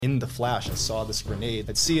the flash, I saw this grenade.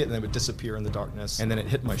 I'd see it and it would disappear in the darkness. And then it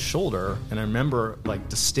hit my shoulder. And I remember like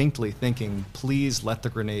distinctly thinking, please let the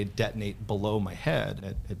grenade detonate below my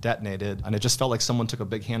head. It detonated. And it just felt like someone took a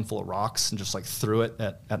big handful of rocks and just like threw it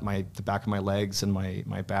at the back of my legs and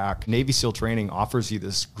my back. Navy SEAL training offers you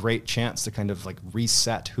this great chance to kind of like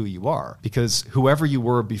reset who you are, because whoever you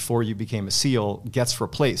were before you became a SEAL gets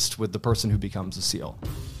replaced with the person who becomes a SEAL.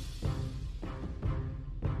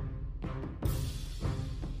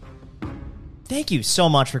 Thank you so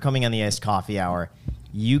much for coming on the Iced Coffee Hour.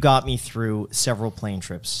 You got me through several plane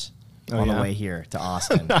trips on the way here to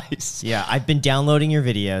Austin. Nice. Yeah, I've been downloading your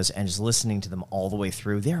videos and just listening to them all the way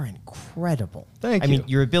through. They're incredible. Thank you. I mean,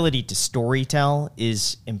 your ability to storytell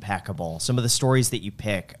is impeccable. Some of the stories that you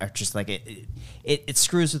pick are just like, it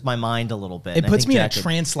screws with my mind a little bit. It puts me in a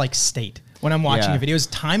trance-like state when I'm watching your videos.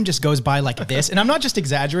 Time just goes by like this. And I'm not just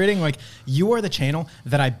exaggerating. Like, you are the channel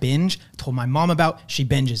that I binge. Told my mom about, she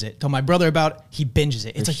binges it. Told my brother about, he binges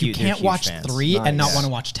it. It's like you can't watch 3 and not want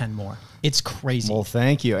to watch 10 more. It's crazy. Well,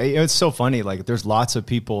 thank you. It's so funny. Like, there's lots of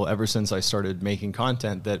people ever since I started making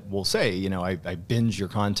content that will say, you know, I binge your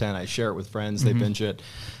content. I share it with friends. They binge it.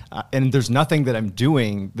 And there's nothing that I'm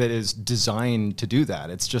doing that is designed to do that.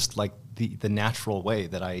 It's just like the natural way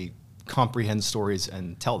that I comprehend stories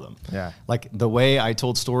and tell them. Yeah. Like the way I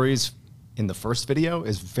told stories in the first video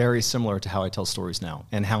is very similar to how I tell stories now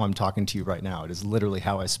and how I'm talking to you right now. It is literally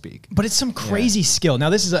how I speak. But it's some crazy skill. Now,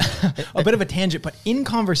 this is a bit of a tangent, but in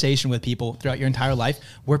conversation with people throughout your entire life,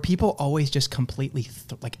 were people always just completely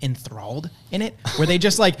like enthralled in it? Where they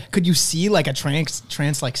just like, could you see like a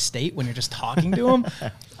trance like state when you're just talking to them?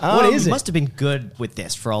 What is it? You must have been good with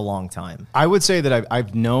this for a long time. I would say that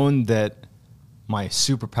I've known that my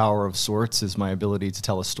superpower of sorts is my ability to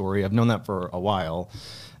tell a story. I've known that for a while.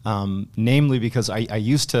 Namely because I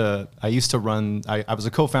used to run, I was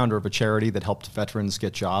a co-founder of a charity that helped veterans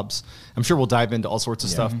get jobs. I'm sure we'll dive into all sorts of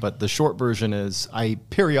stuff, but the short version is I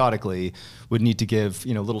periodically would need to give,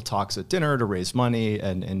 you know, little talks at dinner to raise money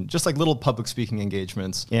and just like little public speaking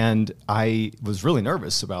engagements. And I was really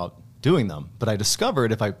nervous about doing them, but I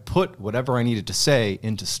discovered if I put whatever I needed to say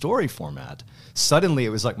into story format, suddenly it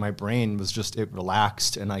was like my brain was just, it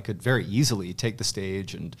relaxed and I could very easily take the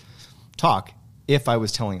stage and talk if I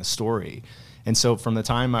was telling a story. And so from the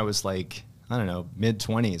time I was like, I don't know,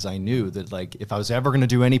 mid-20s, I knew that like if I was ever going to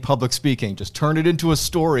do any public speaking, just turn it into a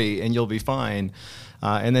story and you'll be fine.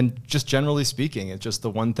 And then just generally speaking, it's just the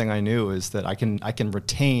one thing I knew is that I can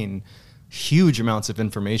retain huge amounts of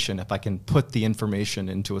information if I can put the information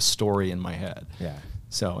into a story in my head. Yeah.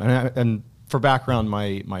 So, and for background,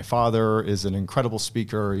 my father is an incredible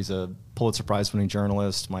speaker. He's a Pulitzer Prize winning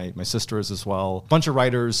journalist. My sister is as well. A bunch of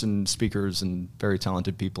writers and speakers and very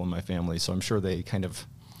talented people in my family. So I'm sure they kind of,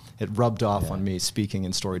 it rubbed off on me speaking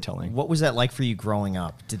and storytelling. What was that like for you growing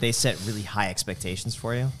up? Did they set really high expectations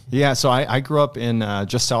for you? Yeah, so I grew up in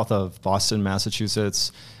just south of Boston,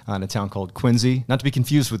 Massachusetts, in a town called Quincy. Not to be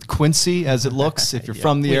confused with Quincy as it looks. If you're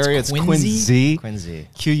from the area, it's Quincy. Quincy.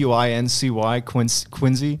 Quincy,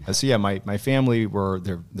 Quincy. So yeah, my family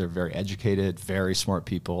they're very educated, very smart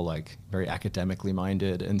people, like very academically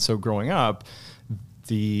minded. And so growing up,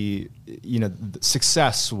 the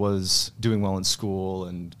success was doing well in school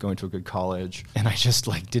and going to a good college. And I just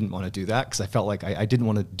like didn't want to do that because I felt like I didn't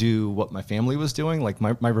want to do what my family was doing. Like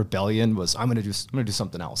my rebellion was, I'm going to do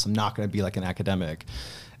something else. I'm not going to be like an academic.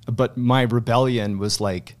 But my rebellion was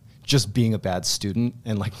like just being a bad student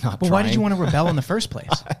and like not trying. Why did you want to rebel in the first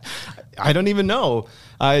place? I don't even know.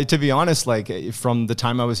 To be honest, like from the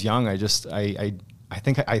time I was young, I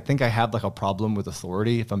think I have like a problem with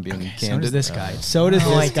authority, if I'm being candid. So does this guy.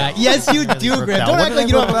 This guy. Yes, you do, Graham. Don't act like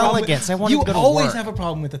you don't have a problem against. I want you to go to always work. have a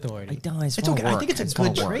problem with authority. It's okay. I think it's a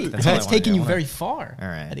good trait. It's taken you very far. All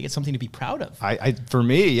right. I think it's something to be proud of. For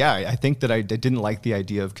me, yeah, I think that I didn't like the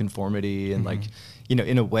idea of conformity and like, you know,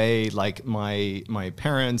 in a way, like my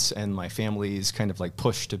parents and my family's kind of like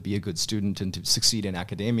push to be a good student and to succeed in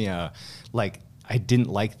academia. Like, I didn't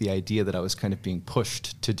like the idea that I was kind of being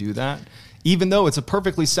pushed to do that, even though it's a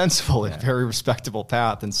perfectly sensible and very respectable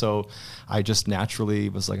path. And so I just naturally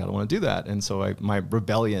was like, I don't want to do that. And so my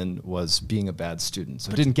rebellion was being a bad student.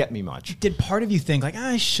 So it didn't get me much. Did part of you think like,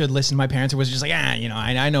 I should listen to my parents, or was it just like,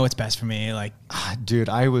 I know what's best for me? Like, dude,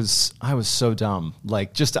 I was so dumb.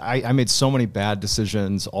 Like I made so many bad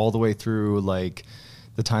decisions all the way through like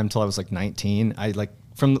the time till I was like 19. I like,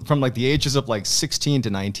 from like the ages of like 16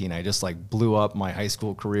 to 19, I just like blew up my high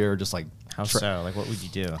school career, just like How so? Like, what would you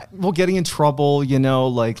do? Well, getting in trouble, you know,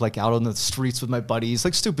 like out on the streets with my buddies,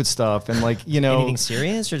 like stupid stuff, and like, you know, anything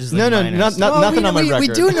serious or just like no, nothing on my record. We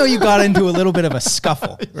do know you got into a little bit of a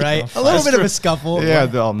scuffle, right? A little bit of a scuffle. Yeah.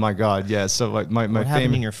 Oh my God. Yeah. So like my what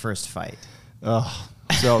happened in your first fight?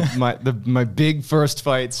 So my big first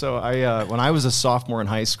fight. So I when I was a sophomore in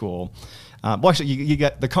high school, well actually you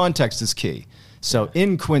get the context is key. So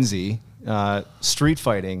in Quincy, street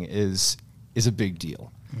fighting is a big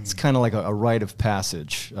deal. It's kind of like a rite of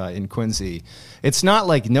passage in Quincy. It's not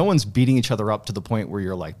like no one's beating each other up to the point where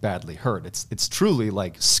you're like badly hurt. It's truly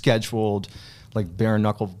like scheduled, like bare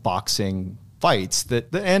knuckle boxing fights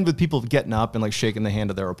that end with people getting up and like shaking the hand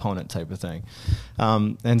of their opponent type of thing.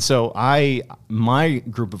 And so my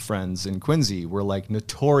group of friends in Quincy were like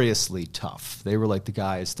notoriously tough. They were like the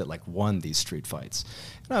guys that like won these street fights.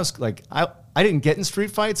 And I was like, I didn't get in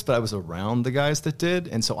street fights, but I was around the guys that did.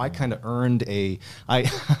 And so I kind of earned I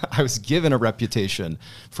was given a reputation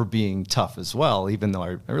for being tough as well, even though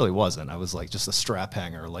I really wasn't. I was like just a strap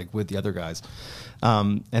hanger, like with the other guys.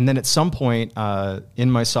 And then at some point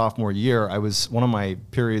in my sophomore year, one of my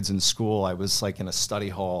periods in school, I was like in a study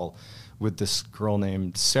hall with this girl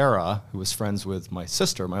named Sarah, who was friends with my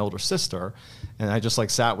sister, my older sister. And I just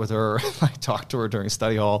like sat with her, I talked to her during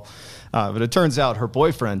study hall. But it turns out her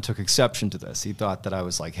boyfriend took exception to this. He thought that I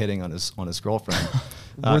was like hitting on his girlfriend.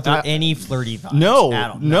 Were there any flirty vibes?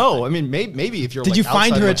 No. I mean, maybe if you're Did like you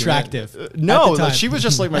find her outside attractive? No, like, she was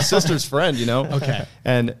just like my sister's friend, you know? Okay.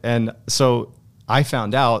 And so I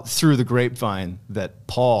found out through the grapevine that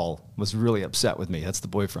Paul was really upset with me. That's the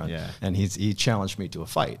boyfriend. Yeah. And he challenged me to a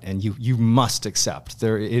fight. And you must accept.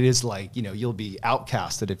 It is like, you know, you'll be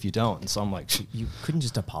outcasted if you don't. And so I'm like, you couldn't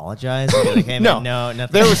just apologize and be like, hey, man, no,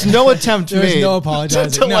 nothing. There was no attempt there made was no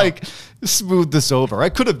apologizing. to like smooth this over. I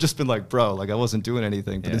could have just been like, bro, like I wasn't doing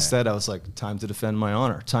anything. But instead I was like, time to defend my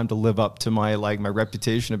honor, time to live up to my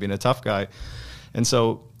reputation of being a tough guy. And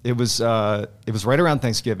so it was right around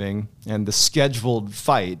Thanksgiving, and the scheduled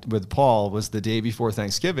fight with Paul was the day before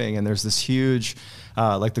Thanksgiving. And there's this huge,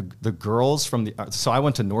 like the girls from so I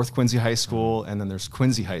went to North Quincy High School, and then there's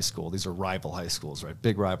Quincy High School. These are rival high schools, right?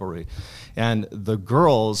 Big rivalry. And the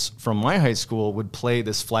girls from my high school would play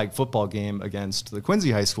this flag football game against the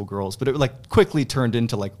Quincy High School girls, but it like quickly turned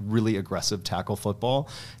into like really aggressive tackle football.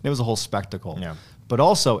 And it was a whole spectacle. Yeah. But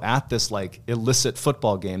also at this like illicit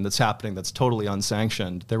football game that's happening that's totally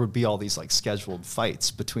unsanctioned, there would be all these like scheduled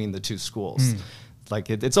fights between the two schools. Like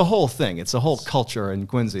it's a whole thing. It's a whole culture in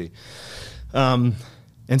Quincy. And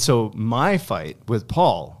so my fight with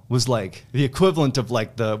Paul was like the equivalent of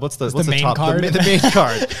like what's the main top card? the main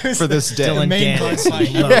card for this day. Dylan main Gannis, card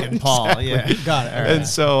fight. Logan Paul. Exactly. Yeah, got it. All right. And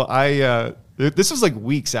so this was like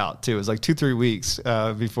weeks out too. It was like 2-3 weeks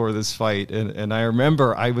before this fight, and I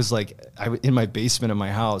remember I was like in my basement of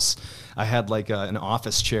my house. I had like an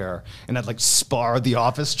office chair, and I'd like spar the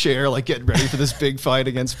office chair, like getting ready for this big fight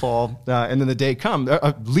against Paul. And then the day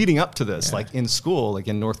leading up to this, like in school, like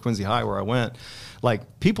in North Quincy High where I went,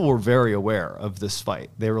 like people were very aware of this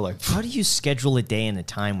fight. They were like, how do you schedule a day and a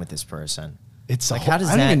time with this person? It's like, how does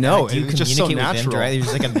that? I don't even know. Do you it's just so natural.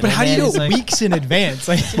 Like but how do you do it weeks in advance?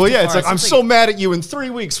 Like, well, yeah, it's like I'm so mad at you. In 3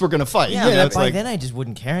 weeks, we're gonna fight. Yeah, by then I just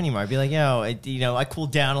wouldn't care anymore. I'd be like, I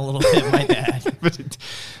cooled down a little bit. My bad.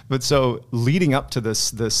 But so leading up to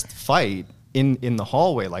this fight in the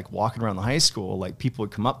hallway, like walking around the high school, like people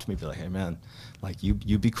would come up to me and be like, hey man, like you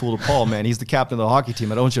be cool to Paul, man. He's the captain of the hockey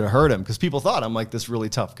team. I don't want you to hurt him, because people thought I'm like this really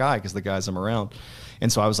tough guy because the guys I'm around. And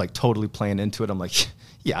so I was like totally playing into it. I'm like,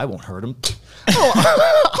 yeah, I won't hurt him.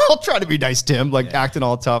 I'll try to be nice to him, like acting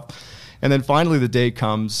all tough. And then finally the day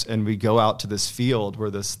comes and we go out to this field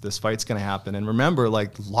where this fight's going to happen. And remember,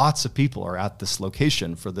 like lots of people are at this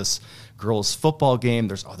location for this girls' football game.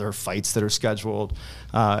 There's other fights that are scheduled.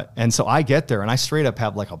 And so I get there and I straight up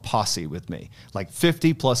have like a posse with me. Like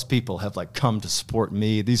 50 plus people have like come to support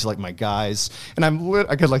me. These are like my guys. And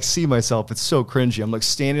I could like see myself. It's so cringy. I'm like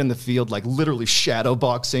standing in the field, like literally shadow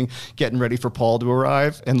boxing, getting ready for Paul to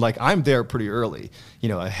arrive. And like I'm there pretty early, you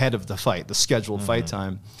know, ahead of the fight, the scheduled fight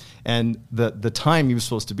time. And the time he was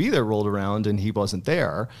supposed to be there rolled around and he wasn't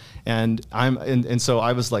there. And so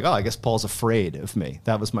I was like, oh, I guess Paul's afraid of me.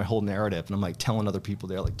 That was my whole narrative. And I'm like telling other people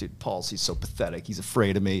there, like, dude, he's so pathetic. He's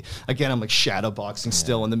afraid of me. Again, I'm like shadow boxing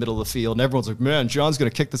still in the middle of the field. And everyone's like, man, John's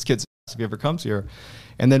going to kick this kid's ass if he ever comes here.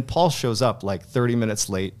 And then Paul shows up like 30 minutes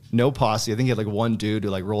late, no posse. I think he had like one dude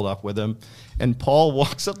who like rolled up with him. And Paul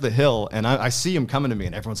walks up the hill and I see him coming to me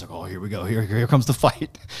and everyone's like, oh, here we go. Here comes the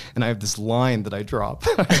fight. And I have this line that I drop.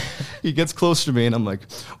 He gets close to me and I'm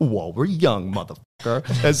like, whoa, we're young,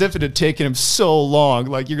 motherfucker. As if it had taken him so long.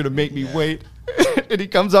 Like, you're going to make me wait. And he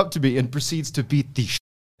comes up to me and proceeds to beat the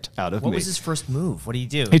shit out of me. What was his first move? What did he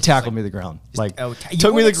do? He tackled me to the ground. Like, you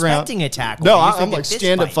took me to the ground. expecting a tackle. No, You I'm figured like this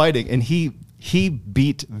stand up fight. fighting, and he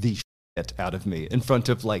beat the shit out of me in front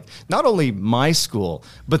of like not only my school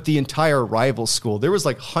but the entire rival school. There was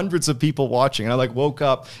like hundreds of people watching, and I like woke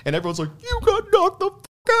up and everyone's like, "You got knocked the fuck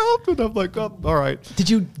out," and I'm like, "Oh, all right." Did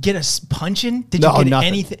you get a punch in? Did No, you get nothing.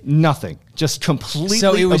 anything? Nothing. Just completely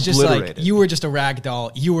So it was just like obliterated. you were just a rag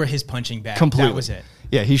doll. You were his punching bag. Completely. That was it.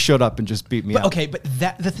 Yeah, he showed up and just beat me But up. okay, but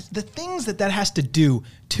that the things that has to do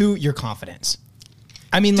to your confidence.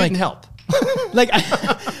 I mean, Didn't like help. like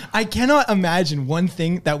I cannot imagine one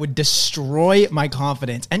thing that would destroy my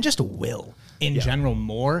confidence and just will in general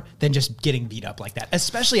more than just getting beat up like that.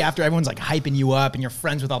 Especially after everyone's like hyping you up and you're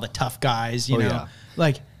friends with all the tough guys. You know, yeah.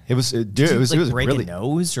 like. It was, dude. Did It you, was, like, it was break really. a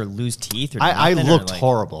nose or lose teeth? Or I nothing, or, looked like-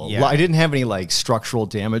 horrible. Yeah. I didn't have any like structural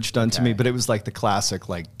damage done to me, Okay. but it was like the classic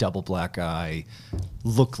like double black eye,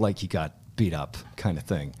 looked like he got beat up kind of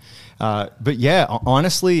thing. But yeah,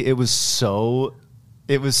 honestly, it was so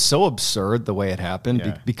absurd the way it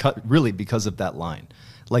happened because of that line.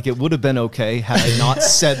 Like it would have been okay had I not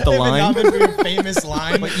said the line. Not been your famous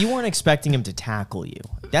line. But you weren't expecting him to tackle you.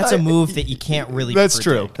 That's a move that you can't really. That's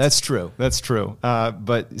predict. true. That's true.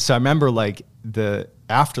 But so I remember like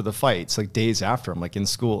after the fights, like days after, I'm like in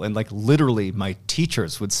school, and like literally my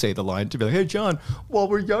teachers would say the line to be like, "Hey John, well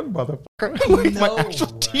we're young, motherfucker." Like my actual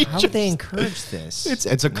teachers. How would they encourage this?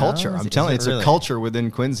 It's a culture. I'm Is telling you, it it's really? a culture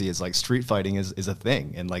within Quincy. It's like street fighting is a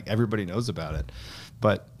thing, and like everybody knows about it.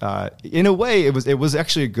 But in a way, it was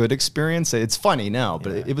actually a good experience. It's funny now,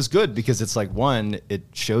 but it was good because it's like, one, it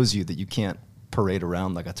shows you that you can't parade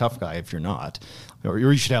around like a tough guy if you're not, or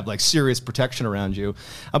you should have like serious protection around you.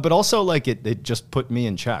 But also like it just put me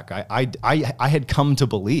in check. I had come to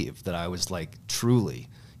believe that I was like truly,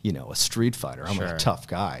 a street fighter. I'm like a tough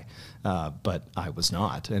guy. But I was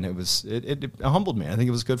not, and it humbled me. I think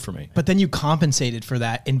it was good for me. But then you compensated for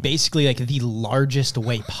that in basically like the largest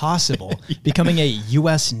way possible, becoming a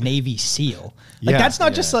U.S. Navy SEAL. Like that's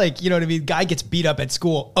not just like, you know what I mean? Guy gets beat up at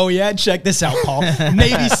school. Oh yeah, check this out, Paul.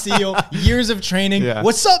 Navy SEAL, years of training. Yeah.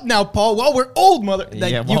 What's up now, Paul? Well, we're old, mother.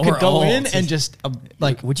 Like, Yeah, you well, could we're go old. in and just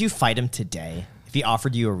like. would you fight him today if he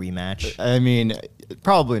offered you a rematch? I mean,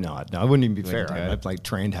 probably not. No, I wouldn't even be fair. do it. I've like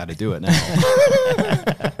trained how to do it now.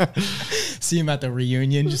 See him at the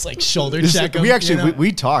reunion, just like shoulder check him. We actually you know?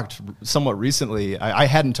 we talked somewhat recently. I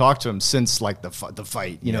hadn't talked to him since like the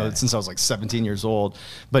fight, since I was like 17 years old.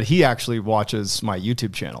 But he actually watches my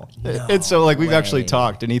YouTube channel, and so like we've actually way.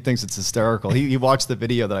 talked, and he thinks it's hysterical. He watched the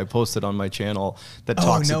video that I posted on my channel that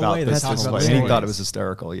talks no about way, this, that talks about fight, and he steroids. thought it was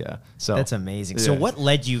hysterical. Yeah, so That's amazing. So yeah. what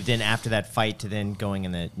led you then after that fight to then going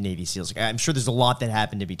in the Navy SEALs? Like, I'm sure there's a lot that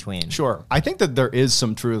happened in between. Sure. I think that there is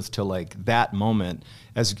some truth to like that moment,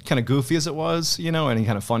 as kind of goofy as it was, and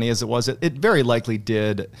kind of funny as it was. It very likely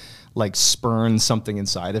did like spurn something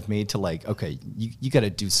inside of me to like, okay, you got to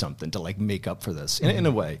do something to like make up for this in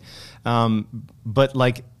a way. But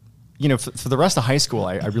like, for the rest of high school,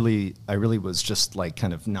 I really was just like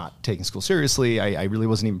kind of not taking school seriously. I really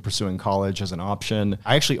wasn't even pursuing college as an option.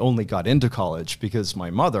 I actually only got into college because my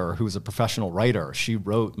mother, who was a professional writer, she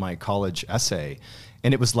wrote my college essay.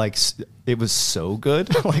 And it was like, it was so good.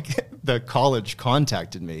 Like the college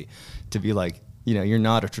contacted me to be like, you're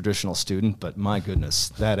not a traditional student, but my goodness,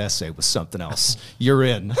 that essay was something else. You're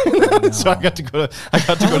in. So I got to go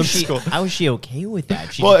to school. How was she okay with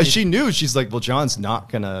that? She knew. She's like, well, John's not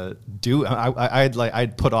gonna do.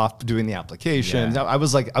 I'd put off doing the application. Yeah. I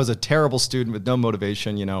was a terrible student with no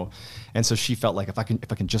motivation, And so she felt like if I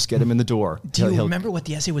can just get him in the door. Do you remember what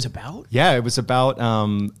the essay was about? Yeah, it was about.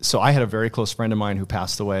 So I had a very close friend of mine who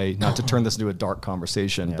passed away. Not to turn this into a dark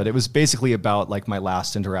conversation, but it was basically about like my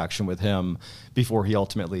last interaction with him before he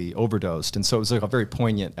ultimately overdosed. And so it was like a very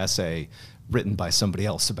poignant essay written by somebody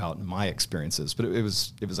else about my experiences, but it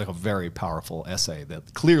was like a very powerful essay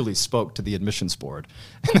that clearly spoke to the admissions board,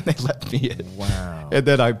 and they let me in. Wow! And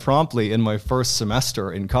then I promptly, in my first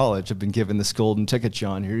semester in college, have been given this golden ticket,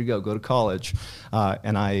 John. Here you go to college.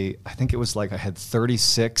 And I think it was like I had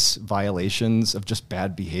 36 violations of just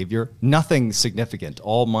bad behavior, nothing significant,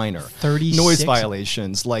 all minor. 36? Noise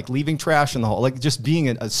violations, like leaving trash in the hall, like just being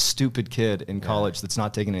a stupid kid in college that's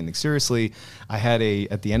not taking anything seriously. I had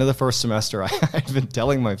at the end of the first semester, I'd been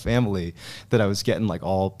telling my family that I was getting like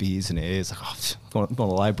all B's and A's, like, going to the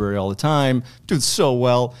library all the time, doing so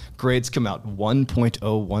well. Grades come out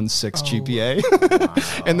 1.016 GPA.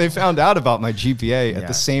 Wow. And they found out about my GPA at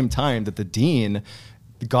the same time that the dean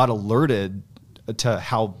got alerted to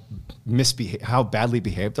how badly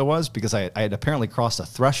behaved I was, because I had apparently crossed a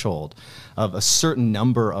threshold of a certain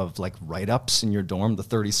number of like write-ups in your dorm, the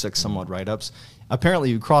 36 some odd write-ups. Apparently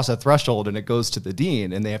you cross a threshold and it goes to the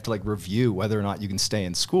dean, and they have to like review whether or not you can stay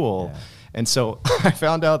in school. And so I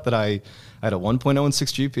found out that I had a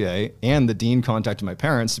 1.06 GPA, and the dean contacted my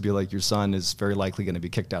parents to be like, your son is very likely going to be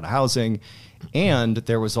kicked out of housing. And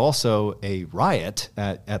there was also a riot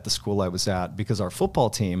at the school I was at because our football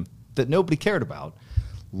team that nobody cared about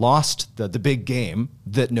lost the big game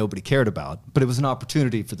that nobody cared about, but it was an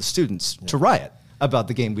opportunity for the students to riot about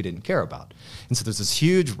the game we didn't care about. And so there's this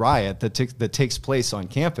huge riot that takes place on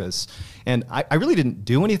campus. And I really didn't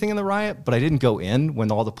do anything in the riot, but I didn't go in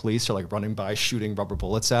when all the police are like running by shooting rubber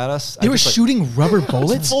bullets at us. They were shooting rubber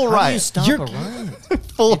bullets? How Full do you riot. stop a riot?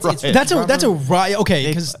 Full riot. That's a riot. Okay,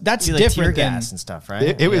 because that's like different tear than gas and stuff,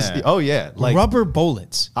 right? It was, like rubber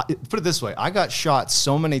bullets. put it this way, I got shot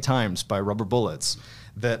so many times by rubber bullets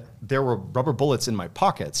that there were rubber bullets in my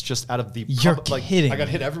pockets just out of the... You're kidding. I got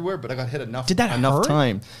hit everywhere, but I got hit enough Did that enough hurt?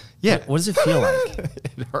 time. Yeah. What does it feel like?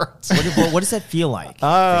 It hurts. What does that feel like?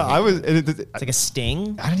 It's It's like a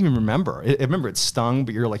sting? I don't even remember. I remember it stung,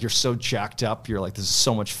 but you're so jacked up. You're like, this is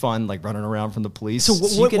so much fun, like running around from the police. So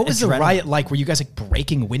you what get was the adrenaline. riot like? Were you guys like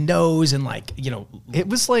breaking windows and like, It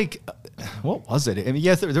was like, what was it? I mean,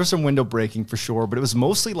 yeah, there was some window breaking for sure, but it was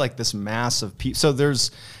mostly like this mass of people.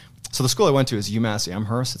 So the school I went to is UMass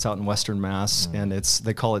Amherst. It's out in Western Mass, and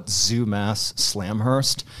they call it Zoo Mass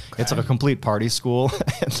Slamhurst. Okay. It's like a complete party school.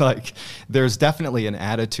 And like, there's definitely an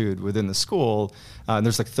attitude within the school. And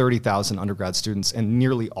there's like 30,000 undergrad students, and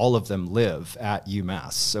nearly all of them live at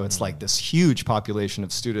UMass. So it's like this huge population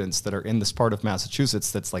of students that are in this part of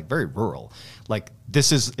Massachusetts that's like very rural. Like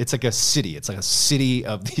it's like a city. It's like a city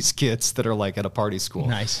of these kids that are like at a party school.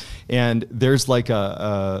 Nice. And there's like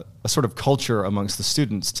a sort of culture amongst the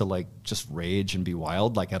students to like just rage and be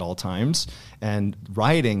wild like at all times. And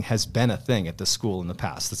rioting has been a thing at this school in the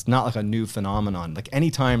past. It's not like a new phenomenon. Like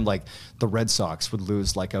anytime like the Red Sox would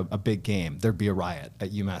lose like a big game, there'd be a riot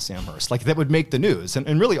at UMass Amherst. Like that would make the news. And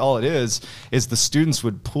really all it is the students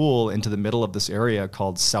would pool into the middle of this area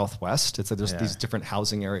called Southwest. It's like there's these different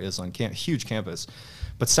housing areas on huge campus.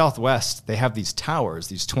 But Southwest, they have these towers,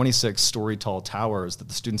 these 26-story tall towers that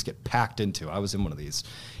the students get packed into. I was in one of these.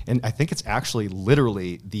 And I think it's actually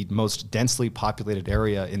literally the most densely populated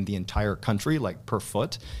area in the entire country, like per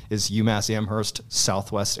foot, is UMass Amherst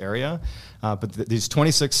Southwest area. But these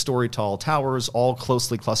 26-story tall towers, all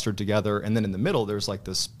closely clustered together. And then in the middle, there's like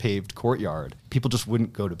this paved courtyard. People just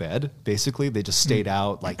wouldn't go to bed, basically. They just stayed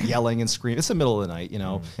out, like yelling and screaming. It's the middle of the night,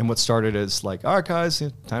 And what started as like, all right, guys,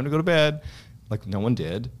 time to go to bed. Like no one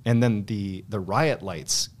did. And then the riot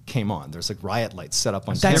lights came on. There's like riot lights set up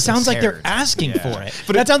on that campus. sounds like they're asking for it.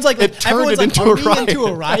 But that sounds like it turned everyone's it like, into are a we riot. into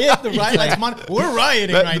a riot? The riot lights come on. We're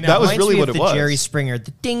rioting right now. That was Reminds really me what of it the was. Jerry Springer,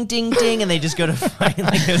 the ding, ding, ding, and they just go to fight.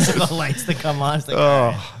 Like those are the lights that come on. It's like,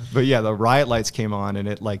 all right. But yeah, the riot lights came on, and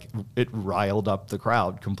it riled up the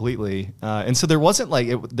crowd completely. And so there wasn't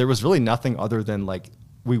there was really nothing other than like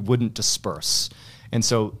we wouldn't disperse. And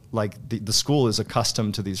so like the school is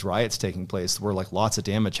accustomed to these riots taking place where like lots of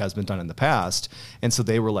damage has been done in the past. And so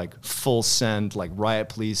they were like full send like riot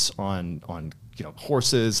police on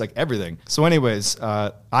horses, like everything. So anyways,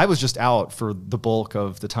 I was just out for the bulk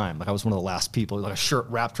of the time. Like I was one of the last people, like a shirt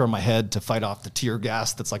wrapped around my head to fight off the tear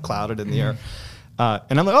gas that's like clouded in the air.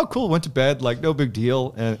 And I'm like, oh, cool, went to bed, like no big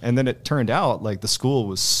deal. And then it turned out like the school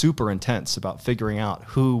was super intense about figuring out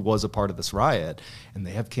who was a part of this riot. And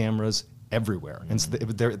they have cameras everywhere. And so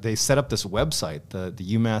they set up this website, the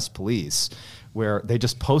UMass Police, where they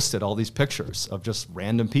just posted all these pictures of just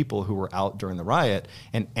random people who were out during the riot,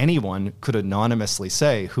 and anyone could anonymously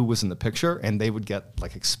say who was in the picture, and they would get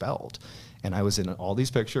like expelled. And I was in all these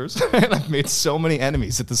pictures, and I've made so many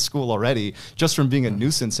enemies at the school already just from being a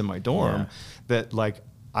nuisance in my dorm that like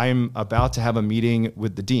I'm about to have a meeting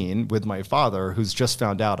with the dean, with my father, who's just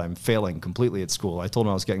found out I'm failing completely at school. I told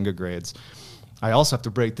him I was getting good grades. I also have to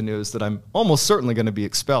break the news that I'm almost certainly going to be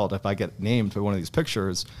expelled if I get named for one of these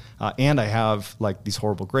pictures. And I have like these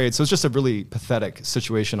horrible grades. So it's just a really pathetic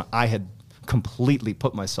situation I had completely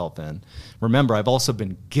put myself in. Remember, I've also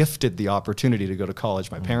been gifted the opportunity to go to college.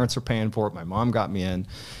 My parents are paying for it. My mom got me in.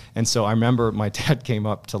 And so I remember my dad came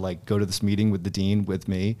up to like go to this meeting with the dean with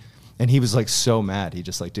me. And he was like so mad. He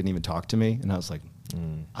just like didn't even talk to me. And I was like,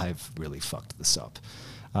 I've really fucked this up.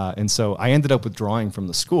 And so I ended up withdrawing from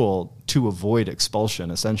the school to avoid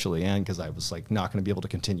expulsion, essentially, and because I was like not going to be able to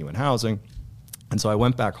continue in housing. And so I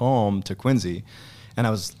went back home to Quincy, and I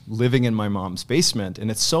was living in my mom's basement. And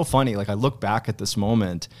it's so funny, like I look back at this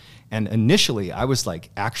moment, And initially, I was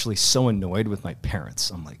like actually so annoyed with my parents.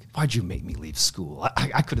 I'm like, why'd you make me leave school?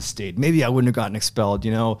 I could have stayed. Maybe I wouldn't have gotten expelled,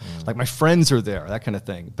 you know? Like my friends are there, that kind of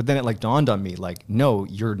thing. But then it like dawned on me, like, no,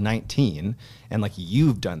 you're 19 and like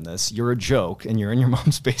you've done this. You're a joke and you're in your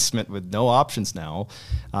mom's basement with no options now.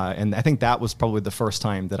 And I think that was probably the first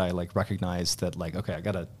time that I like recognized that like, okay, I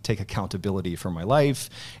got to take accountability for my life.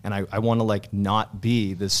 And I want to like not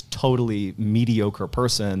be this totally mediocre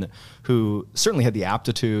person who certainly had the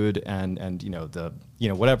aptitude and you know the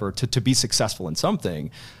whatever to be successful in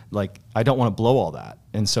something. Like I don't want to blow all that.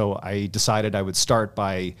 And so I decided I would start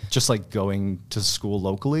by just like going to school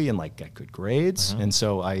locally and like get good grades. And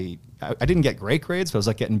so I didn't get great grades, but I was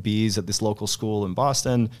like getting B's at this local school in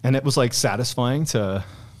Boston, and it was like satisfying to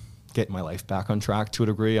get my life back on track to a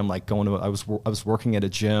degree. I'm like I was working at a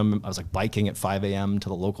gym. I was like biking at 5 a.m. to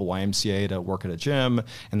the local YMCA to work at a gym.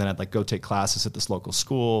 And then I'd like go take classes at this local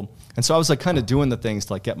school. And so I was like kind of doing the things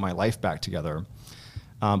to like get my life back together.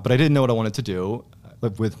 But I didn't know what I wanted to do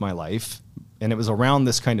with my life. And it was around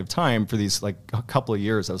this kind of time for these like a couple of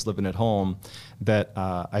years I was living at home that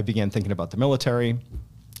I began thinking about the military.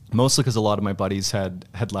 Mostly because a lot of my buddies had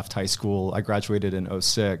left high school. I graduated in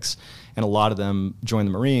 2006, and a lot of them joined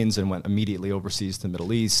the Marines and went immediately overseas to the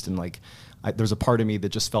Middle East. And like, there's a part of me that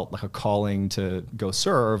just felt like a calling to go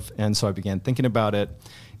serve. And so I began thinking about it.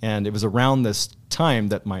 And it was around this time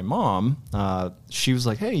that my mom, she was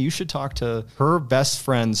like, hey, you should talk to her best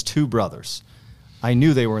friend's 2 brothers. I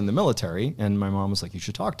knew they were in the military, and my mom was like, you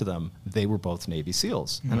should talk to them. They were both Navy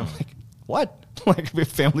SEALs. And I'm like, what? Like we have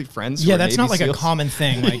family friends. Yeah, that's Navy not like SEALs. a common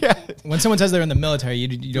thing. Like when someone says they're in the military, you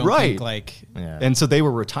don't think like. Yeah. And so they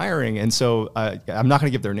were retiring, and so I'm not going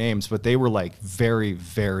to give their names, but they were like very,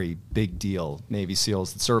 very big deal Navy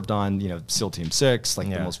SEALs that served on SEAL Team 6, like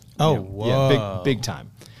the most. Big time,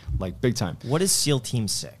 like big time. What is SEAL Team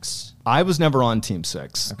 6? I was never on Team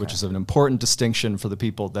 6, which is an important distinction for the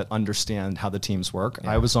people that understand how the teams work.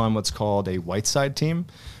 Yeah. I was on what's called a white side team,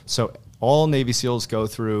 so. All Navy SEALs go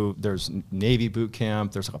through, there's Navy boot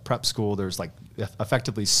camp, there's like a prep school, there's like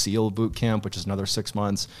effectively SEAL boot camp, which is another 6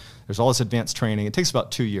 months. There's all this advanced training. It takes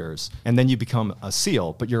about 2 years. And then you become a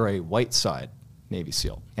SEAL, but you're a white side Navy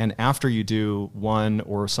SEAL. And after you do 1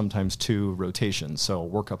 or sometimes 2 rotations, so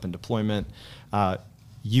work up and deployment,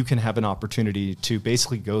 you can have an opportunity to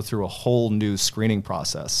basically go through a whole new screening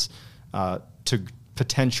process to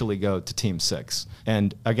potentially go to Team 6.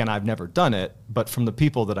 And again, I've never done it, but from the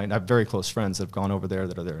people that I have very close friends that have gone over there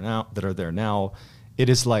that are there now, it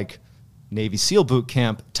is like Navy SEAL boot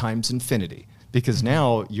camp times infinity. Because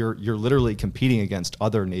now you're literally competing against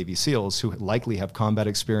other Navy SEALs who likely have combat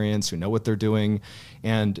experience, who know what they're doing.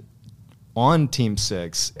 And on Team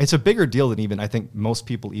 6, it's a bigger deal than even I think most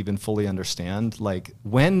people even fully understand. Like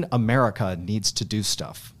when America needs to do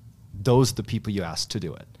stuff, those are the people you ask to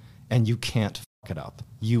do it. And you can't it up.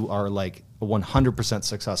 You are like 100%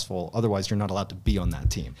 successful. Otherwise, you're not allowed to be on that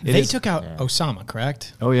team. They took out Osama,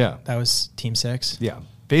 correct? Oh yeah, that was Team 6. Yeah,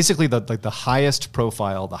 basically the highest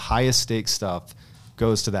profile, the highest stakes stuff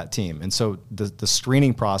goes to that team, and so the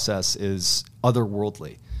screening process is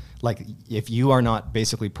otherworldly. Like if you are not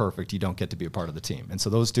basically perfect, you don't get to be a part of the team. And so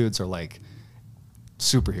those dudes are like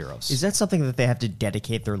superheroes. Is that something that they have to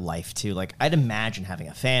dedicate their life to? Like, I'd imagine having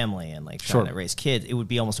a family and like trying to raise kids, it would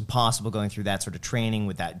be almost impossible going through that sort of training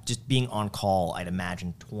with that, just being on call, I'd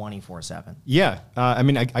imagine 24/7. Yeah. I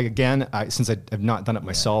mean, again, since I have not done it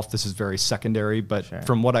myself, this is very secondary, but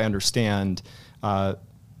from what I understand,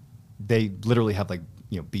 they literally have like,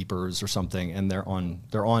 beepers or something, and they're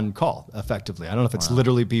on call effectively. I don't know if it's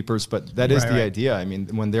literally beepers, but that is the idea. I mean,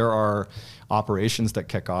 when there are operations that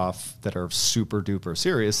kick off that are super duper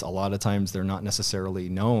serious, a lot of times they're not necessarily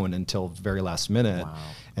known until very last minute. Wow.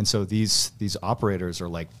 And so these operators are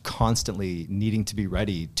like constantly needing to be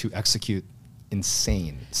ready to execute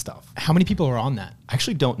insane stuff. How many people are on that? I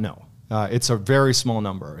actually don't know. It's a very small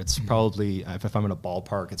number. It's probably, if I'm in a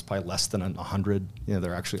ballpark, it's probably less than 100.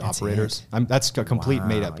 They're actually operators. That's a complete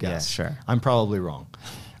made-up guess. Yeah, sure. I'm probably wrong.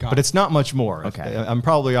 But it's not much more. Okay. I'm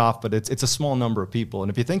probably off, but it's a small number of people.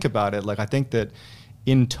 And if you think about it, like I think that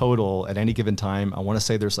in total at any given time, I want to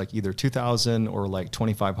say there's like either 2,000 or like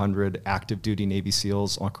 2,500 active duty Navy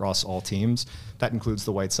SEALs across all teams. That includes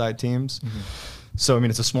the white side teams. Mm-hmm. So, I mean,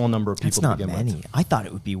 it's a small number of people. It's not to begin many. with. I thought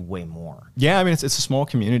it would be way more. Yeah, I mean, it's a small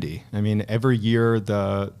community. I mean, every year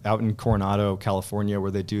out in Coronado, California,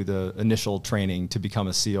 where they do the initial training to become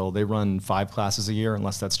a SEAL, they run 5 classes a year,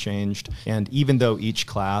 unless that's changed. And even though each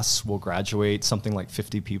class will graduate something like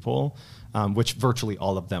 50 people, which virtually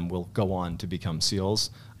all of them will go on to become SEALs,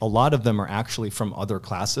 a lot of them are actually from other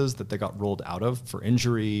classes that they got rolled out of for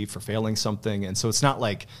injury, for failing something. And so it's not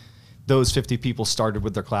like those 50 people started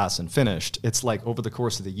with their class and finished. It's like over the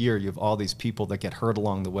course of the year, you have all these people that get hurt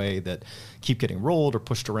along the way that keep getting rolled or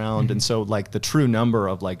pushed around. And so like the true number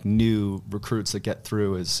of like new recruits that get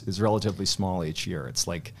through is relatively small each year. It's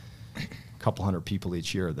like a couple hundred people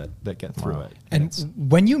each year that get through it. And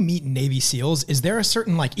when you meet Navy SEALs, is there a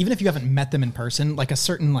certain, like, even if you haven't met them in person, like a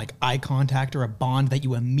certain like eye contact or a bond that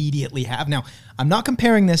you immediately have? Now, I'm not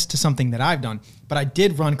comparing this to something that I've done, but I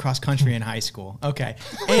did run cross country in high school. Okay.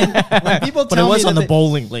 And when people tell me, but it was on the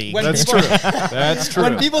bowling league. That's true. That's true.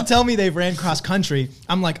 When people tell me they've ran cross country,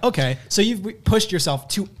 I'm like, okay, so you've pushed yourself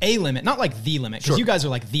to a limit, not like the limit, because you guys are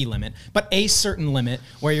like the limit, but a certain limit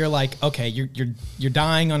where you're like, okay, you're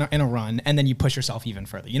dying in a run, and then you push yourself even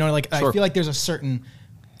further. You know, like I feel like there's a certain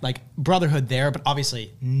like brotherhood there, but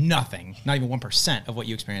obviously nothing, not even 1% of what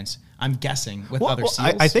you experience, I'm guessing, with other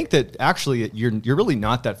SEALs. I think that actually you're really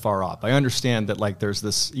not that far off. I understand that like there's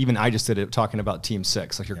this, even I just did it talking about Team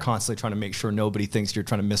 6, like you're constantly trying to make sure nobody thinks you're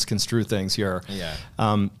trying to misconstrue things here. Yeah.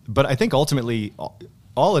 But I think ultimately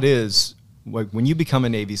all it is, like, when you become a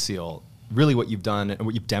Navy SEAL, really what you've done and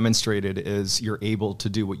what you've demonstrated is you're able to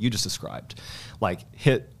do what you just described, like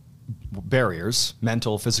hit barriers,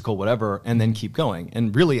 mental, physical, whatever, and then keep going.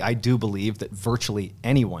 And really, I do believe that virtually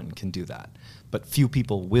anyone can do that, but few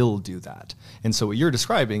people will do that. And so what you're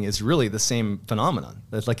describing is really the same phenomenon.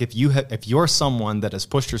 That's like if you're someone that has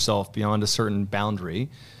pushed yourself beyond a certain boundary,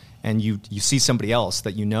 and you see somebody else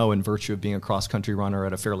that you know in virtue of being a cross-country runner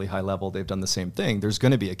at a fairly high level, they've done the same thing, there's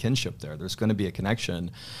going to be a kinship there. There's going to be a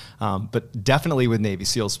connection. But definitely with Navy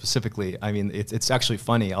SEALs specifically, I mean, it's actually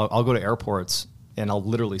funny. I'll go to airports and I'll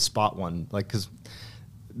literally spot one, like, because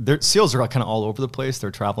SEALs are kind of all over the place.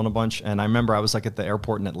 They're traveling a bunch. And I remember I was like at the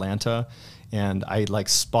airport in Atlanta, and I like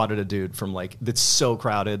spotted a dude from like, that's so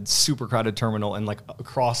crowded, super crowded terminal, and like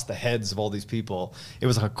across the heads of all these people. It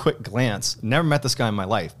was like a quick glance. Never met this guy in my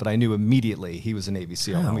life, but I knew immediately he was a Navy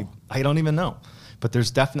SEAL. I mean, I don't even know. But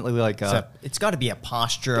there's definitely like it's got to be a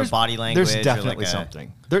posture, a body language. There's definitely like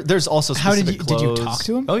something. There's also specific did you talk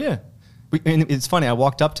to him? Oh yeah. And it's funny. I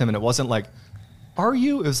walked up to him and it wasn't like, "Are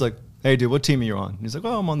you?" It was like, "Hey, dude, what team are you on?" He's like,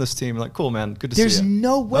 "Oh, I'm on this team." I'm like, "Cool, man. Good to see you." There's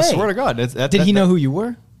no way. I swear to God. Did he know who you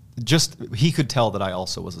were? Just, he could tell that I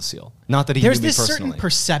also was a SEAL. Not that he knew me personally. There's this certain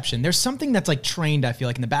perception. There's something that's like trained, I feel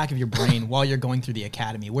like, in the back of your brain while you're going through the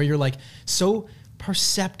academy, where you're like so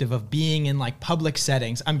perceptive of being in like public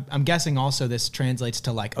settings. I'm guessing also this translates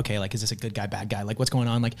to like, okay, like, is this a good guy, bad guy? Like, what's going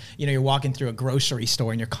on? Like, you know, you're walking through a grocery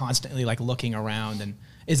store and you're constantly like looking around. And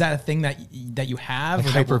is that a thing that you have?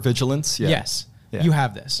 Like hypervigilance? Yeah. Yes. Yeah. You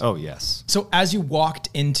have this. Oh, yes. So as you walked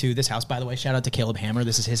into this house, by the way, shout out to Caleb Hammer.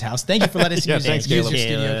 This is his house. Thank you for letting us use your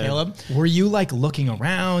studio, Caleb. Were you like looking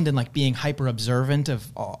around and like being hyper observant of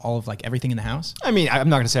all of like everything in the house? I mean, I'm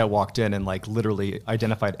not going to say I walked in and like literally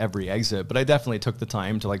identified every exit, but I definitely took the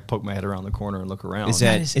time to like poke my head around the corner and look around. Is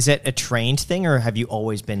that a trained thing, or have you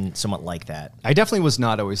always been somewhat like that? I definitely was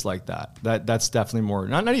not always like that. That's definitely more,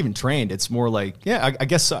 not even trained. It's more like, yeah, I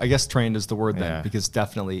guess trained is the word then, because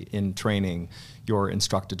definitely in training, you're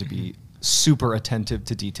instructed to be super attentive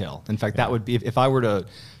to detail. In fact, that would be, if I were to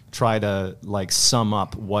try to like sum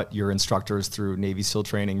up what your instructors through Navy SEAL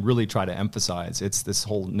training really try to emphasize, it's this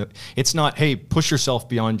whole, it's not, hey, push yourself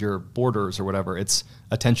beyond your borders or whatever. It's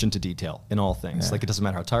attention to detail in all things. Yeah. Like, it doesn't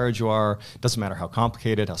matter how tired you are, it doesn't matter how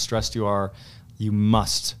complicated, how stressed you are, you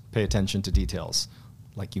must pay attention to details.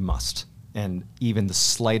 Like, you must. And even the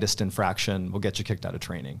slightest infraction will get you kicked out of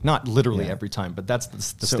training. Not literally every time, but that's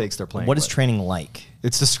the stakes they're playing. What is training like?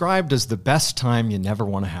 It's described as the best time you never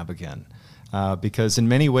want to have again. Because in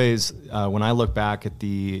many ways, when I look back at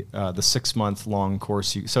the 6-month long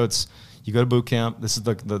course, you go to boot camp. This is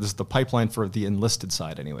the pipeline for the enlisted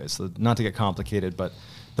side, anyways. So not to get complicated, but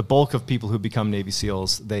the bulk of people who become Navy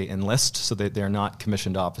SEALs, they enlist, so they're not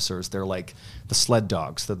commissioned officers. They're like the sled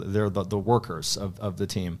dogs. They're the workers of the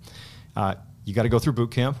team. You got to go through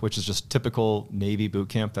boot camp, which is just typical Navy boot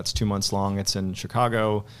camp. That's 2 months long. It's in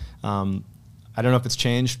Chicago. I don't know if it's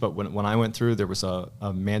changed, but when I went through, there was a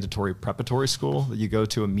mandatory preparatory school that you go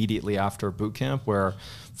to immediately after boot camp, where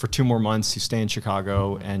for 2 more months you stay in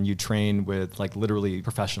Chicago and you train with like literally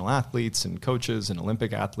professional athletes and coaches and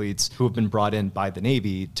Olympic athletes who have been brought in by the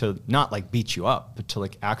Navy to not like beat you up, but to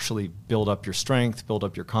like actually build up your strength, build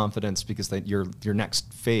up your confidence, because your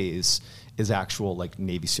next phase is actual like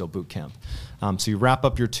Navy SEAL boot camp. So you wrap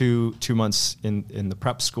up your two months in the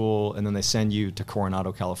prep school, and then they send you to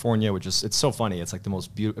Coronado, California, which is, it's so funny. It's like the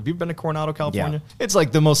most beautiful. Have you been to Coronado, California? Yeah. It's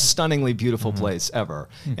like the most stunningly beautiful place ever.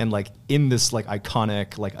 And like in this like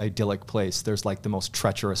iconic, like idyllic place, there's like the most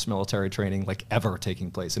treacherous military training like ever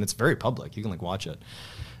taking place. And it's very public. You can like watch it.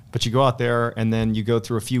 But you go out there and then you go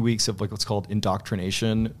through a few weeks of like what's called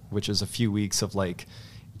indoctrination, which is a few weeks of like,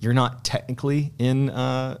 you're not technically in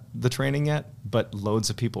the training yet, but loads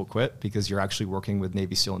of people quit because you're actually working with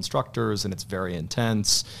Navy SEAL instructors and it's very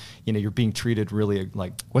intense. You know, you're being treated really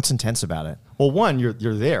like... What's intense about it? Well, one, you're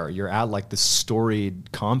there. You're at like this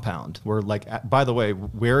storied compound where like, by the way,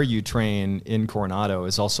 where you train in Coronado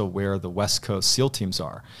is also where the West Coast SEAL teams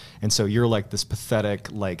are. And so you're like this pathetic,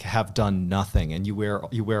 like have done nothing. And you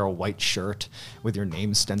wear a white shirt with your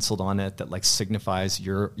name stenciled on it that like signifies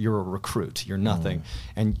you're a recruit. You're nothing.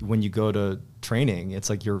 And when you go to training,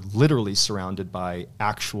 it's like you're literally surrounded by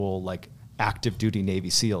actual like active duty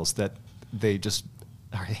Navy SEALs that they just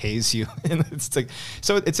haze you. And it's like,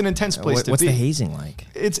 so it's an intense place to be. What's the hazing like?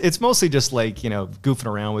 It's mostly just like, you know, goofing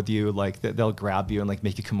around with you. Like they'll grab you and like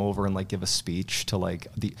make you come over and like give a speech to like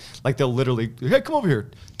they'll literally, hey, come over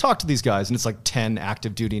here, talk to these guys. And it's like 10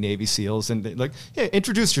 active duty Navy SEAls and they like, yeah,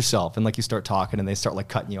 introduce yourself. And like you start talking and they start like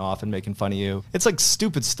cutting you off and making fun of you. It's like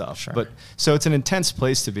stupid stuff. Sure. But so it's an intense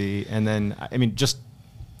place to be. And then, I mean, just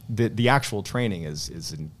the actual training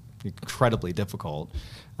is incredibly difficult.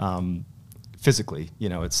 Physically, you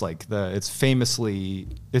know, it's like it's famously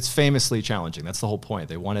challenging. That's the whole point.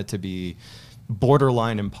 They want it to be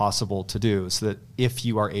borderline impossible to do so that if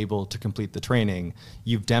you are able to complete the training,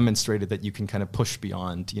 you've demonstrated that you can kind of push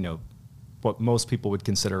beyond, you know, what most people would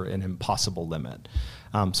consider an impossible limit.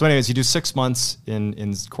 So anyways, you do 6 months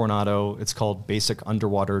in Coronado. It's called Basic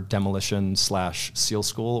Underwater Demolition / SEAL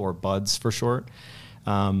School, or BUDS for short.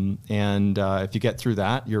 If you get through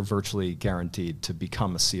that, you're virtually guaranteed to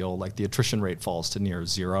become a SEAL. Like the attrition rate falls to near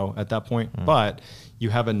zero at that point, but you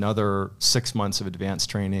have another 6 months of advanced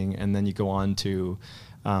training, and then you go on to,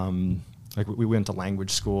 like we went to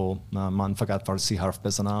language school. Man fagat farsi harf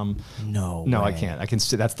bezanam. No, I can't. I can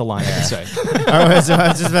say that's the line I can say. I was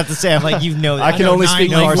just about to say, I'm like, I can only speak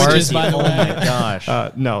languages. Farsi. Oh my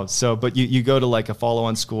gosh. No. So, but you go to like a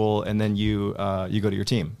follow-on school, and then you go to your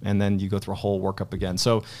team, and then you go through a whole workup again.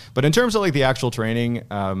 So, but in terms of like the actual training,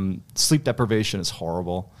 sleep deprivation is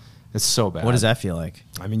horrible. It's so bad. What does that feel like?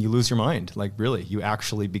 I mean, you lose your mind. Like really, you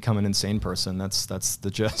actually become an insane person. That's the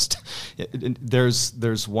gist.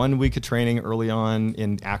 There's 1 week of training early on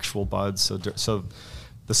in actual BUDS. So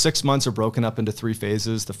the 6 months are broken up into 3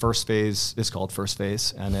 phases. The first phase is called first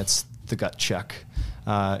phase, and it's the gut check.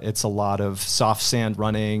 It's a lot of soft sand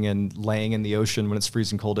running and laying in the ocean when it's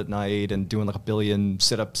freezing cold at night and doing like 1 billion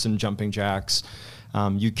sit-ups and jumping jacks.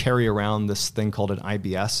 You carry around this thing called an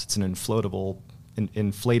IBS. It's an inflatable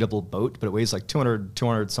boat, but it weighs like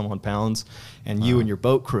 200 some odd pounds, and you and your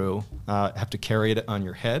boat crew have to carry it on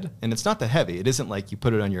your head. And it's not that heavy. It isn't like you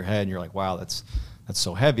put it on your head and you're like, wow, that's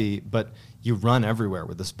so heavy. But you run everywhere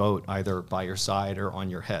with this boat, either by your side or on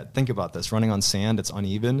your head. Think about this: running on sand, it's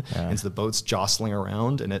uneven, and so the boat's jostling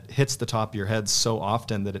around, and it hits the top of your head so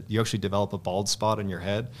often that you actually develop a bald spot on your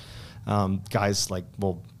head. Guys like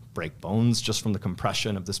will break bones just from the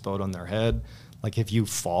compression of this boat on their head. Like if you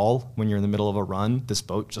fall when you're in the middle of a run, this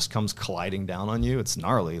boat just comes colliding down on you. It's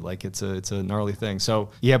gnarly. Like it's a gnarly thing. So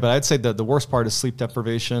yeah, but I'd say that the worst part is sleep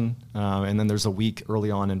deprivation. And then there's a week early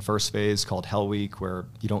on in first phase called Hell Week where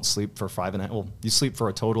you don't sleep for you sleep for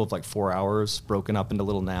a total of like 4 hours, broken up into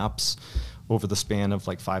little naps over the span of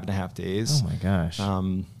like 5.5 days. Oh my gosh.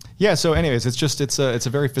 Yeah. So anyways, it's a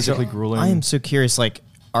very physically grueling. I am so curious, like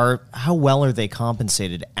how well are they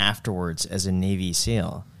compensated afterwards as a Navy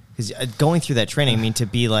SEAL? Because going through that training, I mean, to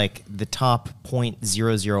be like the top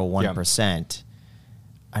 0.001%,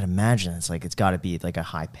 I'd imagine it's got to be like a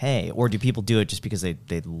high pay. Or do people do it just because they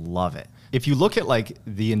love it? If you look at like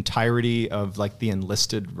the entirety of like the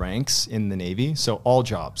enlisted ranks in the Navy, so all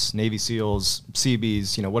jobs, Navy SEALs,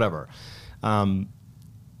 Seabees, you know, whatever,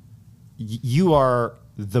 you are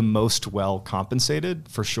the most well compensated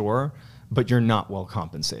for sure, but you're not well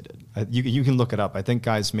compensated. You can look it up. I think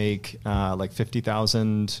guys make like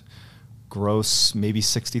 50,000 gross, maybe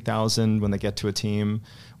 60,000 when they get to a team,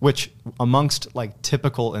 which amongst like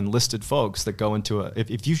typical enlisted folks that go into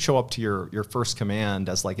if you show up to your first command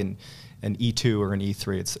as like an E2 or an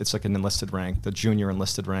E3, it's like an enlisted rank, the junior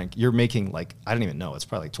enlisted rank, you're making like, I don't even know, it's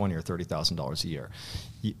probably like $20,000 or $30,000 a year.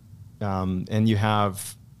 And you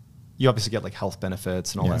obviously get like health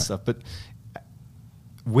benefits and all that stuff, but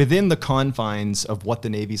within the confines of what the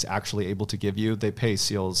Navy's actually able to give you, they pay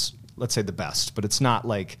SEALs, let's say, the best, but it's not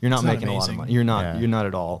like you're not making a lot of money. You're not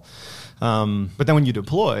at all. But then when you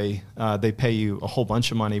deploy, they pay you a whole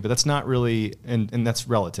bunch of money, but that's not really, and that's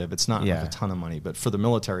relative. It's not like a ton of money, but for the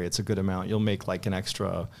military, it's a good amount. You'll make like an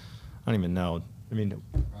extra, I don't even know. I mean,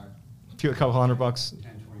 a couple $100. 10, 20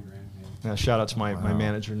 grand maybe. Shout out to my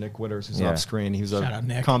manager, Nick Witters, who's off screen. He was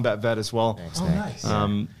a combat vet as well. Nice.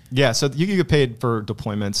 So you get paid for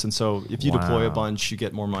deployments, and so if you deploy a bunch, you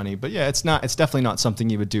get more money. But yeah, it's definitely not something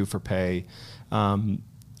you would do for pay.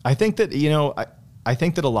 I think that I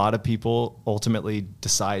think that a lot of people ultimately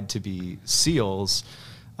decide to be SEALs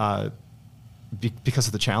because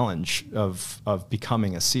of the challenge of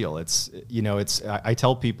becoming a SEAL. I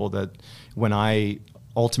tell people that when I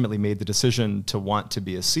ultimately made the decision to want to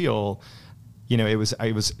be a SEAL,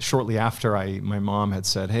 it was shortly after my mom had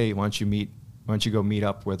said, "Hey, why don't you go meet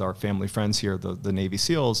up with our family friends here, the Navy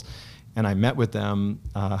SEALs?" And I met with them.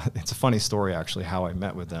 It's a funny story, actually, how I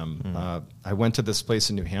met with them. I went to this place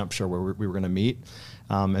in New Hampshire where we were going to meet.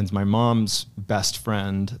 And my mom's best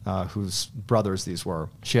friend, whose brothers these were,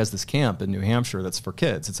 she has this camp in New Hampshire that's for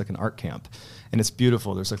kids. It's like an art camp. And it's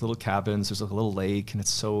beautiful. There's like little cabins. There's like a little lake. And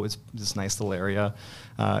it's this nice little area.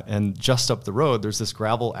 And just up the road, there's this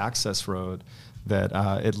gravel access road that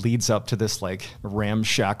it leads up to this like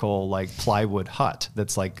ramshackle like plywood hut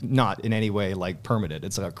that's like not in any way like permitted.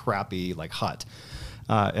 It's like a crappy like hut.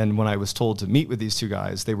 And when I was told to meet with these two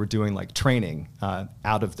guys, they were doing like training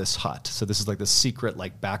out of this hut. So this is like the secret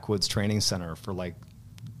like backwoods training center for like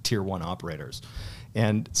tier 1 operators.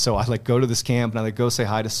 And so I like go to this camp and I like go say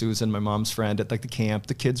hi to Susan, my mom's friend, at like the camp.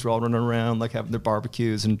 The kids were all running around like having their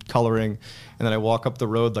barbecues and coloring. And then I walk up the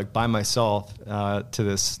road like by myself to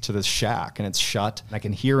this shack, and it's shut. And I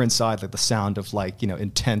can hear inside like the sound of like,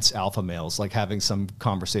 intense alpha males like having some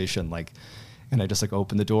conversation like. And I just like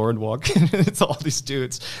open the door and walk in, and it's all these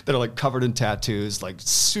dudes that are like covered in tattoos, like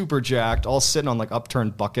super jacked, all sitting on like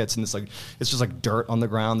upturned buckets, and it's just like dirt on the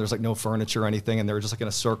ground. There's like no furniture or anything, and they're just like in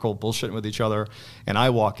a circle bullshitting with each other. And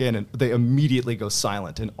I walk in, and they immediately go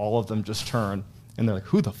silent, and all of them just turn, and they're like,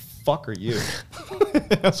 "Who the fuck are you?"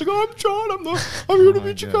 I was like, "Oh, I'm John. I'm here to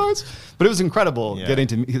meet you guys." But it was incredible getting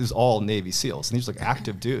to meet. It was all Navy SEALs, and these were like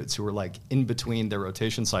active dudes who were like in between their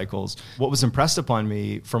rotation cycles. What was impressed upon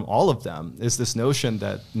me from all of them is this notion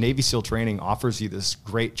that Navy SEAL training offers you this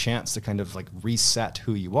great chance to kind of like reset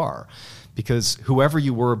who you are. Because whoever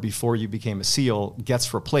you were before you became a SEAL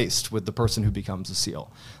gets replaced with the person who becomes a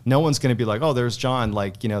SEAL. No one's going to be like, "Oh, there's John,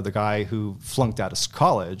 like, the guy who flunked out of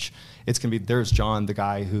college." It's going to be, there's John, the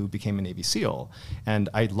guy who became a Navy SEAL. And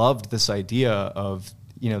I loved this idea of,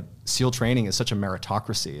 SEAL training is such a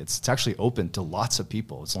meritocracy. It's actually open to lots of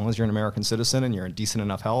people. As long as you're an American citizen and you're in decent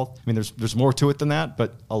enough health. I mean, there's more to it than that,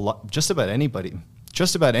 but just about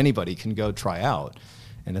anybody can go try out.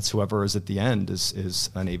 And it's whoever is at the end is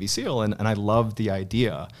a Navy SEAL. And I love the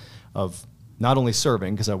idea of not only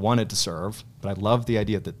serving, because I wanted to serve, but I love the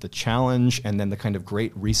idea that the challenge and then the kind of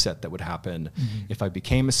great reset that would happen if I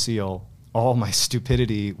became a SEAL, all my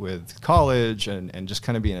stupidity with college and just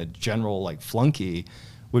kind of being a general like flunky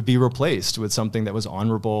would be replaced with something that was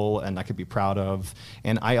honorable and I could be proud of.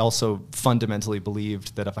 And I also fundamentally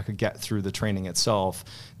believed that if I could get through the training itself,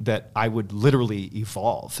 that I would literally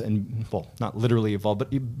evolve and, well, not literally evolve,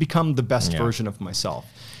 but become the best version of myself.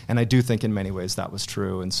 And I do think in many ways that was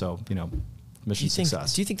true. And so, mission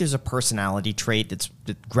success. Do you think there's a personality trait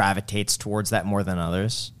that gravitates towards that more than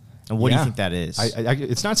others? And what do you think that is?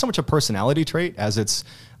 It's not so much a personality trait as it's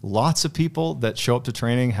lots of people that show up to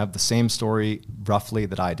training have the same story roughly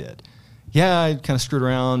that I did. Yeah, I kind of screwed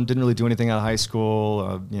around, didn't really do anything out of high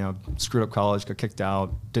school, screwed up college, got kicked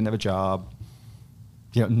out, didn't have a job.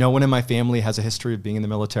 No one in my family has a history of being in the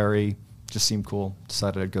military, just seemed cool,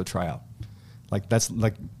 decided I'd go try out. Like that's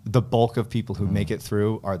like the bulk of people who make it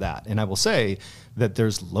through are that. And I will say that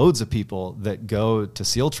there's loads of people that go to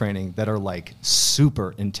SEAL training that are like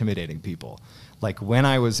super intimidating people. Like when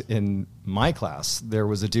I was in my class, there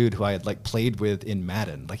was a dude who I had like played with in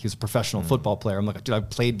Madden. Like he was a professional football player. I'm like, dude, I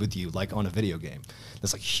played with you like on a video game.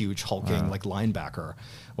 This like huge hulking like linebacker.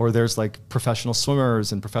 Or there's like professional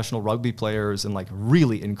swimmers and professional rugby players and like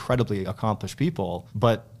really incredibly accomplished people.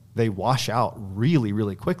 But they wash out really,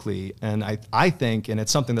 really quickly. And I think, and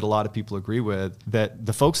it's something that a lot of people agree with, that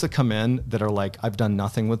the folks that come in that are like, I've done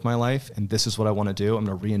nothing with my life and this is what I want to do, I'm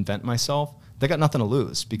going to reinvent myself, they got nothing to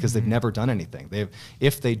lose because they've never done anything.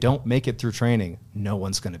 If they don't make it through training, no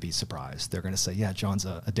one's going to be surprised. They're going to say, yeah, John's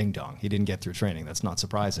a ding-dong. He didn't get through training. That's not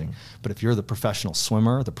surprising. But if you're the professional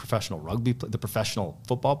swimmer, the professional rugby, the professional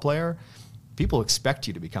football player, people expect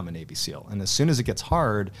you to become a Navy SEAL. And as soon as it gets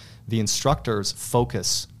hard, the instructors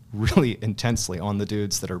focus really intensely on the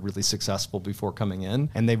dudes that are really successful before coming in.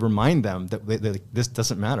 And they remind them that this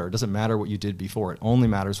doesn't matter. It doesn't matter what you did before. It only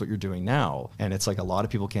matters what you're doing now. And it's like a lot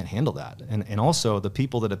of people can't handle that. And also the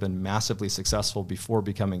people that have been massively successful before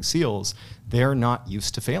becoming SEALs, they're not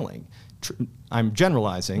used to failing. I'm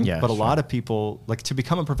generalizing, but a lot of people, like to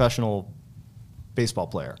become a professional baseball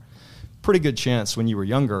player, pretty good chance when you were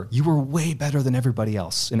younger, you were way better than everybody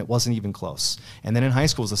else, and it wasn't even close. And then in high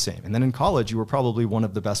school it was the same. And then in college, you were probably one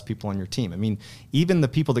of the best people on your team. I mean, even the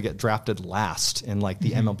people that get drafted last in like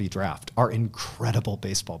the MLB draft are incredible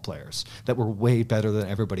baseball players that were way better than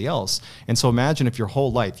everybody else. And so imagine if your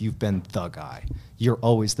whole life you've been the guy. You're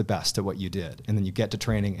always the best at what you did. And then you get to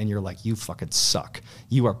training and you're like, you fucking suck.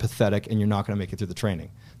 You are pathetic and you're not going to make it through the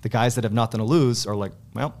training. The guys that have nothing to lose are like,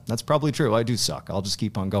 well, that's probably true. I do suck. I'll just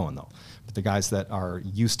keep on going though. But the guys that are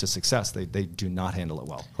used to success, they do not handle it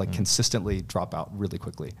well. Like consistently drop out really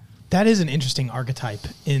quickly. That is an interesting archetype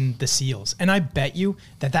in the SEALs. And I bet you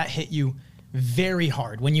that hit you very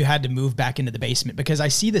hard when you had to move back into the basement, because I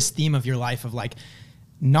see this theme of your life of like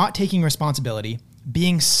not taking responsibility,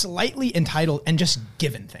 being slightly entitled, and just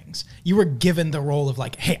given things. You were given the role of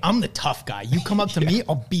like, hey, I'm the tough guy. You come up to me,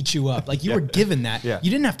 I'll beat you up. Like you were given that. Yeah.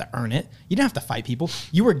 You didn't have to earn it. You didn't have to fight people.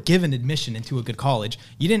 You were given admission into a good college.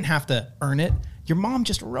 You didn't have to earn it. Your mom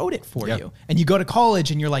just wrote it for you. And you go to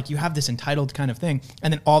college and you're like, you have this entitled kind of thing.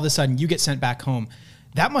 And then all of a sudden you get sent back home.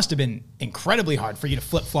 That must have been incredibly hard for you to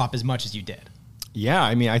flip-flop as much as you did. Yeah,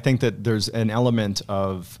 I mean, I think that there's an element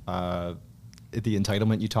of the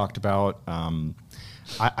entitlement you talked about.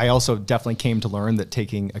 I also definitely came to learn that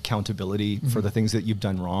taking accountability for the things that you've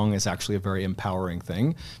done wrong is actually a very empowering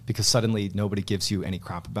thing, because suddenly nobody gives you any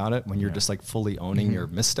crap about it. When you're just like fully owning your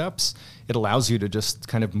missteps, it allows you to just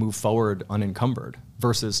kind of move forward unencumbered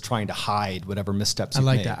versus trying to hide whatever missteps you've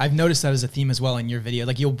made. That. I've noticed that as a theme as well in your video.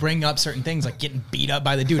 Like you'll bring up certain things like getting beat up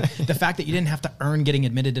by the dude. The fact that you didn't have to earn getting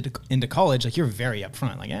admitted into college, like you're very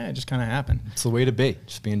upfront. Like, it just kind of happened. It's the way to be,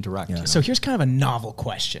 just being direct. Yeah. You know? So here's kind of a novel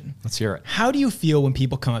question. Let's hear it. How do you feel when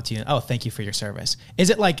people come up to you and, oh, thank you for your service? Is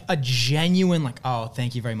it like a genuine, like, oh,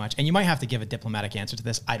 thank you very much? And you might have to give a diplomatic answer to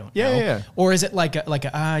this. I don't know. Yeah. Or is it like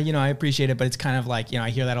I appreciate it, but it's kind of like, I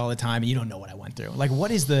hear that all the time and you don't know what I went through. Like, what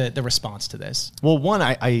is the response to this? Well, one,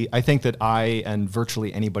 I think that I and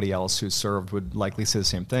virtually anybody else who served would likely say the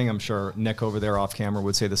same thing. I'm sure Nick over there off camera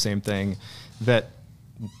would say the same thing, that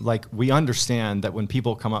like we understand that when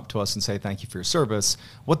people come up to us and say thank you for your service,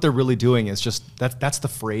 what they're really doing is just that's the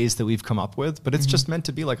phrase that we've come up with, but it's just meant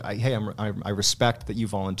to be like, hey, I respect that you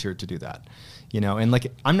volunteered to do that, and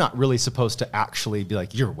like I'm not really supposed to actually be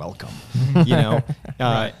like, you're welcome,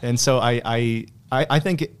 right. And so I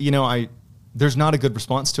think there's not a good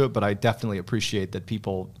response to it, but I definitely appreciate that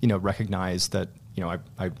people, recognize that,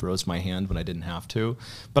 I rose my hand when I didn't have to,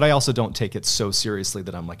 but I also don't take it so seriously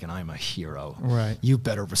that I'm like, and I'm a hero. Right. You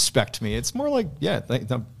better respect me. It's more like, I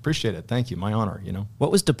appreciate it. Thank you. My honor,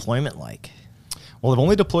 What was deployment like? Well, I've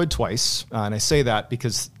only deployed twice. And I say that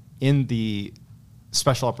because in the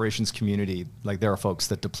special operations community, like there are folks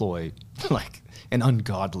that deploy like an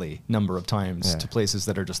ungodly number of times to places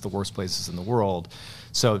that are just the worst places in the world.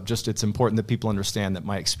 So just it's important that people understand that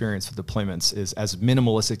my experience with deployments is as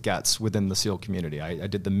minimal as it gets within the SEAL community. I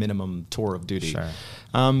did the minimum tour of duty. Sure.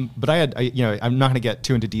 But I'm not going to get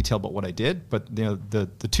too into detail about what I did, but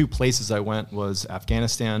the two places I went was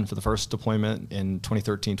Afghanistan for the first deployment in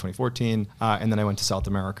 2013, 2014, and then I went to South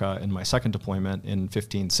America in my second deployment in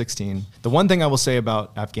 15, 16. The one thing I will say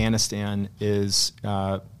about Afghanistan is,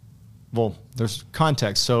 there's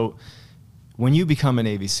context. So when you become a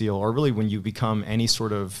Navy SEAL, or really when you become any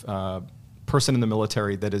sort of person in the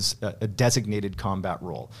military that is a designated combat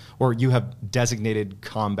role, or you have designated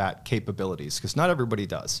combat capabilities, because not everybody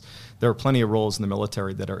does. There are plenty of roles in the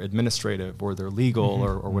military that are administrative or they're legal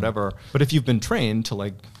or whatever. But if you've been trained to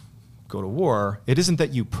like go to war, it isn't that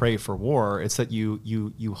you pray for war, it's that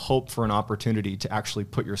you hope for an opportunity to actually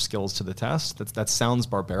put your skills to the test. That sounds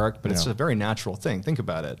barbaric, but it's a very natural thing. Think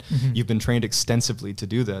about it. You've been trained extensively to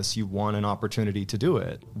do this. You want an opportunity to do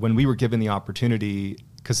it. When we were given the opportunity,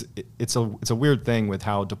 because it's a weird thing with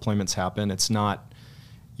how deployments happen. It's not,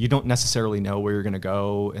 you don't necessarily know where you're going to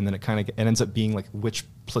go, and then it ends up being like which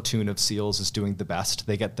platoon of SEALs is doing the best.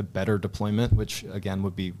 They get the better deployment, which again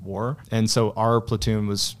would be war. And so our platoon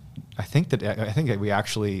was, I think that we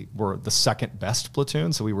actually were the second best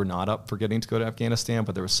platoon, so we were not up for getting to go to Afghanistan,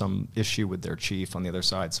 but there was some issue with their chief on the other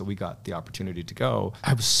side, so we got the opportunity to go.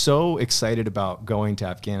 I was so excited about going to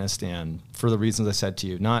Afghanistan for the reasons I said to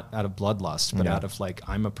you, not out of bloodlust, but out of like,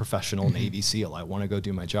 I'm a professional Navy SEAL. I want to go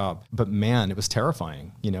do my job. But man, it was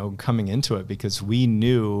terrifying, coming into it, because we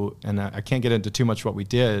knew, and I can't get into too much what we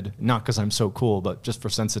did, not because I'm so cool, but just for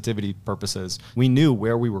sensitivity purposes, we knew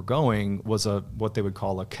where we were going was what they would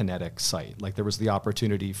call a kinetic site. Like there was the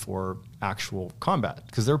opportunity for actual combat,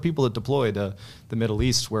 because there are people that deploy to the Middle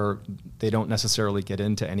East where they don't necessarily get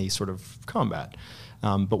into any sort of combat.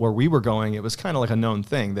 But where we were going, it was kind of like a known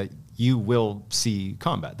thing that you will see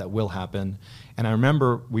combat. That will happen. And I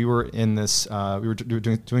remember we were in this, we were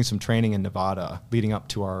doing some training in Nevada leading up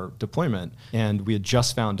to our deployment, and we had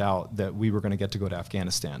just found out that we were going to get to go to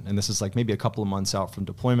Afghanistan. And this is like maybe a couple of months out from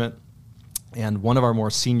deployment. And one of our more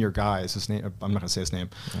senior guys, his name, I'm not going to say his name,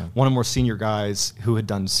 one of the more senior guys who had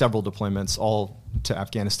done several deployments all to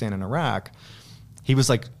Afghanistan and Iraq, he was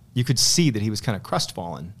like, you could see that he was kind of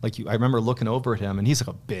crestfallen. Like I remember looking over at him, and he's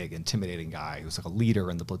like a big, intimidating guy. He was like a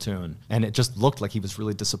leader in the platoon. And it just looked like he was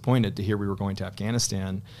really disappointed to hear we were going to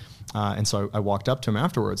Afghanistan. And so I walked up to him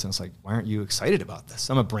afterwards, and I was like, why aren't you excited about this?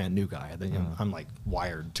 I'm a brand new guy. I'm like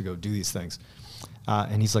wired to go do these things.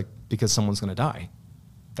 And he's like, because someone's going to die.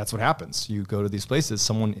 That's what happens. You go to these places,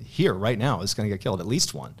 someone here right now is going to get killed, at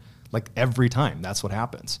least one. Like every time, that's what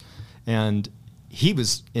happens. And he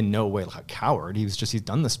was in no way like a coward. He's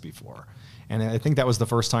done this before. And I think that was the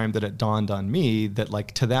first time that it dawned on me that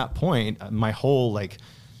like to that point, my whole like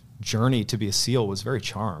journey to be a SEAL was very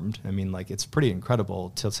charmed. I mean, like it's pretty incredible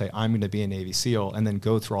to say I'm going to be a Navy SEAL and then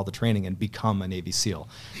go through all the training and become a Navy SEAL.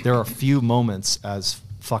 There are a few moments as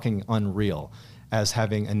fucking unreal as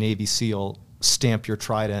having a Navy SEAL stamp your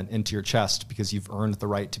trident into your chest because you've earned the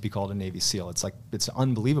right to be called a Navy SEAL. It's like, it's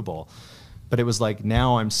unbelievable. But it was like,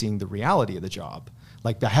 now I'm seeing the reality of the job.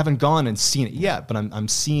 Like I haven't gone and seen it yet, but I'm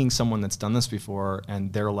seeing someone that's done this before,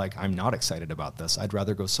 and they're like, I'm not excited about this. I'd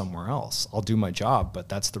rather go somewhere else. I'll do my job, but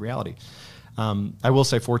that's the reality. I will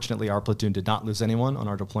say, fortunately, our platoon did not lose anyone on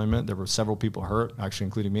our deployment. There were several people hurt, actually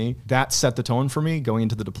including me. That set the tone for me going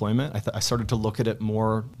into the deployment. I started to look at it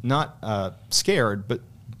more, not scared, but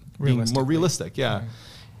being more realistic. Yeah.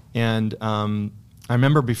 And I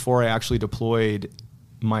remember before I actually deployed,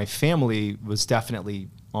 my family was definitely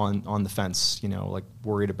on the fence, you know, like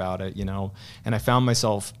worried about it, you know, and I found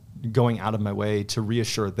myself going out of my way to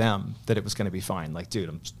reassure them that it was going to be fine. Like,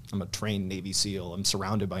 dude, I'm a trained Navy SEAL. I'm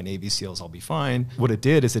surrounded by Navy SEALs. I'll be fine. What it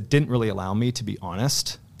did is it didn't really allow me to be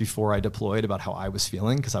honest before I deployed about how I was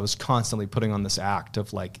feeling, because I was constantly putting on this act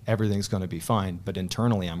of like, everything's going to be fine. But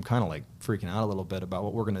internally, I'm kind of like freaking out a little bit about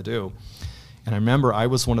what we're going to do. And I remember I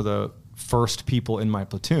was one of the first people in my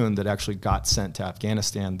platoon that actually got sent to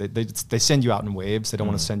Afghanistan. They send you out in waves. They don't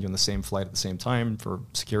want to send you on the same flight at the same time for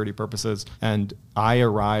security purposes. And I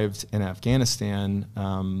arrived in Afghanistan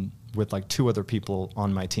with like 2 other people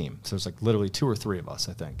on my team. So there's like literally 2 or 3 of us,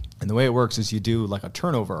 I think. And the way it works is you do like a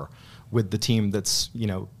turnover with the team that's, you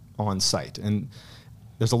know, on site. And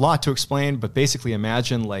there's a lot to explain, but basically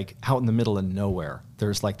imagine like out in the middle of nowhere,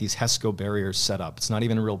 there's like these HESCO barriers set up. It's not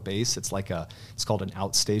even a real base. It's like it's called an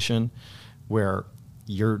outstation, where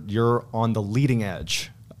you're on the leading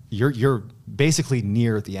edge. You're basically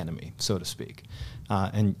near the enemy, so to speak.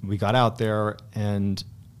 And we got out there, and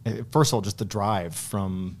first of all, just the drive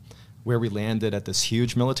from where we landed at this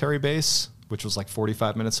huge military base, which was like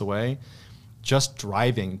 45 minutes away, just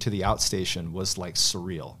driving to the outstation was like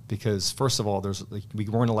surreal, because first of all, we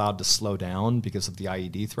weren't allowed to slow down because of the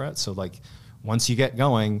IED threat. So like once you get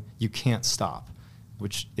going, you can't stop,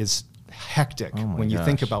 which is hectic when you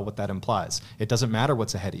think about what that implies. It doesn't matter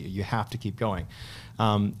what's ahead of you. You have to keep going.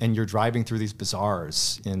 And you're driving through these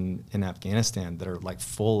bazaars in Afghanistan that are like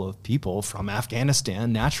full of people from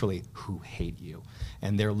Afghanistan, naturally, who hate you.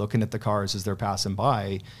 And they're looking at the cars as they're passing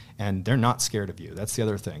by, and they're not scared of you. That's the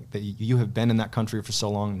other thing. That you have been in that country for so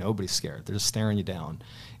long, nobody's scared. They're just staring you down.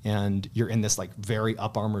 And you're in this like very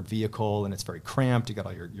up-armored vehicle, and it's very cramped. You got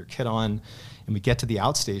all your kit on. And we get to the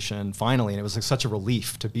outstation finally, and it was like such a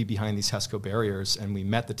relief to be behind these HESCO barriers. And we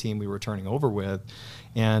met the team we were turning over with,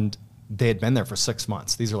 and they had been there for 6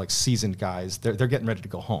 months. These are like seasoned guys. They're getting ready to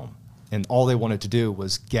go home. And all they wanted to do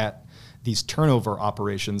was get these turnover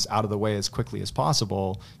operations out of the way as quickly as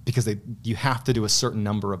possible, because you have to do a certain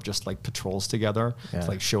number of just like patrols together to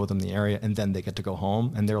like show them the area, and then they get to go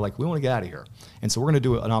home. And they're like, we want to get out of here. And so we're going to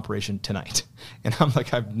do an operation tonight. And I'm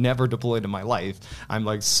like, I've never deployed in my life. I'm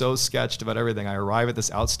like so sketched about everything. I arrive at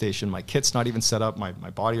this outstation, my kit's not even set up, my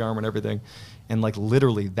body armor and everything. And like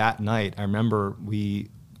literally that night, I remember we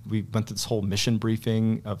went through this whole mission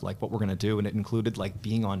briefing of like what we're going to do, and it included like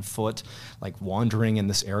being on foot, like wandering in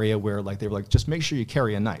this area where like they were like, just make sure you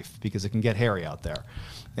carry a knife because it can get hairy out there.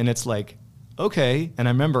 And it's like, okay. And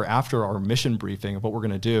I remember after our mission briefing of what we're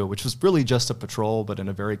going to do, which was really just a patrol but in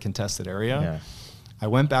a very contested area, I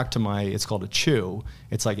went back to it's called a chew.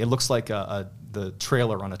 It's like, it looks like the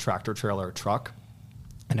trailer on a tractor trailer or truck,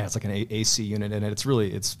 and it has like an AC unit in it. It's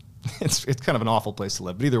really it's kind of an awful place to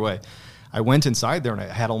live, but either way, I went inside there and I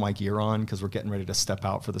had all my gear on because we're getting ready to step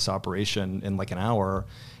out for this operation in like an hour.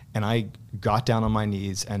 And I got down on my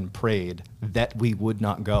knees and prayed that we would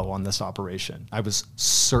not go on this operation. I was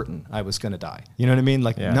certain I was going to die. You know what I mean?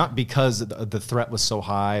 Like, not because the threat was so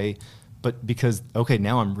high, but because, okay,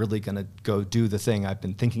 now I'm really going to go do the thing I've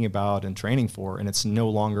been thinking about and training for, and it's no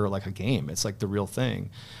longer like a game. It's like the real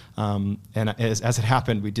thing. And as it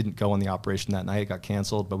happened, we didn't go on the operation that night. It got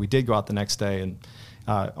canceled, but we did go out the next day, and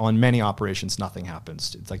on many operations, nothing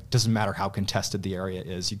happens. It's like, doesn't matter how contested the area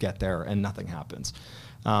is, you get there and nothing happens.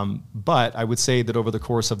 But I would say that over the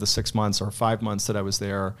course of the 6 months or 5 months that I was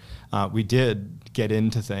there, we did get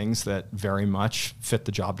into things that very much fit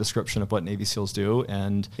the job description of what Navy SEALs do.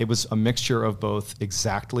 And it was a mixture of both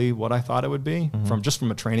exactly what I thought it would be, from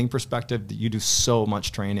a training perspective, that you do so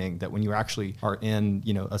much training that when you actually are in,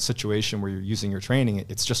 a situation where you're using your training,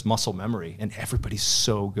 it's just muscle memory, and everybody's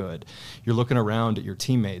so good. You're looking around at your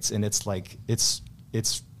teammates, and it's like,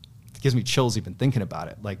 it gives me chills even thinking about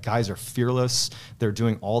it. Like, guys are fearless. They're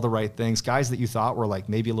doing all the right things. Guys that you thought were like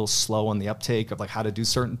maybe a little slow on the uptake of like how to do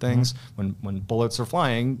certain things, when bullets are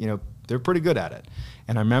flying, they're pretty good at it.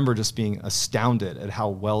 And I remember just being astounded at how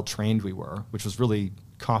well trained we were, which was really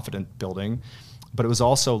confident building. But it was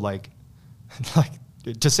also like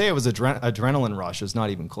to say it was adrenaline rush is not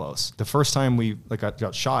even close. The first time we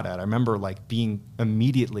got shot at, I remember like being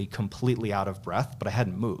immediately completely out of breath, but I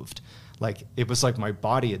hadn't moved. Like, it was like my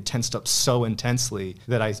body had tensed up so intensely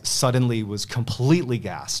that I suddenly was completely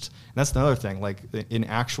gassed. And that's another thing. Like, in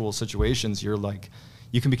actual situations, you're like,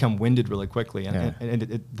 you can become winded really quickly. And,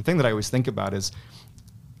 the thing that I always think about is,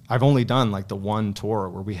 I've only done like the one tour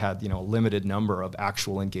where we had, a limited number of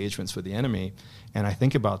actual engagements with the enemy. And I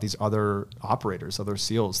think about these other operators, other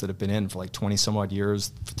SEALs that have been in for like 20 some odd years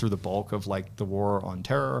through the bulk of like the war on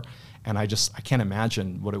terror. And I can't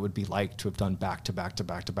imagine what it would be like to have done back-to-back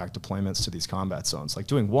deployments to these combat zones. Like,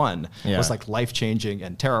 doing one was like life-changing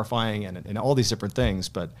and terrifying and all these different things.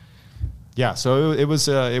 But yeah, so it was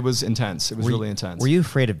intense. It was really intense. Were you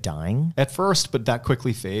afraid of dying? At first, but that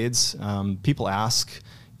quickly fades. People ask,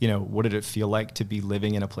 what did it feel like to be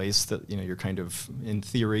living in a place that, you're kind of, in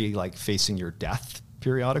theory, like facing your death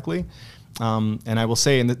periodically? And I will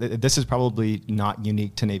say, and this is probably not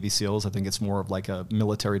unique to Navy SEALs. I think it's more of like a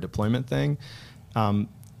military deployment thing.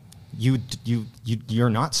 You're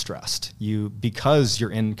not stressed. Because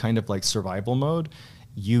you're in kind of like survival mode,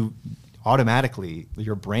 you automatically,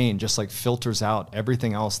 your brain just like filters out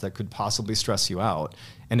everything else that could possibly stress you out.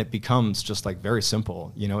 And it becomes just like very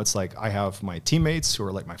simple. It's like, I have my teammates who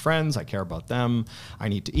are like my friends. I care about them. I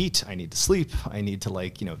need to eat. I need to sleep. I need to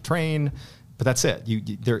like, train. But that's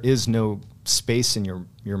it. There is no space in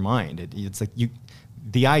your mind. It's like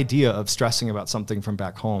the idea of stressing about something from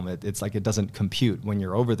back home, it's like it doesn't compute. When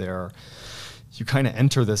you're over there, you kind of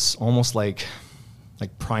enter this almost like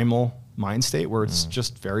primal mind state where it's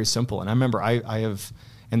just very simple. And I remember I have,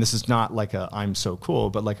 and this is not like I'm so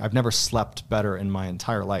cool, but like, I've never slept better in my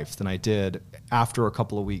entire life than I did after a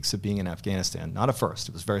couple of weeks of being in Afghanistan. Not at first,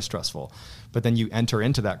 it was very stressful. But then you enter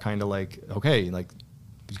into that kind of like, okay, like,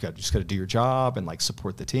 you just got to do your job and like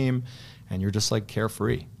support the team, and you're just like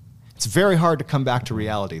carefree. It's very hard to come back to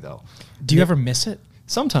reality, though. Do you ever miss it?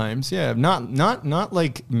 Sometimes, yeah. Not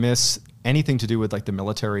like miss anything to do with like the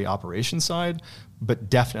military operations side, but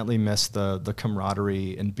definitely miss the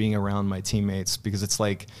camaraderie and being around my teammates, because it's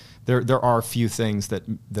like there are a few things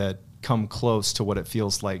that come close to what it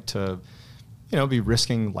feels like to, be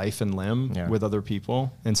risking life and limb with other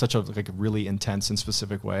people in such a like really intense and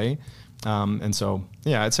specific way. And so,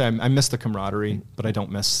 yeah, I'd say I miss the camaraderie, but I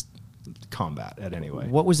don't miss combat at any way.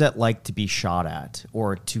 What was that like to be shot at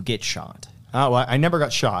or to get shot? Well, I never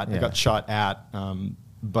got shot. I got shot at,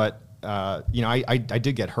 but I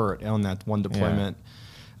did get hurt on that one deployment.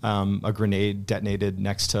 A grenade detonated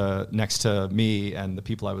next to me and the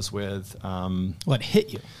people I was with. What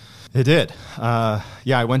hit you? It did.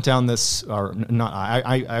 I went down this, or not.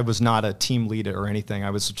 I was not a team leader or anything.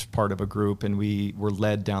 I was just part of a group, and we were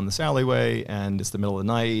led down this alleyway. And it's the middle of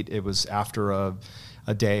the night. It was after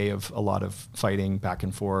a day of a lot of fighting back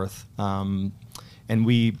and forth. And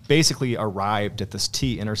we basically arrived at this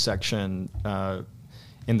T intersection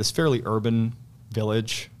in this fairly urban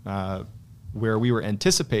village where we were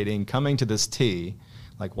anticipating coming to this T,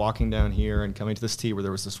 like walking down here and coming to this T where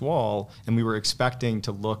there was this wall, and we were expecting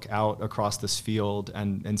to look out across this field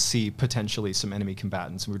and see potentially some enemy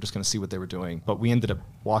combatants. We were just going to see what they were doing. But we ended up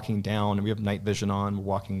walking down, and we have night vision on. We're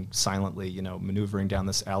walking silently, maneuvering down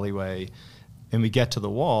this alleyway, and we get to the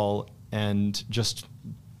wall, and just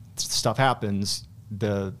stuff happens.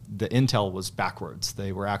 The intel was backwards.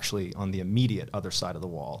 They were actually on the immediate other side of the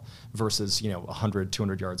wall versus 100,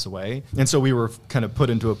 200 yards away. And so we were kind of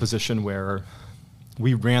put into a position where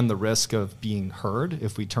we ran the risk of being heard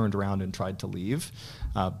if we turned around and tried to leave.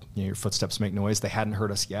 Your footsteps make noise. They hadn't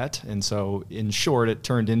heard us yet. And so in short, it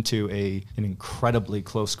turned into an incredibly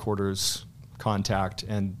close quarters contact.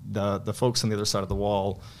 And the folks on the other side of the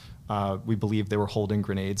wall, we believe they were holding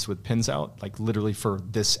grenades with pins out, like literally for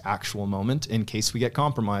this actual moment. In case we get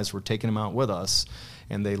compromised, we're taking them out with us.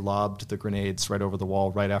 And they lobbed the grenades right over the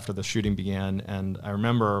wall right after the shooting began. And I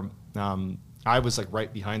remember I was like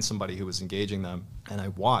right behind somebody who was engaging them, and I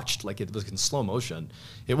watched, like it was in slow motion.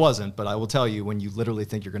 It wasn't, but I will tell you, when you literally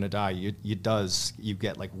think you're gonna die, you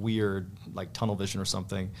get like weird, like tunnel vision or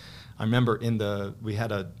something. I remember we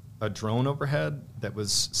had a drone overhead that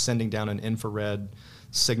was sending down an infrared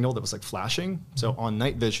signal that was like flashing. So on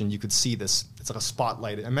night vision, you could see this. It's like a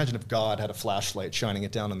spotlight. Imagine if God had a flashlight shining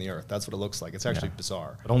it down on the earth. That's what it looks like. It's actually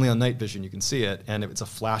bizarre. But only on night vision you can see it. And it's a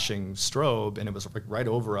flashing strobe, and it was like right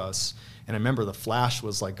over us. And I remember the flash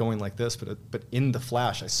was like going like this, but in the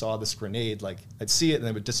flash, I saw this grenade. Like I'd see it, and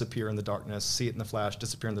it would disappear in the darkness. See it in the flash,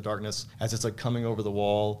 disappear in the darkness as it's like coming over the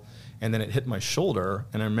wall. And then it hit my shoulder,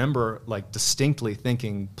 and I remember like distinctly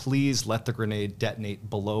thinking, please let the grenade detonate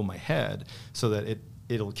below my head so that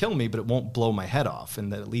it'll kill me, but it won't blow my head off,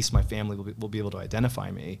 and that at least my family will be able to identify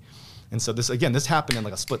me. And so this happened in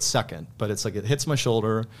like a split second, but it's like it hits my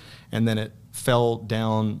shoulder, and then it fell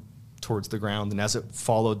down towards the ground. And as it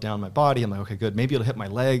followed down my body, I'm like, okay, good. Maybe it'll hit my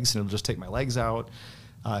legs, and it'll just take my legs out.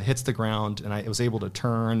 Hits the ground, and I was able to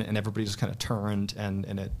turn, and everybody just kind of turned,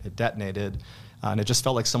 and it detonated. And it just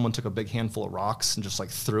felt like someone took a big handful of rocks and just like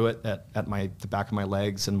threw it at the back of my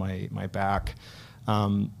legs and my back.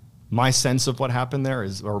 My sense of what happened there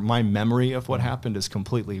or my memory of what happened is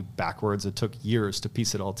completely backwards. It took years to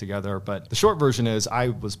piece it all together. But the short version is I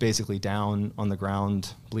was basically down on the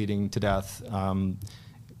ground, bleeding to death.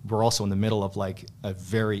 We're also in the middle of like a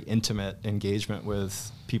very intimate engagement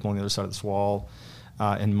with people on the other side of this wall.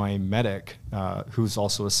 And my medic, who's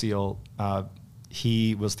also a SEAL,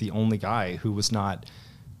 he was the only guy who was not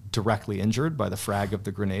directly injured by the frag of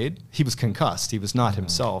the grenade. He was concussed. He was not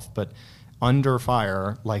himself, but under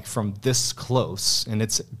fire, like from this close,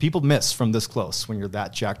 and people miss from this close when you're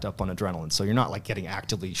that jacked up on adrenaline. So you're not like getting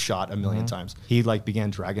actively shot a million times. He like began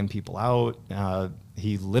dragging people out.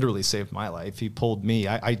 He literally saved my life. He pulled me.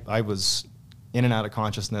 I was in and out of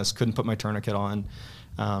consciousness, couldn't put my tourniquet on.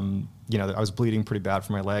 I was bleeding pretty bad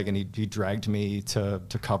from my leg, and he dragged me to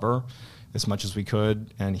cover as much as we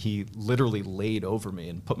could, and he literally laid over me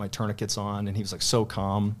and put my tourniquets on, and he was like so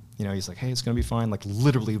calm. He's like, hey, it's gonna be fine. Like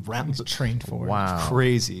literally trained for it. Wow. It's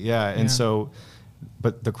crazy. Yeah. And so,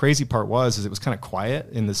 but the crazy part is it was kind of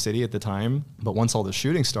quiet in the city at the time, but once all the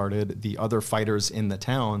shooting started, the other fighters in the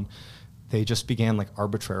town, they just began like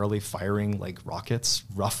arbitrarily firing like rockets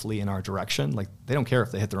roughly in our direction. Like they don't care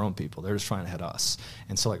if they hit their own people. They're just trying to hit us.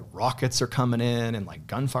 And so like rockets are coming in and like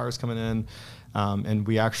gunfire is coming in. And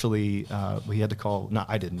we actually, we had to call, no,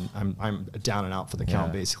 I didn't. I'm down and out for the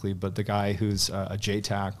count basically, but the guy who's a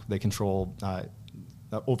JTAC, they control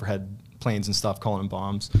overhead planes and stuff, calling in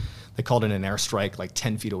bombs. They called in an airstrike like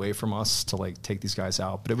 10 feet away from us to like take these guys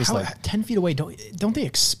out. But it was 10 feet away, don't they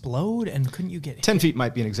explode, and couldn't you get hit? 10 feet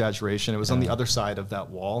might be an exaggeration. It was on the other side of that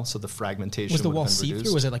wall, so the fragmentation was the would wall have been see-through?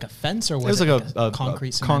 reduced. Was it like a fence, or was it was like a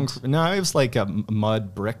concrete cement? No, it was like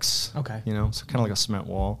mud bricks. Okay. So kind of like a cement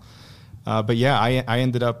wall. But yeah, I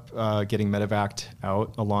ended up getting medevaced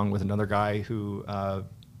out along with another guy who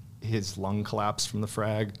his lung collapsed from the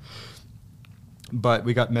frag. But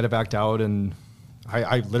we got medevaced out, and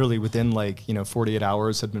I literally within 48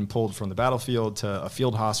 hours had been pulled from the battlefield to a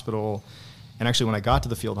field hospital. And actually, when I got to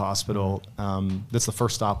the field hospital, that's the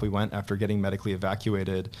first stop we went after getting medically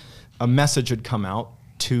evacuated. A message had come out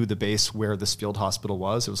to the base where this field hospital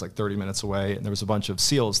was. It was like 30 minutes away, and there was a bunch of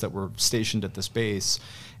SEALs that were stationed at this base,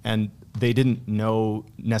 and they didn't know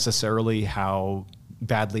necessarily how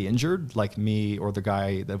badly injured, like me or the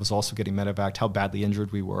guy that was also getting medevaced, how badly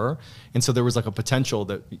injured we were. And so there was like a potential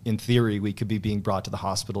that in theory we could be being brought to the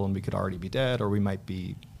hospital and we could already be dead, or we might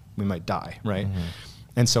die, right?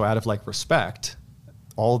 And so out of like respect,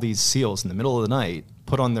 all these SEALs in the middle of the night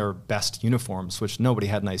put on their best uniforms, which nobody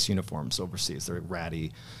had nice uniforms overseas. They're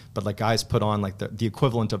ratty. But like guys put on like the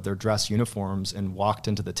equivalent of their dress uniforms and walked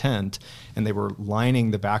into the tent, and they were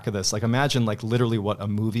lining the back of this. Like imagine like literally what a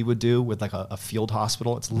movie would do with like a field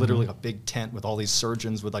hospital. It's literally a big tent with all these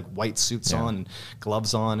surgeons with like white suits on and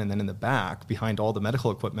gloves on. And then in the back behind all the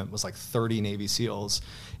medical equipment was like 30 Navy SEALs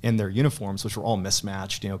in their uniforms, which were all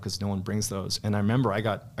mismatched, because no one brings those. And I remember I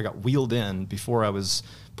got wheeled in before I was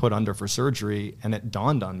put under for surgery, and it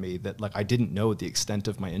dawned on me that like I didn't know the extent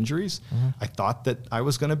of my injuries. I thought that I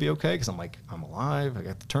was going to be okay because I'm like, I'm alive, I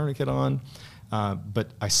got the tourniquet on.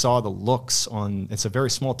 But I saw the looks on, it's a very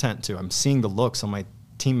small tent too. I'm seeing the looks on my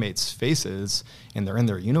teammates' faces, and they're in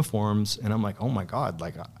their uniforms. And I'm like, oh my God,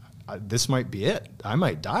 like this might be it. I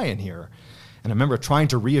might die in here. And I remember trying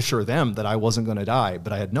to reassure them that I wasn't going to die,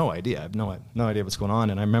 but I had no idea. I have no idea what's going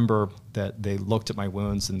on. And I remember that they looked at my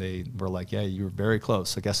wounds and they were like, yeah, you were very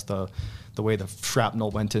close. I guess the way the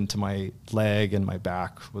shrapnel went into my leg and my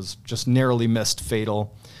back was just narrowly missed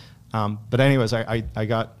fatal. But anyways, I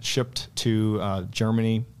got shipped to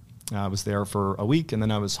Germany. I was there for a week, and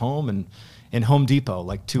then I was home and in Home Depot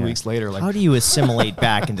like 2 weeks later. Like, how do you assimilate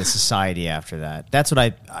back into society after that? That's what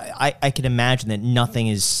I can imagine, that nothing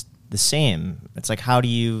is the same. It's like, how do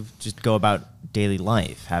you just go about daily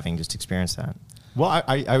life having just experienced that? Well,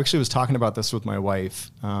 I actually was talking about this with my wife.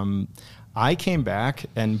 I came back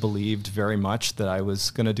and believed very much that I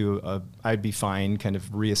was going to I'd be fine kind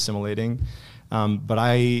of re-assimilating.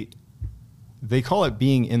 But they call it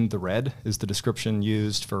being in the red is the description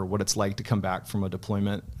used for what it's like to come back from a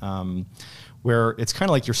deployment, where it's kind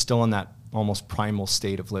of like you're still in that almost primal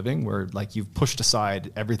state of living, where like you've pushed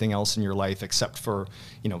aside everything else in your life except for,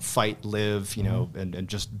 fight, live, and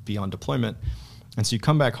just be on deployment. And so you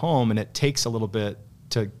come back home, and it takes a little bit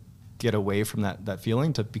to get away from that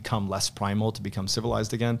feeling, to become less primal, to become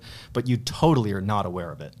civilized again. But you totally are not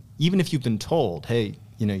aware of it. Even if you've been told, hey,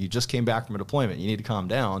 you just came back from a deployment, you need to calm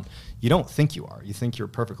down. You don't think you are. You think you're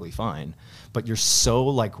perfectly fine. But you're so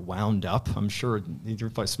like wound up. I'm sure you're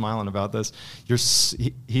probably smiling about this.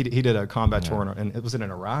 He did a combat tour, and it was in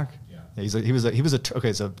Iraq. Yeah.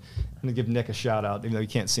 Okay, so I'm gonna give Nick a shout out, even though you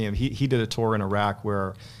can't see him. He did a tour in Iraq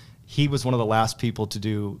where he was one of the last people to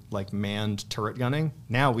do like manned turret gunning.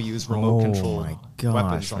 Now we use remote controlled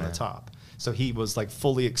weapons on the top. So he was like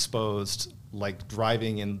fully exposed, like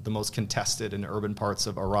driving in the most contested and urban parts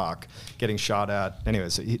of Iraq, getting shot at.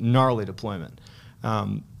 Anyways, gnarly deployment.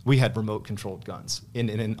 We had remote controlled guns in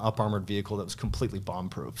an up armored vehicle that was completely bomb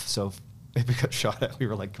proof. So if we got shot at, we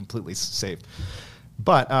were like completely safe.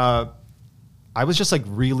 But I was just like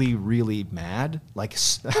really, really mad. Like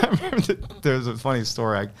I remember there's a funny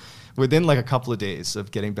story. Within like a couple of days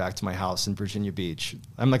of getting back to my house in Virginia Beach,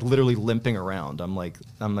 I'm like literally limping around. I'm like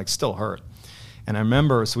still hurt. And I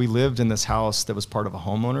remember, so we lived in this house that was part of a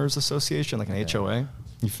homeowners association, like an HOA.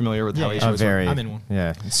 You familiar with how HOAs work? I'm in one.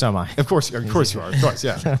 Yeah, so am I. Of course you are. Of course,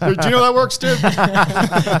 yeah. Do you know how that works, dude?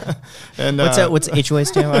 And what's HOA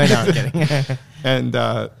stand? Oh, no, I'm kidding.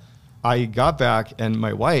 And I got back, and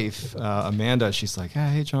my wife, Amanda, she's like,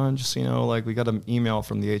 hey, John, just so you know, like we got an email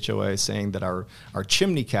from the HOA saying that our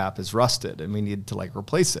chimney cap is rusted and we need to like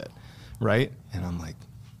replace it, right? And I'm like,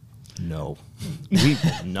 no, we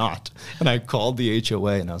will not. And I called the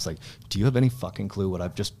HOA and I was like, do you have any fucking clue what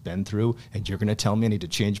I've just been through? And you're going to tell me I need to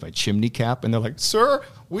change my chimney cap? And they're like, sir,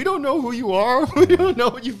 we don't know who you are. We don't know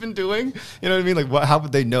what you've been doing. You know what I mean? Like, how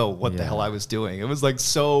would they know what the hell I was doing? It was like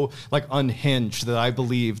so like unhinged that I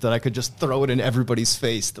believed that I could just throw it in everybody's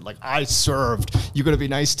face that like, I served. You're going to be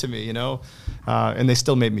nice to me, And they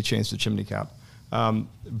still made me change the chimney cap.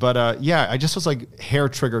 I just was like hair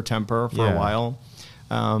trigger temper for a while.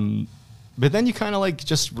 But then you kind of like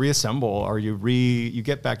just reassemble, or you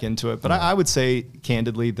get back into it. But I would say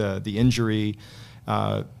candidly, the injury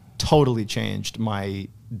totally changed my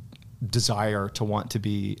desire to want to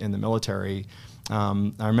be in the military.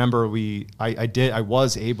 I remember I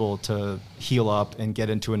was able to heal up and get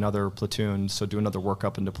into another platoon, so do another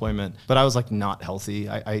workup and deployment. But I was like not healthy.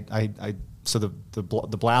 So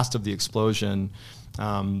the blast of the explosion.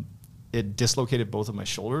 It dislocated both of my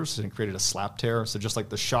shoulders and created a slap tear. So just like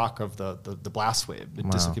the shock of the blast wave, it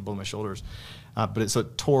dislocated both of my shoulders. But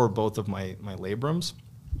it tore both of my labrums,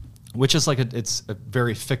 which is like it's a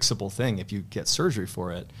very fixable thing if you get surgery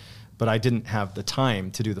for it. But I didn't have the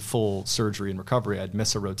time to do the full surgery and recovery. I'd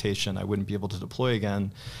miss a rotation. I wouldn't be able to deploy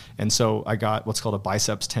again. And so I got what's called a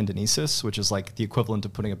biceps tendinosis, which is like the equivalent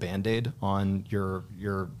of putting a Band-Aid on your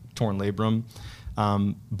torn labrum.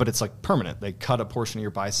 But it's like permanent. They cut a portion of your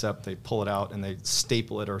bicep, they pull it out, and they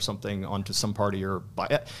staple it or something onto some part of your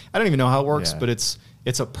body. I don't even know how it works, but it's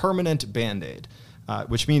a permanent Band-Aid,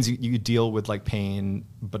 which means you deal with like pain,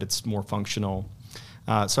 but it's more functional.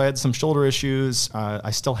 So I had some shoulder issues.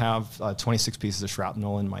 I still have 26 pieces of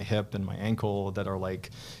shrapnel in my hip and my ankle that are like,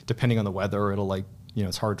 depending on the weather, it'll like,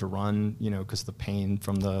 it's hard to run, because of the pain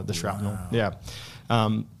from the shrapnel. Wow. Yeah.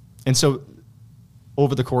 And so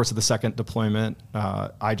over the course of the second deployment,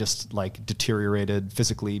 I just like deteriorated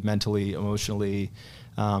physically, mentally, emotionally.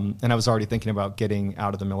 And I was already thinking about getting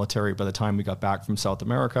out of the military by the time we got back from South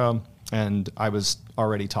America. And I was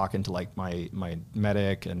already talking to like my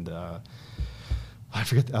medic and I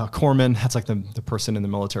forget, corpsman, that's like the person in the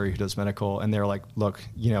military who does medical. And they're like, look,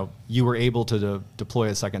 you know, you were able to deploy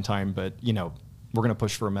a second time, but, you know, we're going to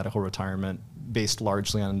push for a medical retirement based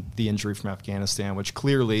largely on the injury from Afghanistan, which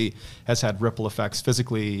clearly has had ripple effects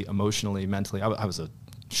physically, emotionally, mentally. I was a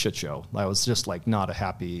shit show. I was just like not a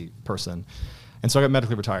happy person. And so I got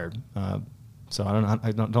medically retired. So I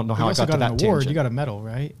don't know how I got to that tangent. Award. You got a medal,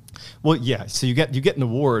 right? Well, yeah. So you get an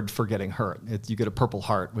award for getting hurt. You get a Purple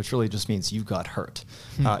Heart, which really just means you got hurt.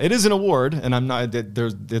 It is an award, and I'm not.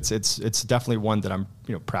 It's definitely one that I'm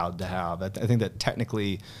proud to have. I think that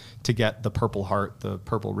technically, to get the Purple Heart, the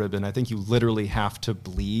purple ribbon, I think you literally have to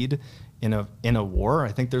bleed in a war.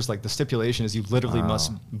 I think there's like the stipulation is you literally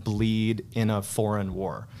must bleed in a foreign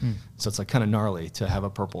war. So it's like kind of gnarly to have a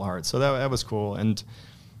Purple Heart. So that was cool. And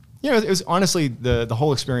it was honestly the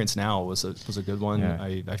whole experience now was a good one.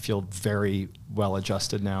 Yeah. I feel very well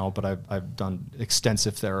adjusted now, but I've done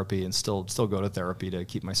extensive therapy and still go to therapy to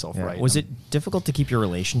keep myself right. Was it difficult to keep your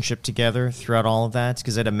relationship together throughout all of that?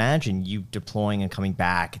 Because I'd imagine you deploying and coming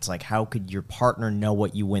back, it's like, how could your partner know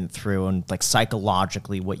what you went through and like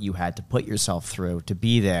psychologically what you had to put yourself through to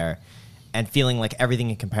be there, and feeling like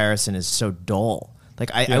everything in comparison is so dull?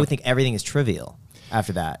 Like I would think everything is trivial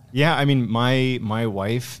after that. Yeah, I mean, my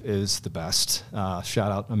wife is the best. Shout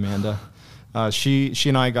out Amanda. She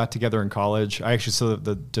and I got together in college. I actually,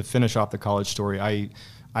 to finish off the college story, I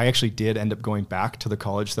actually did end up going back to the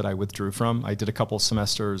college that I withdrew from. I did a couple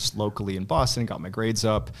semesters locally in Boston, got my grades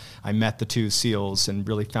up. I met the 2 SEALs and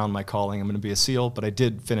really found my calling. I'm going to be a SEAL, but I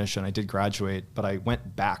did finish and I did graduate. But I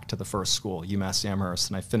went back to the first school, UMass Amherst,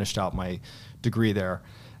 and I finished out my degree there.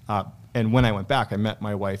 And when I went back, I met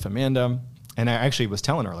my wife, Amanda. And I actually was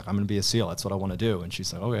telling her, like, I'm going to be a SEAL. That's what I want to do. And she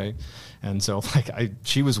said, okay. And so, like,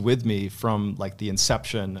 she was with me from, like, the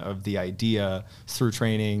inception of the idea through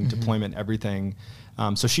training, deployment, everything.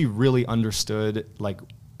 So she really understood, like,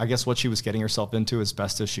 I guess what she was getting herself into as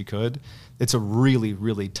best as she could. It's a really,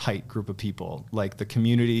 really tight group of people. Like, the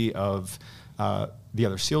community of the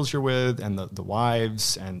other SEALs you're with and the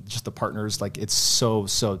wives and just the partners, like, it's so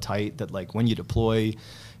tight that, like, when you deploy,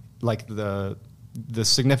 like, the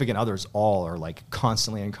significant others all are like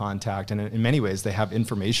constantly in contact, and in many ways they have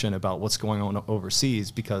information about what's going on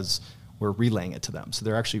overseas because we're relaying it to them. So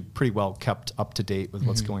they're actually pretty well kept up to date with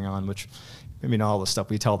what's going on, which, I mean, all the stuff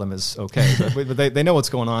we tell them is okay, but they know what's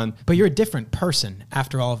going on. But you're a different person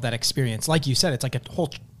after all of that experience. Like you said, it's like a whole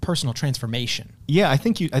personal transformation. Yeah, I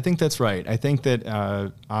think that's right. I think that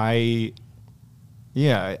I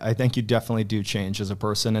think you definitely do change as a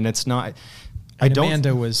person, and it's not.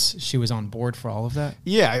 Amanda was on board for all of that?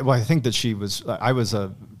 Yeah, well, I think that she was. I was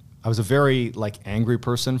a very like angry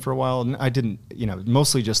person for a while, and I didn't,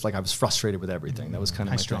 mostly just like I was frustrated with everything. That was kind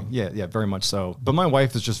of my thing. Yeah, very much so. But my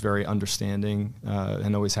wife is just very understanding,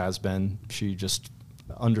 and always has been. She just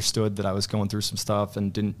understood that I was going through some stuff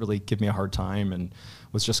and didn't really give me a hard time, and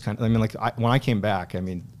was just kind of. I mean, like when I came back, I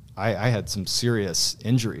mean, I had some serious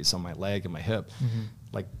injuries on my leg and my hip.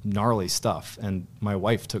 Like gnarly stuff, and my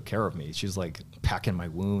wife took care of me. She's like packing my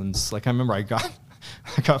wounds. Like I remember I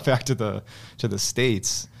got back to the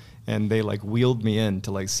States, and they like wheeled me in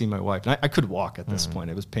to like see my wife. And I could walk at this point.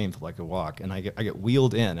 It was painful. I could walk, and I get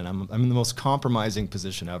wheeled in, and I'm in the most compromising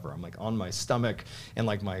position ever. I'm like on my stomach, and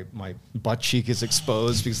like my butt cheek is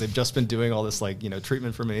exposed because they've just been doing all this like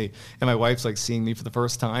treatment for me. And my wife's like seeing me for the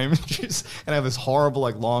first time. And I have this horrible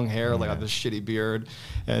like long hair, like I have this shitty beard,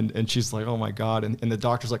 and she's like, oh my god. And the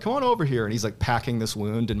doctor's like, come on over here, and he's like packing this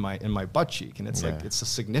wound in my butt cheek, and it's like it's a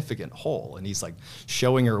significant hole, and he's like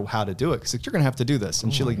showing her how to do it. He's like, you're gonna have to do this,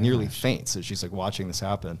 and she like nearly faints as she's like watching this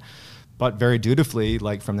happen. But very dutifully,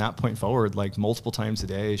 like from that point forward, like multiple times a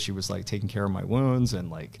day, she was like taking care of my wounds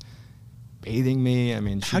and like bathing me. I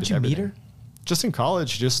mean, how'd you meet her? Just in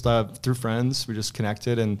college, just through friends. We just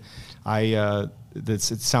connected, and it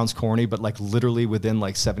sounds corny, but like literally within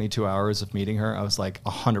like 72 hours of meeting her, I was like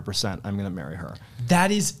 100% I'm going to marry her.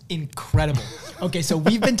 That is incredible. Okay, so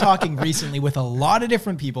we've been talking recently with a lot of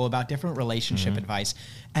different people about different relationship advice,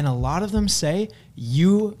 and a lot of them say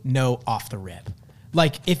off the rip.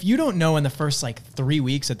 Like if you don't know in the first like 3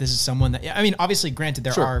 weeks that this is someone that, I mean, obviously granted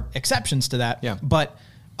there are exceptions to that, but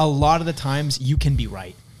a lot of the times you can be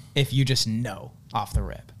right if you just know off the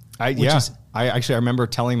rip. I remember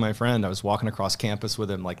telling my friend, I was walking across campus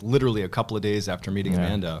with him like literally a couple of days after meeting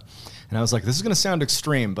Amanda, and I was like, this is going to sound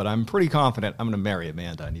extreme, but I'm pretty confident I'm going to marry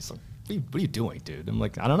Amanda. And he's like, what are you doing, dude? I'm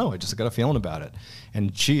like, I don't know. I just got a feeling about it.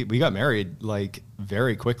 And we got married like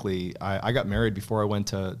very quickly. I got married before I went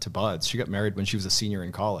to Buds. She got married when she was a senior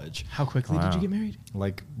in college. How quickly did you get married?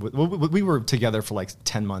 Like we were together for like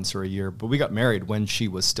 10 months or a year, but we got married when she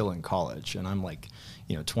was still in college. And I'm like,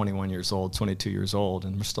 21 years old, 22 years old,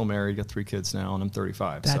 and we're still married, got 3 kids now, and I'm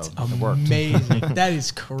 35. That's so it worked. Amazing. That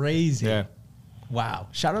is crazy. Yeah. Wow.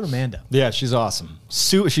 Shout out Amanda. Yeah, she's awesome.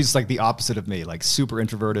 She's like the opposite of me, like super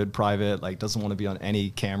introverted, private, like doesn't want to be on any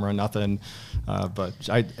camera, nothing. But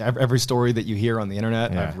every story that you hear on the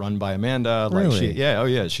internet, I've run by Amanda.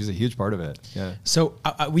 Really? She's a huge part of it. Yeah. So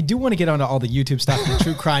we do want to get onto all the YouTube stuff, the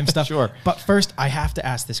true crime stuff. Sure. But first, I have to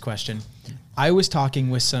ask this question. I was talking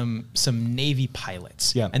with some Navy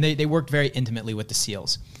pilots, and they worked very intimately with the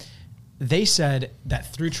SEALs. They said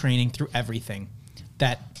that through training, through everything,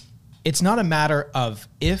 that it's not a matter of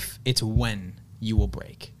if, it's when you will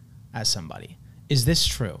break as somebody. Is this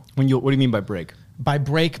true? What do you mean by break?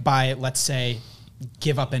 By let's say,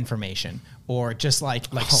 give up information or just like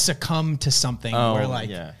succumb to something where like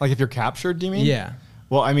if you're captured, do you mean? Yeah.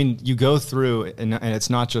 Well, I mean, you go through, and it's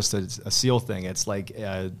not just a SEAL thing. It's like,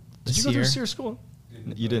 did you go through SEAL school?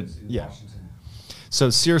 You didn't. Yeah. So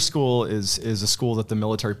SEAL school is a school that the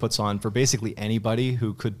military puts on for basically anybody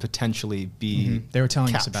who could potentially be. They were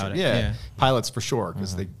telling captured. us about it. Yeah. Pilots for sure,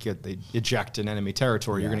 because they eject in enemy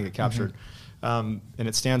territory. You're going to get captured. And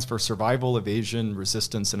it stands for survival, evasion,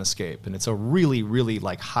 resistance, and escape. And it's a really, really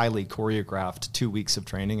like highly choreographed 2 weeks of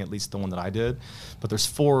training, at least the one that I did. But there's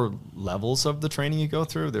 4 levels of the training you go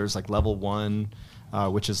through. There's like level 1,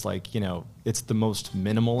 which is like, it's the most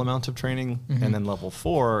minimal amount of training. And then level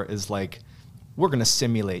 4 is like, we're going to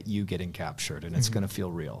simulate you getting captured, and it's going to feel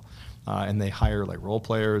real. And they hire like role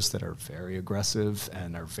players that are very aggressive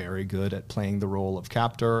and are very good at playing the role of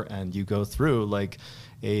captor. And you go through like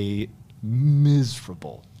a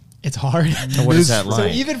miserable. It's hard. So what is that like? So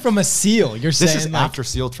even from a SEAL, you're saying this is like, after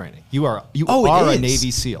SEAL training. You are it a is. Navy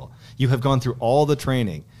SEAL. You have gone through all the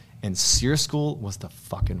training. And SEAL school was the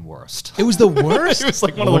fucking worst. It was the worst? It was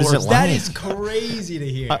like one of the worst. That is crazy to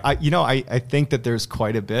hear. I think that there's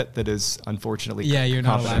quite a bit that is unfortunately you're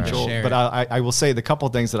not allowed to confidential. share. But I will say the couple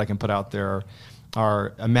things that I can put out there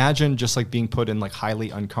are, imagine just like being put in like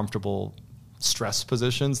highly uncomfortable stress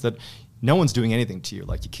positions that no one's doing anything to you.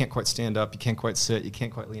 Like you can't quite stand up, you can't quite sit, you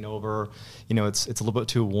can't quite lean over. It's a little bit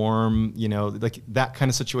too warm, like that kind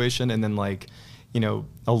of situation. And then like,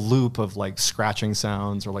 a loop of like scratching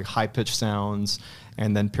sounds or like high pitched sounds,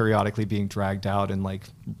 and then periodically being dragged out and like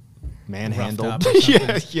manhandled.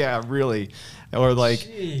 yeah, really. Or like,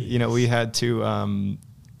 we had to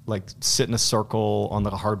like sit in a circle on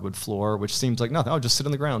the hardwood floor, which seems like nothing. Oh, just sit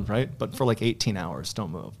on the ground, right? But for like 18 hours,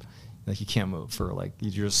 don't move. Like you can't move for like,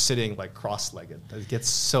 you're just sitting like cross-legged. It gets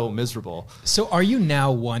so miserable. So are you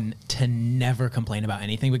now one to never complain about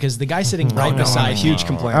anything? Because the guy sitting right beside you, huge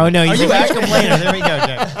complainer. Oh no, Are you a complainer? There we go,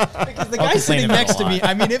 Jack. because the guy sitting next to me,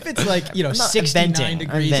 I mean, if it's like 69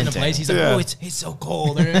 degrees in a place, he's like, oh, it's so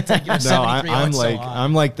cold. Or it's like 73. I'm like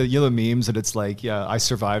I'm like the memes that it's like, I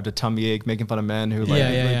survived a tummy ache, making fun of men who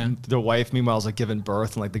like their wife meanwhile is like giving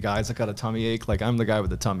birth, and like the guys that got a tummy ache. Like I'm the guy with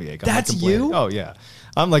the tummy ache. That's you? Oh yeah.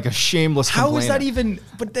 I'm like a shameless complainer. How is that even?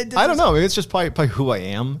 But I don't know. It's just probably who I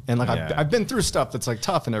am, and like I've been through stuff that's like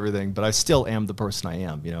tough and everything, but I still am the person I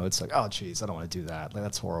am. It's like, oh geez, I don't want to do that. Like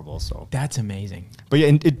that's horrible. So that's amazing. But yeah,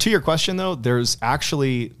 and to your question though, there's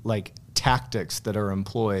actually like tactics that are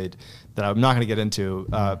employed that I'm not going to get into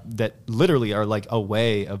that literally are like a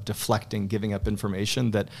way of deflecting, giving up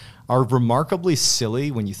information that are remarkably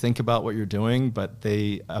silly when you think about what you're doing, but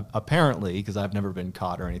they apparently, because I've never been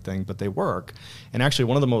caught or anything, but they work. And actually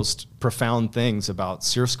one of the most profound things about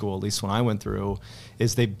SEAL school, at least when I went through,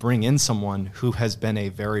 is they bring in someone who has been a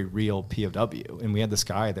very real POW. And we had this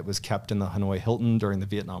guy that was kept in the Hanoi Hilton during the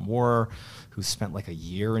Vietnam War, who spent like a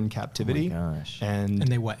year in captivity. Oh my gosh. And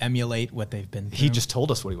they emulate what they've been through? He just told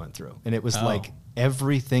us what he went through. And it was like,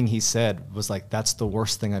 everything he said was like, that's the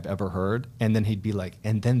worst thing I've ever heard. And then he'd be like,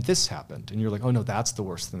 and then this happened. And you're like, oh no, that's the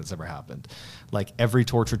worst thing that's ever happened. Like every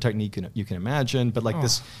torture technique you can imagine. But like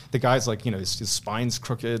the guy's like, his spine's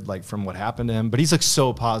crooked, like from what happened to him. But he's like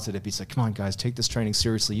so positive. He's like, come on guys, take this training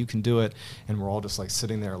seriously. You can do it. And we're all just like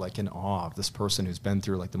sitting there like in awe of this person who's been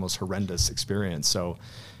through like the most horrendous experience. So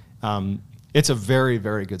it's a very,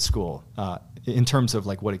 very good school in terms of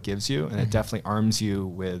like what it gives you. And it definitely arms you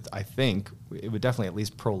with, I think, it would definitely at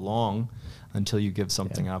least prolong until you give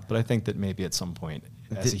something up. But I think that maybe at some point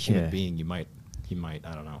as a human being, you might he might,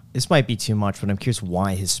 I don't know. This might be too much, but I'm curious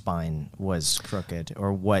why his spine was crooked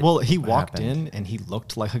or what. Well, he what walked happened. in and he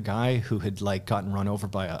looked like a guy who had like gotten run over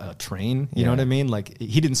by a train. You Yeah. know what I mean? Like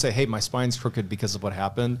he didn't say, "Hey, my spine's crooked because of what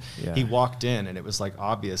happened." Yeah. He walked in and it was like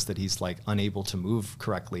obvious that he's like unable to move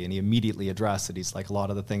correctly, and he immediately addressed that he's like, a lot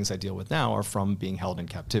of the things I deal with now are from being held in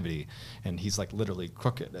captivity, and he's like literally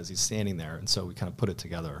crooked as he's standing there, and so we kind of put it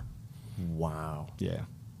together. Wow. Yeah.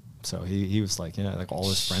 So he was like, like all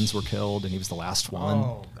his friends were killed, and he was the last one.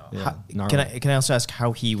 Oh, God. Yeah, gnarly. Can I also ask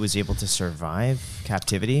how he was able to survive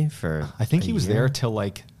captivity for? I think a he was year? there till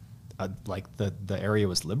like the area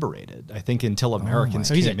was liberated. I think until Americans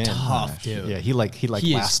So he's a came in. tough dude. Yeah, he He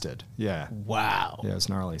is- lasted. Yeah, Wow. yeah, it was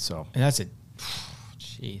gnarly. So, And that's it.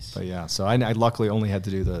 Jeez. but yeah, so I luckily only had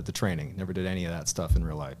to do the training. Never did any of that stuff in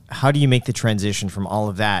real life. How do you make the transition from all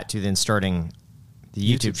of that to then starting the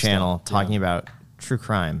YouTube YouTube channel stuff, talking yeah. about true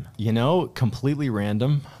crime? Completely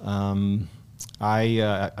random.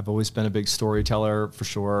 I've always been a big storyteller for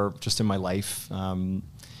sure, just in my life.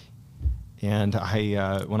 And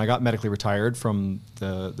I, when I got medically retired from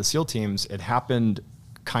the SEAL teams, it happened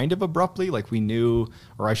kind of abruptly. Like we knew,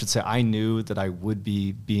 or I should say, I knew that I would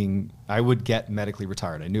get medically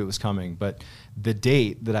retired. I knew it was coming, but the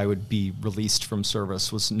date that I would be released from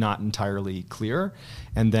service was not entirely clear.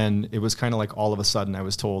 And then it was kind of like all of a sudden I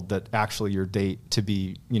was told that actually your date to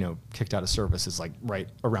be, kicked out of service is like right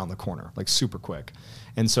around the corner, like super quick.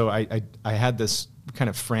 And so I had this kind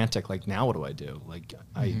of frantic, like, now what do I do? Like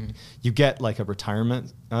you get like a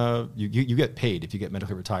retirement, you get paid if you get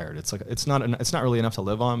medically retired. It's like, it's not really enough to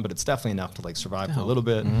live on, but it's definitely enough to like survive for a little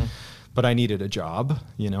bit. But I needed a job,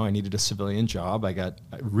 I needed a civilian job. I got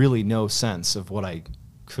really no sense of what I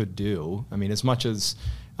could do. I mean, as much as,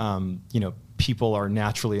 people are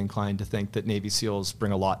naturally inclined to think that Navy SEALs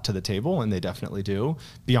bring a lot to the table, and they definitely do,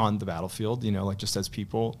 beyond the battlefield, like just as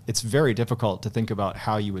people. It's very difficult to think about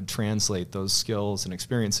how you would translate those skills and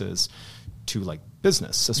experiences to like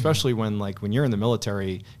business, especially when you're in the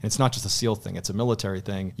military, and it's not just a SEAL thing, it's a military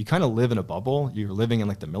thing. You kind of live in a bubble. You're living in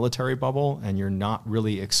like the military bubble, and you're not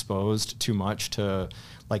really exposed too much to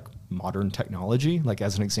like modern technology. Like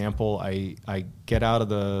as an example, I get out of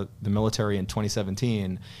the military in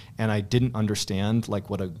 2017, and I didn't understand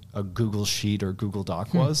like what a Google Sheet or Google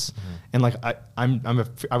Doc was. And like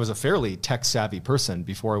I was a fairly tech savvy person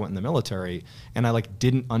before I went in the military, and I like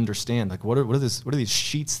didn't understand like what are these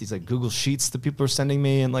sheets, these like Google Sheets that people are sending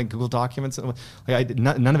me, and like Google Documents. Like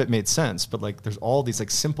none of it made sense. But like there's all these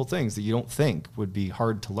like simple things that you don't think would be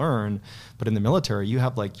hard to learn, but in the military you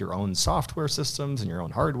have like your own software systems and your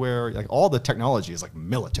own hardware. Like all the technology is like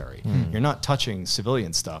military. You're not touching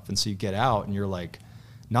civilian stuff. And so you get out and you're like,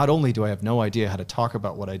 not only do I have no idea how to talk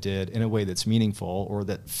about what I did in a way that's meaningful or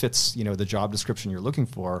that fits, the job description you're looking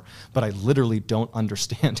for, but I literally don't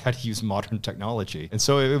understand how to use modern technology. And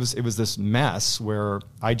so it was this mess where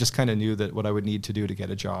I just kind of knew that what I would need to do to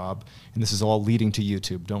get a job, and this is all leading to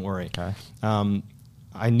YouTube, don't worry. Okay.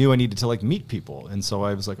 I knew I needed to like meet people. And so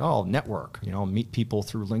I was like, I'll network, I'll meet people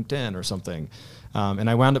through LinkedIn or something. And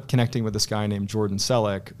I wound up connecting with this guy named Jordan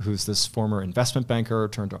Selleck, who's this former investment banker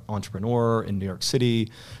turned entrepreneur in New York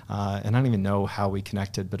City. And I don't even know how we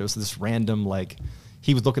connected, but it was this random, like,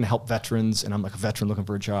 he was looking to help veterans, and I'm like a veteran looking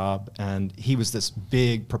for a job. And he was this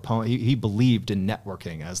big proponent. He believed in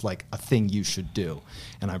networking as like a thing you should do.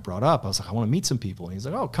 And I brought up, I was like, I want to meet some people. And he's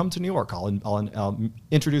like, oh, come to New York. I'll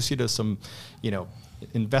introduce you to some,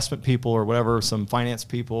 investment people or whatever, some finance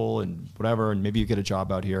people and whatever, and maybe you get a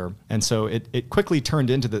job out here. And so it quickly turned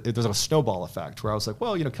into there's a snowball effect where I was like,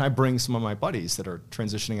 well, can I bring some of my buddies that are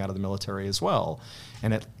transitioning out of the military as well?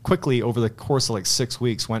 And it quickly, over the course of like 6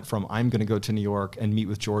 weeks, went from I'm going to go to New York and meet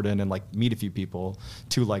with Jordan and like meet a few people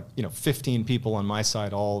to like, 15 people on my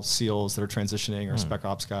side, all SEALs that are transitioning or Spec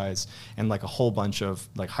Ops guys, and like a whole bunch of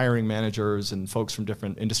like hiring managers and folks from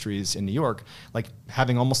different industries in New York, like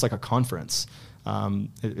having almost like a conference.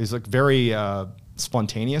 It was like very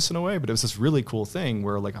spontaneous in a way, but it was this really cool thing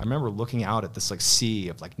where like I remember looking out at this like sea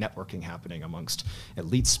of like networking happening amongst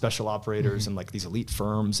elite special operators and like these elite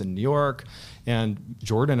firms in New York. And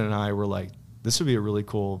Jordan and I were like, this would be a really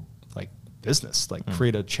cool like business, like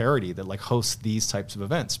create a charity that like hosts these types of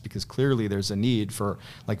events, because clearly there's a need for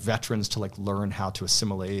like veterans to like learn how to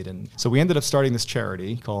assimilate. And so we ended up starting this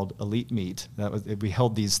charity called Elite Meet. We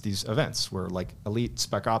held these events where like elite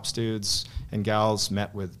Spec Ops dudes and gals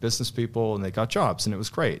met with business people and they got jobs, and it was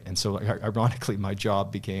great. And so like, ironically, my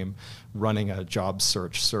job became running a job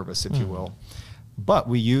search service, if you will. But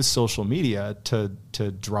we use social media to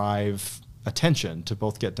drive attention, to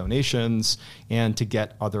both get donations and to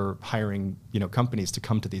get other hiring, companies to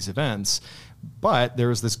come to these events. But there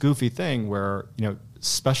was this goofy thing where,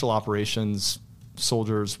 special operations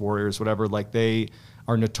soldiers, warriors, whatever, like they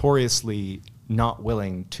are notoriously not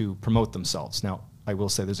willing to promote themselves. Now, I will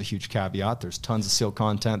say there's a huge caveat. There's tons of SEAL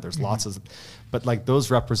content. There's lots of, but like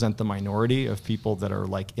those represent the minority of people that are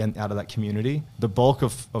like out of that community. The bulk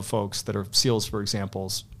of folks that are SEALs, for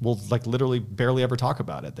example, will like literally barely ever talk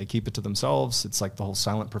about it. They keep it to themselves. It's like the whole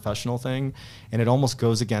silent professional thing. And it almost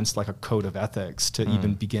goes against like a code of ethics to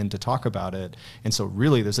even begin to talk about it. And so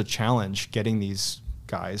really there's a challenge getting these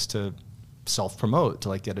guys to self-promote, to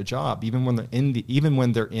like get a job, even when they're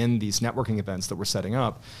in these networking events that we're setting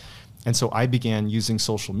up. And so I began using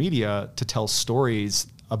social media to tell stories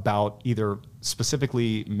about either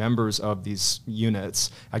specifically members of these units.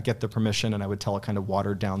 I'd get the permission and I would tell a kind of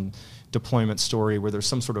watered down deployment story where there's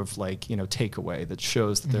some sort of like, takeaway that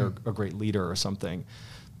shows that they're a great leader or something.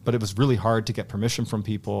 But it was really hard to get permission from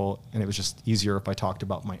people, and it was just easier if I talked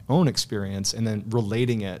about my own experience and then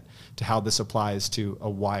relating it to how this applies to a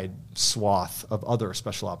wide swath of other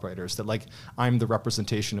special operators, that like I'm the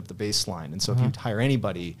representation of the baseline. And so if you hire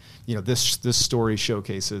anybody, this story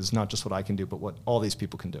showcases not just what I can do, but what all these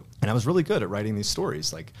people can do. And I was really good at writing these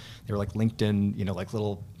stories. Like they were like LinkedIn, like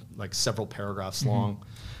little, like several paragraphs long.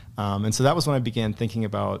 And so that was when I began thinking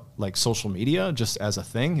about like social media just as a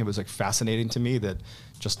thing. It was like fascinating to me that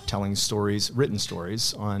just telling stories, written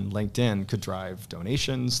stories on LinkedIn could drive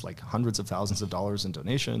donations, like hundreds of thousands of dollars in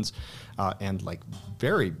donations. And like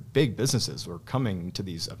very big businesses were coming to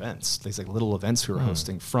these events, these like little events we were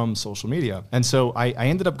hosting from social media. And so I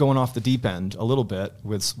ended up going off the deep end a little bit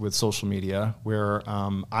with social media, where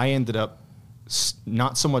I ended up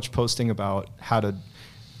not so much posting about how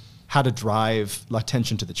to drive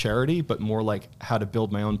attention to the charity, but more like how to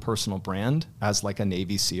build my own personal brand as like a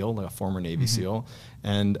Navy SEAL, like a former Navy SEAL.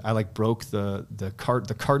 And I like broke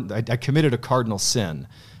I committed a cardinal sin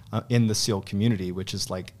in the SEAL community, which is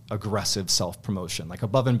like aggressive self-promotion, like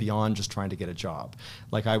above and beyond just trying to get a job.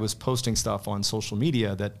 Like I was posting stuff on social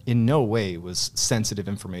media that in no way was sensitive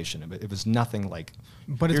information. It was nothing like...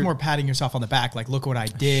 But it's more patting yourself on the back, like, look what I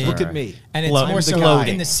did. Look at me. And it's more so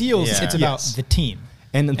in the SEALs, it's about the team.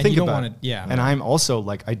 And then think about it. Yeah. And I'm also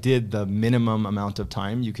like, I did the minimum amount of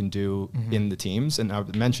time you can do in the teams. And I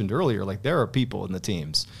mentioned earlier, like there are people in the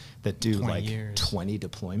teams that do like 20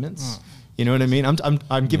 deployments. You know what I mean?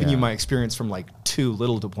 I'm giving you my experience from like 2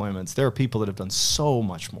 little deployments. There are people that have done so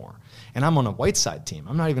much more. And I'm on a white side team.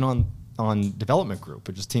 I'm not even on development group,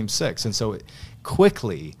 which is team 6. And so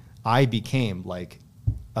quickly I became like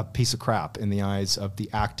a piece of crap in the eyes of the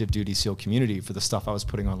active duty SEAL community for the stuff I was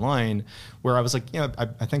putting online, where I was like, I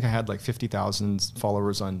think I had like 50,000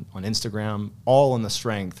 followers on Instagram, all on the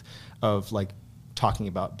strength of like talking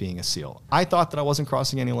about being a SEAL. I thought that I wasn't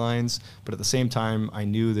crossing any lines, but at the same time, I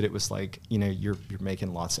knew that it was like, you're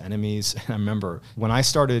making lots of enemies. And I remember when I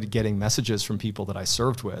started getting messages from people that I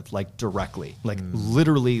served with, like directly, like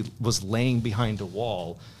literally was laying behind a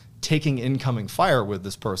wall, taking incoming fire with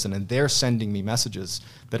this person, and they're sending me messages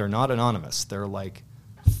that are not anonymous. They're like,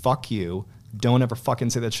 fuck you. Don't ever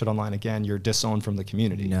fucking say that shit online again. You're disowned from the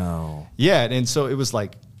community. No. Yeah. And so it was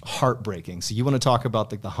like heartbreaking. So you want to talk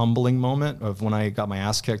about like the humbling moment of when I got my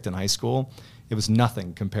ass kicked in high school? It was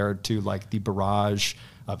nothing compared to like the barrage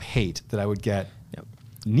of hate that I would get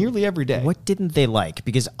nearly every day. What didn't they like?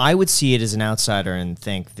 Because I would see it as an outsider and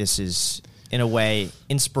think this is, in a way,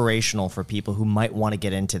 inspirational for people who might want to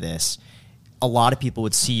get into this. A lot of people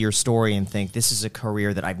would see your story and think, this is a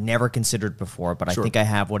career that I've never considered before, but I think I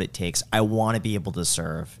have what it takes. I want to be able to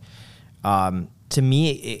serve. To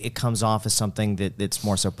me, it comes off as something that's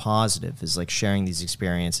more so positive, is like sharing these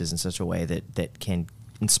experiences in such a way that can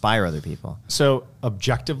inspire other people. So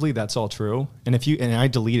objectively, that's all true. And I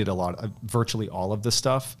deleted virtually all of this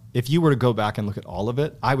stuff. If you were to go back and look at all of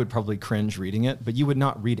it, I would probably cringe reading it, but you would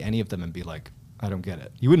not read any of them and be like, I don't get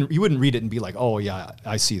it. You wouldn't read it and be like, oh yeah,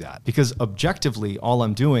 I see that. Because objectively, all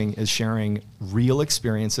I'm doing is sharing real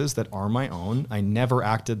experiences that are my own. I never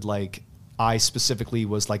acted like I specifically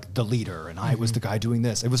was like the leader and I was the guy doing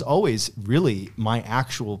this. It was always really my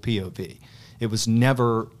actual POV. It was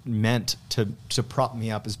never meant to prop me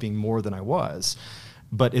up as being more than I was.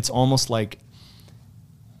 But it's almost like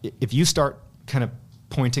if you start kind of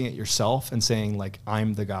pointing at yourself and saying like,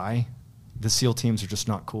 I'm the guy, the SEAL teams are just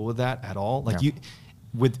not cool with that at all. Like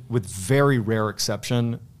with very rare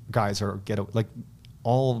exception, guys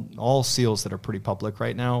all SEALs that are pretty public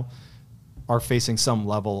right now are facing some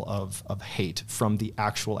level of hate from the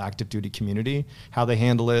actual active duty community. How they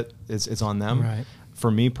handle it is on them. Right. For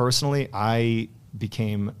me personally, I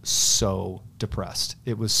became so depressed.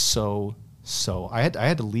 It was so I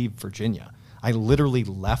had to leave Virginia. I literally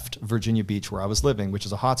left Virginia Beach where I was living, which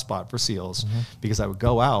is a hotspot for SEALs, because I would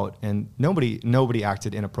go out and nobody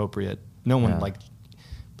acted inappropriate no one like.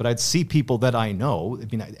 But I'd see people that I know. I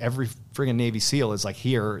mean, every friggin' Navy SEAL is like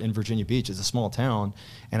here in Virginia Beach. It's a small town.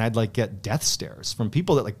 And I'd like get death stares from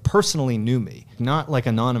people that like personally knew me, not like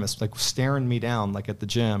anonymous, like staring me down like at the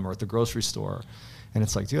gym or at the grocery store. And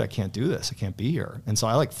it's like, dude, I can't do this. I can't be here. And so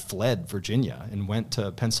I like fled Virginia and went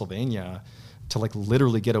to Pennsylvania to like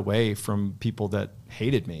literally get away from people that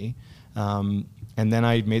hated me. And then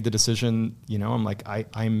I made the decision, you know, I'm like,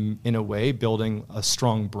 I'm in a way building a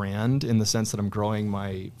strong brand in the sense that I'm growing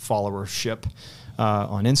my followership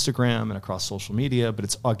on Instagram and across social media. But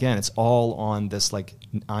it's all on this, like,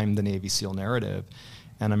 I'm the Navy SEAL narrative.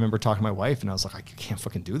 And I remember talking to my wife and I was like, I can't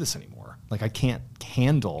fucking do this anymore. Like, I can't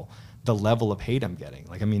handle the level of hate I'm getting.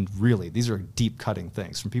 Like, I mean, really, these are deep cutting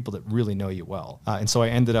things from people that really know you well. And so I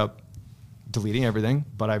ended up deleting everything.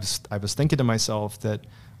 But I was thinking to myself that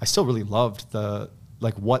I still really loved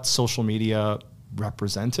what social media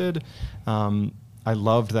represented. I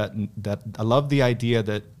loved I loved the idea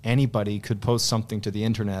that anybody could post something to the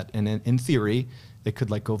internet, and in theory, it could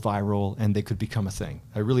like go viral and they could become a thing.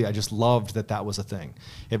 I just loved that was a thing.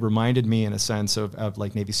 It reminded me in a sense of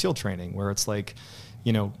like Navy SEAL training, where it's like,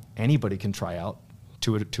 you know, anybody can try out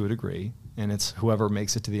to a degree. And it's whoever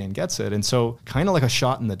makes it to the end gets it. And so kind of like a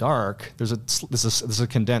shot in the dark, this is a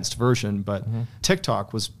condensed version, but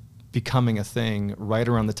TikTok was becoming a thing right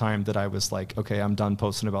around the time that I was like, okay, I'm done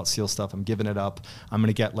posting about SEAL stuff. I'm giving it up. I'm going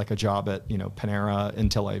to get like a job at, you know, Panera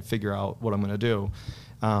until I figure out what I'm going to do.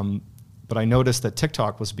 But I noticed that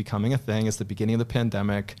TikTok was becoming a thing. It's the beginning of the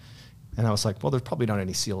pandemic. And I was like, well, there's probably not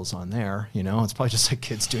any SEALs on there. You know, it's probably just like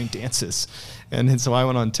kids doing dances. And then so I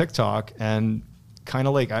went on TikTok and kind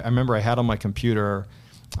of like, I remember I had on my computer,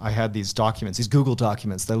 I had these documents, these Google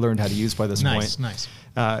documents that I learned how to use by this point. Nice.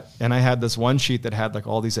 And I had this one sheet that had like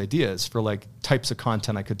all these ideas for like types of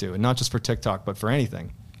content I could do, and not just for TikTok, but for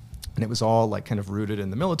anything. And it was all like kind of rooted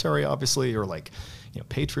in the military, obviously, or like, you know,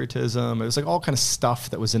 patriotism. It was like all kind of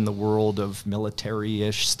stuff that was in the world of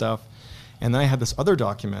military-ish stuff. And then I had this other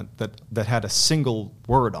document that had a single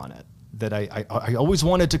word on it that I always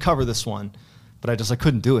wanted to cover this one, but I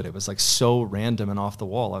couldn't do it. It was like so random and off the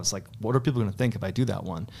wall. I was like, what are people going to think if I do that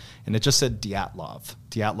one? And it just said Dyatlov.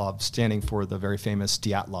 Dyatlov standing for the very famous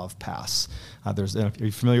Dyatlov Pass. Are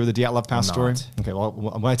you familiar with the Dyatlov Pass story? Okay, well,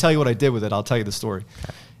 when I tell you what I did with it, I'll tell you the story.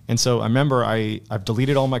 Okay. And so I remember I've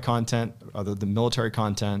deleted all my content, the military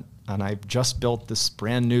content, and I've just built this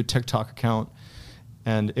brand new TikTok account.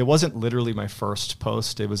 And it wasn't literally my first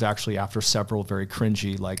post. It was actually after several very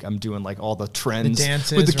cringy, like I'm doing like all the trends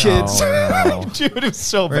dances, with the kids. Oh, no. Dude, it was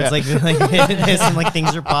so Where bad. it's like this and like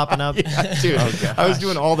things are popping up. Yeah, dude, I was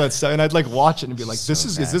doing all that stuff, and I'd like watch it and be like, "This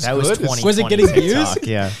is this that good?" Was it getting views?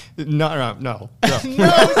 Yeah. No. That's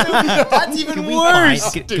even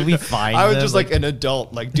worse. Can we find? I was just like an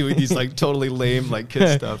adult, like doing these like totally lame like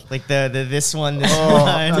kid stuff. Like this one.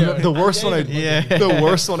 The worst one the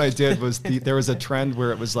worst one I did was there was a trend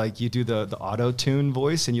where it was like you do the auto-tune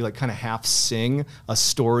voice and you like kind of half sing a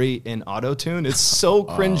story in auto-tune. It's so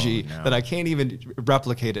cringy that I can't even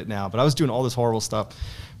replicate it now. But I was doing all this horrible stuff.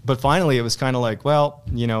 But finally it was kind of like, well,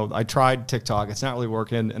 you know, I tried TikTok. It's not really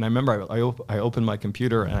working. And I remember I opened my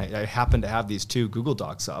computer and I happened to have these two Google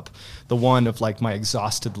Docs up. The one of like my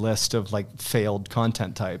exhausted list of like failed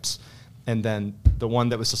content types. And then the one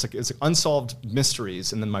that was just like, it's like unsolved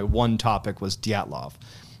mysteries. And then my one topic was Dyatlov.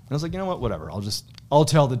 And I was like, you know what, whatever. I'll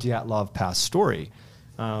tell the Dyatlov Pass story.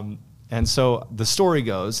 And so the story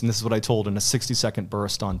goes, and this is what I told in a 60-second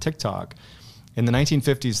burst on TikTok. In the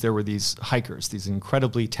 1950s, there were these hikers, these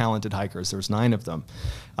incredibly talented hikers. There was 9 of them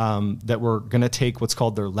that were going to take what's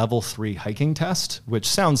called their level 3 hiking test, which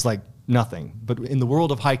sounds like nothing. But in the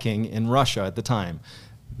world of hiking in Russia at the time,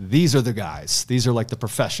 these are the guys. These are like the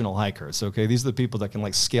professional hikers, okay? These are the people that can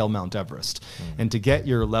like scale Mount Everest. And to get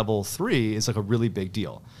your level 3 is like a really big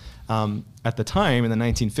deal. At the time, in the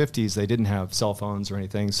 1950s, they didn't have cell phones or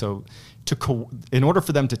anything. So in order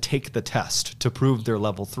for them to take the test to prove their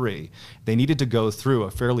level 3, they needed to go through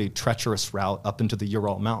a fairly treacherous route up into the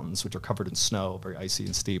Ural Mountains, which are covered in snow, very icy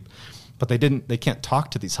and steep. But they can't talk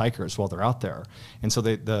to these hikers while they're out there. And so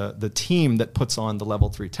the team that puts on the level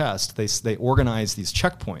 3 test, they organize these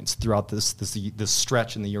checkpoints throughout this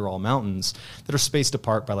stretch in the Ural Mountains that are spaced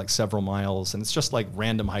apart by like several miles. And it's just like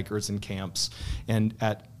random hikers in camps. And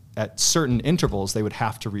at certain intervals, they would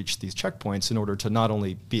have to reach these checkpoints in order to not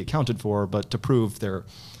only be accounted for, but to prove their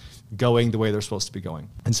going the way they're supposed to be going.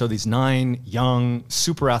 And so these 9 young,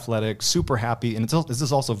 super athletic, super happy, and this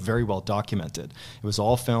is also very well documented. It was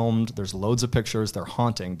all filmed. There's loads of pictures. They're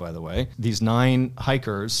haunting, by the way. These 9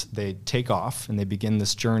 hikers, they take off and they begin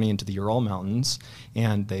this journey into the Ural Mountains,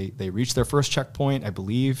 and they reach their first checkpoint, I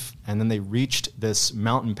believe, and then they reached this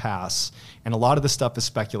mountain pass. And a lot of this stuff is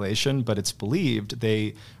speculation, but it's believed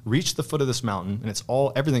they reached the foot of this mountain, and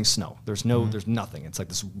everything's snow. There's nothing. It's like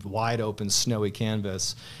this wide open, snowy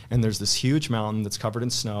canvas, and there's this huge mountain that's covered in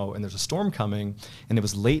snow, and there's a storm coming, and it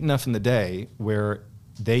was late enough in the day where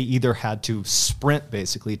they either had to sprint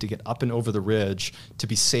basically to get up and over the ridge to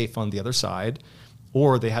be safe on the other side,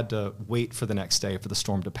 or they had to wait for the next day for the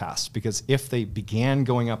storm to pass. Because if they began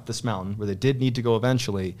going up this mountain, where they did need to go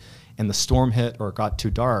eventually, and the storm hit or it got too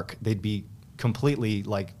dark, they'd be completely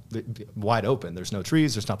like wide open. There's no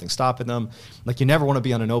trees, there's nothing stopping them. Like, you never want to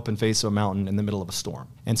be on an open face of a mountain in the middle of a storm.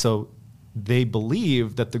 And so they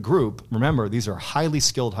believe that the group, remember, these are highly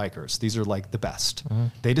skilled hikers. These are like the best.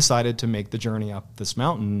 They decided to make the journey up this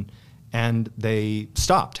mountain, and they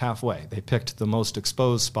stopped halfway. They picked the most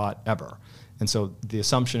exposed spot ever. And so the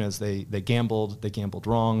assumption is they gambled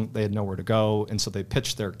wrong, they had nowhere to go, and so they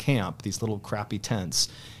pitched their camp, these little crappy tents,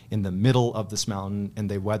 in the middle of this mountain,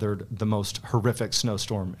 and they weathered the most horrific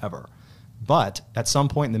snowstorm ever. But at some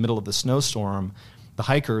point in the middle of the snowstorm, the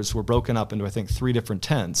hikers were broken up into, I think, 3 different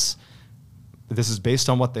tents. This is based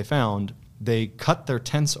on what they found. They cut their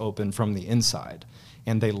tents open from the inside,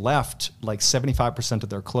 and they left like 75% of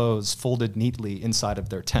their clothes folded neatly inside of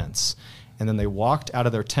their tents. And then they walked out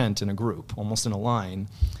of their tent in a group, almost in a line,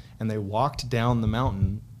 and they walked down the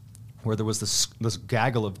mountain where there was this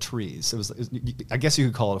gaggle of trees. It was, I guess you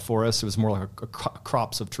could call it a forest. It was more like a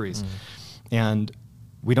crops of trees. And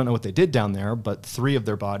we don't know what they did down there, but 3 of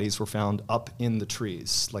their bodies were found up in the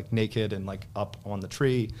trees, like naked and like up on the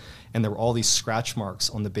tree. And there were all these scratch marks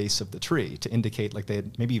on the base of the tree to indicate like they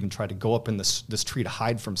had maybe even tried to go up in this tree to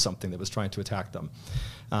hide from something that was trying to attack them.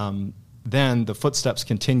 Then the footsteps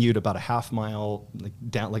continued about a half mile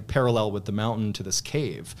down, like parallel with the mountain, to this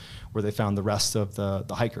cave where they found the rest of the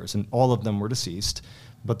hikers, and all of them were deceased.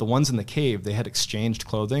 But the ones in the cave, they had exchanged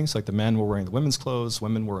clothing. So like the men were wearing the women's clothes,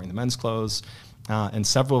 women were wearing the men's clothes, and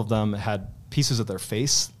several of them had pieces of their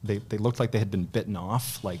face. They looked like they had been bitten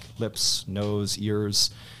off, like lips, nose,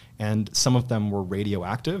 ears, and some of them were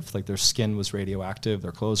radioactive, like their skin was radioactive,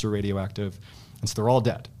 their clothes were radioactive. And so they're all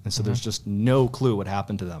dead. And so there's just no clue what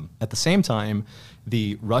happened to them. At the same time,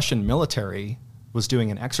 the Russian military was doing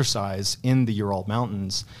an exercise in the Ural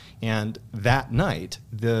Mountains. And that night,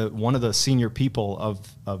 one of the senior people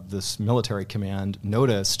of this military command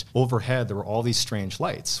noticed overhead there were all these strange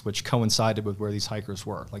lights, which coincided with where these hikers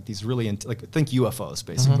were. Like these really, think UFOs,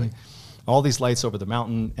 basically. All these lights over the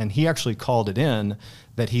mountain, and he actually called it in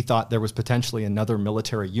that he thought there was potentially another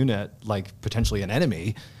military unit, like potentially an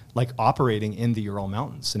enemy, like operating in the Ural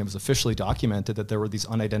Mountains. And it was officially documented that there were these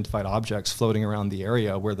unidentified objects floating around the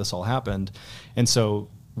area where this all happened. And so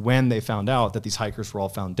when they found out that these hikers were all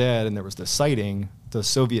found dead and there was this sighting, the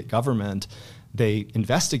Soviet government, they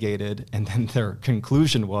investigated, and then their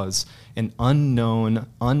conclusion was an unknown,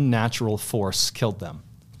 unnatural force killed them.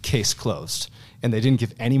 Case closed. And they didn't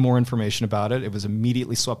give any more information about it. It was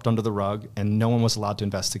immediately swept under the rug, and no one was allowed to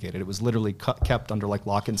investigate it. It was literally kept under like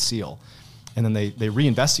lock and seal. And then they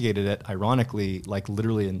reinvestigated it, ironically, like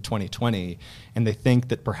literally in 2020, and they think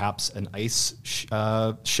that perhaps an ice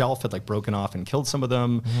shelf had like broken off and killed some of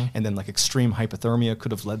them, and then like extreme hypothermia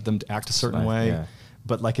could have led them to act a certain way. Yeah.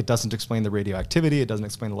 But like it doesn't explain the radioactivity, it doesn't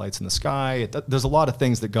explain the lights in the sky. There's a lot of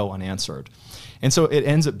things that go unanswered. And so it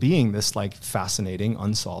ends up being this like fascinating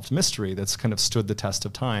unsolved mystery that's kind of stood the test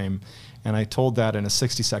of time. And I told that in a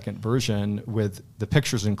 60-second version with the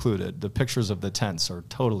pictures included. The pictures of the tents are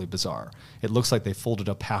totally bizarre. It looks like they folded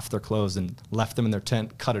up half their clothes and left them in their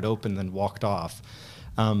tent, cut it open, then walked off.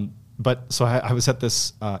 But so I was at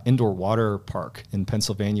this indoor water park in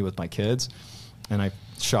Pennsylvania with my kids, and I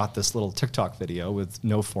shot this little TikTok video with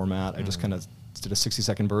no format. I just kind of did a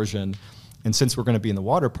 60-second version. And since we're going to be in the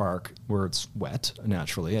water park where it's wet,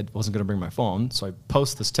 naturally, I wasn't going to bring my phone. So I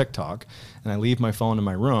post this TikTok, and I leave my phone in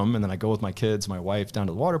my room, and then I go with my kids, my wife, down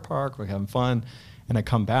to the water park. We're having fun. And I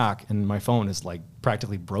come back, and my phone is like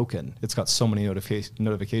practically broken. It's got so many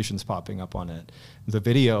notifications popping up on it. The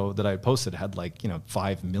video that I posted had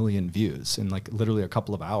 5 million views in like literally a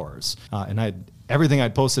couple of hours. And everything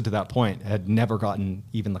I'd posted to that point had never gotten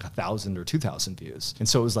even like 1,000 or 2,000 views. And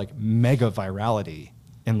so it was like mega virality.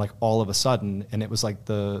 And like all of a sudden, and it was like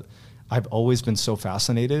I've always been so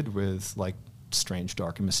fascinated with like strange,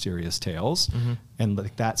 dark, and mysterious tales. And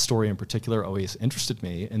like that story in particular always interested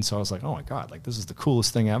me. And so I was like, oh my God, like this is the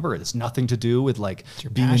coolest thing ever. It's nothing to do with like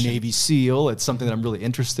being a Navy SEAL. It's something that I'm really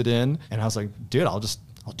interested in. And I was like, dude, I'll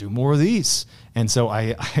do more of these. And so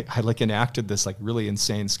I like enacted this like really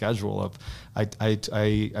insane schedule of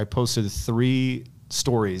I posted 3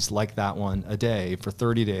 stories like that one a day for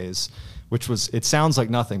 30 days, which was, it sounds like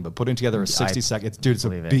nothing, but putting together a 60 second, dude, it's a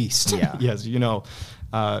beast. Yeah. Yes, you know,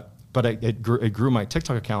 but it grew my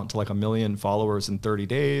TikTok account to like 1 million followers in 30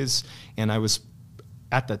 days. And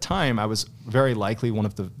at the time, I was very likely one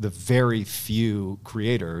of the very few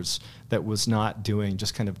creators that was not doing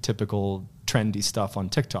just kind of typical trendy stuff on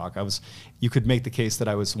TikTok. You could make the case that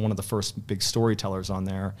I was one of the first big storytellers on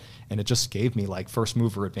there, and it just gave me like first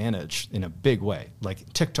mover advantage in a big way.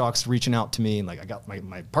 Like TikTok's reaching out to me, and like I got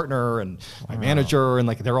my partner and my manager, and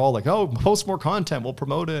like they're all like, oh, post more content, we'll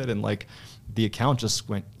promote it. And like the account just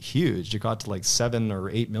went huge. It got to like 7 or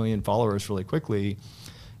 8 million followers really quickly.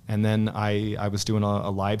 And then I was doing a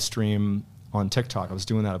live stream on TikTok. I was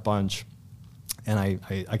doing that a bunch. And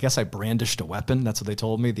I guess I brandished a weapon. That's what they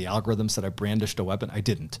told me. The algorithm said I brandished a weapon. I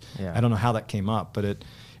didn't. Yeah. I don't know how that came up, but it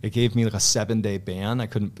gave me like a 7-day ban.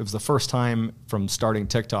 It was the first time from starting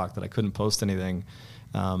TikTok that I couldn't post anything.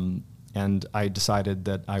 And I decided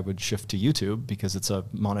that I would shift to YouTube because it's a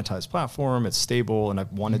monetized platform. It's stable, and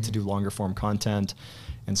I've wanted to do longer form content.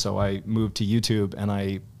 And so I moved to YouTube, and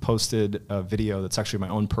I posted a video that's actually my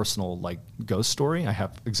own personal like ghost story. I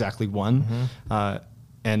have exactly one.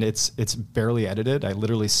 And it's barely edited. I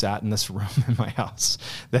literally sat in this room in my house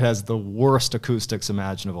that has the worst acoustics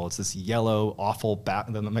imaginable. It's this yellow, awful back.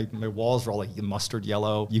 My walls are all like mustard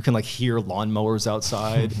yellow. You can like hear lawnmowers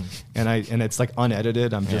outside, and it's like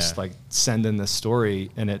unedited. I'm just like sending this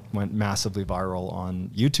story, and it went massively viral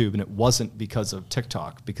on YouTube. And it wasn't because of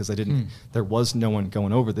TikTok, because there was no one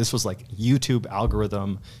going over. This was like YouTube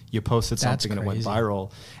algorithm. You posted something and it went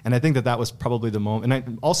viral. And I think that was probably the moment.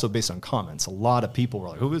 And also based on comments, a lot of people were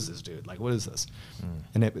like, who is this dude? Like, what is this?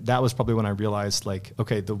 And that was probably when I realized, like,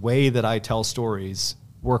 okay, the way that I tell stories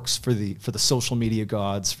works for the social media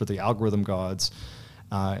gods, for the algorithm gods.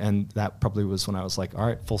 And that probably was when I was like, all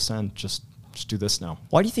right, full send, just do this now.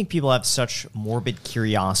 Why do you think people have such morbid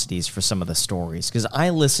curiosities for some of the stories? Because I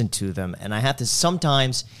listen to them, and I have to,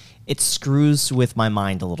 sometimes it screws with my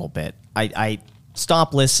mind a little bit. I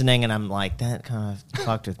stop listening, and I'm like, that kind of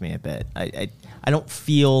fucked with me a bit. I don't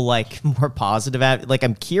feel like more positive at it. Like,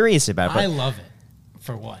 I'm curious about it. I love it,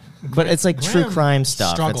 for one. But it's like Graham true crime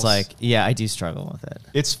stuff. struggles. It's like, yeah, I do struggle with it.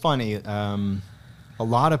 It's funny. A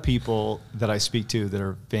lot of people that I speak to that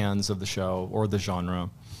are fans of the show or the genre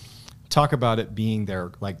talk about it being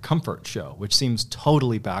their like comfort show, which seems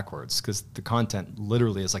totally backwards because the content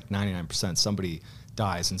literally is like 99% somebody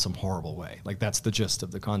dies in some horrible way. Like, that's the gist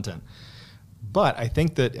of the content. But I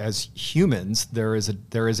think that as humans, there is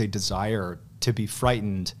a desire to be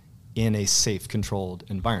frightened in a safe, controlled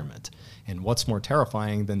environment. And what's more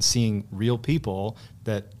terrifying than seeing real people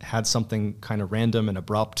that had something kind of random and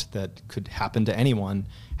abrupt that could happen to anyone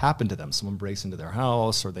happen to them? Someone breaks into their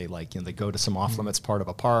house, or they they go to some off limits part of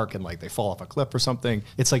a park and like they fall off a cliff or something.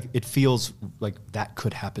 It's like, it feels like that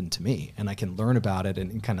could happen to me, and I can learn about it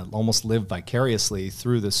and kind of almost live vicariously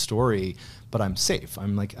through this story, but I'm safe.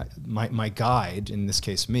 I'm like, my guide, in this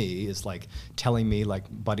case me, is like telling me, like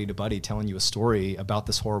buddy to buddy, telling you a story about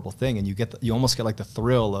this horrible thing, and you almost get like the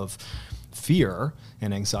thrill of fear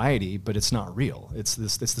and anxiety, but it's not real. It's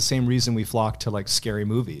the same reason we flock to like scary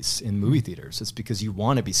movies in movie theaters. It's because you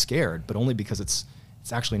want to be scared, but only because it's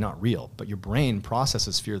actually not real. But your brain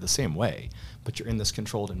processes fear the same way, but you're in this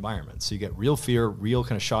controlled environment. So you get real fear, real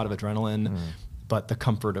kind of shot of adrenaline, but the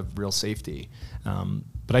comfort of real safety.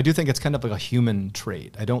 But I do think it's kind of like a human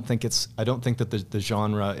trait. I don't think that the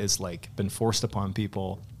genre is like been forced upon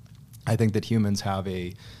people. I think that humans have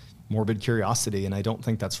a morbid curiosity, and I don't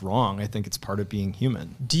think that's wrong. I think it's part of being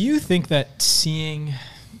human. Do you think that seeing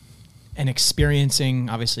and experiencing,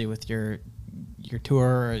 obviously with your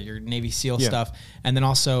tour or your Navy SEAL stuff, and then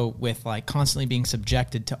also with like constantly being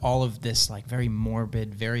subjected to all of this like very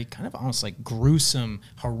morbid, very kind of almost like gruesome,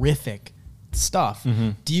 horrific stuff,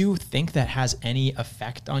 do you think that has any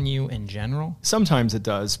effect on you in general? Sometimes it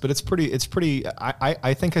does, but it's pretty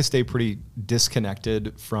I think I stay pretty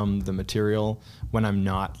disconnected from the material when I'm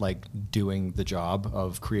not like doing the job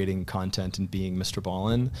of creating content and being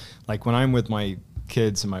MrBallen. Like when I'm with my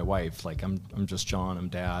kids and my wife, like I'm just John, I'm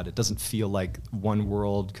dad. It doesn't feel like one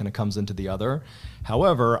world kind of comes into the other.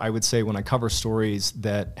 However, I would say when I cover stories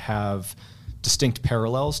that have distinct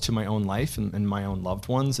parallels to my own life and my own loved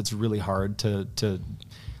ones, it's really hard to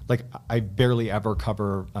like, I barely ever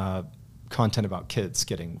cover content about kids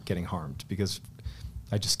getting harmed, because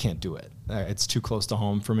I just can't do it. It's too close to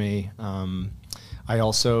home for me. I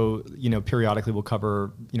also, periodically will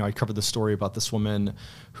cover, I covered the story about this woman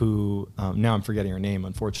who, now I'm forgetting her name,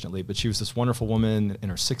 unfortunately, but she was this wonderful woman in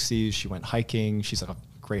her 60s. She went hiking. She's like a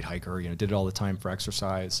great hiker, did it all the time for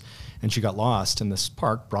exercise. And she got lost in this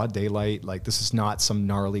park, broad daylight. Like, this is not some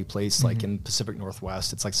gnarly place like in Pacific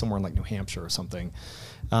Northwest. It's like somewhere in like New Hampshire or something.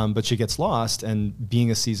 But she gets lost, and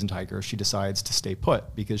being a seasoned hiker, she decides to stay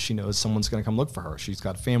put because she knows someone's going to come look for her. She's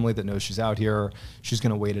got a family that knows she's out here. She's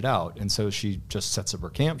going to wait it out. And so she just sets up her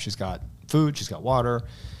camp. She's got food, she's got water,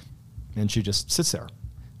 and she just sits there.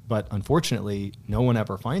 But unfortunately, no one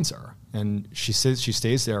ever finds her. And she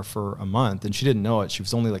stays there for a month, and she didn't know it. She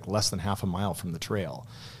was only like less than half a mile from the trail.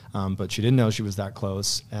 But she didn't know she was that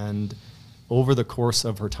close. And over the course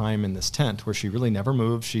of her time in this tent, where she really never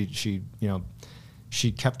moved,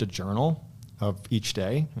 she kept a journal of each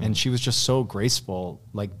day, and she was just so graceful,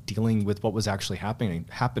 like dealing with what was actually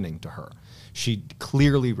happening to her. She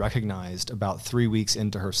clearly recognized about 3 weeks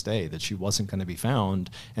into her stay that she wasn't going to be found,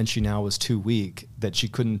 and she now was too weak that she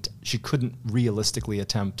couldn't realistically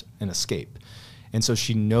attempt an escape. And so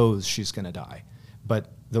she knows she's going to die.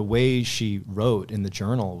 But the way she wrote in the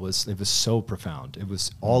journal was so profound. It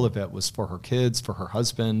was, all of it was for her kids, for her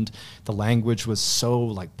husband. The language was so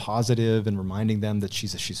like positive and reminding them that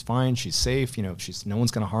she's fine, she's safe, no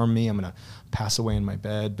one's going to harm me, I'm going to pass away in my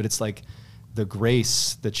bed. But it's like the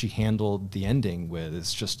grace that she handled the ending with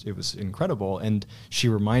it was incredible. And she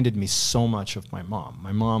reminded me so much of my mom.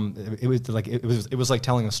 My mom, it was like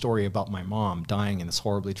telling a story about my mom dying in this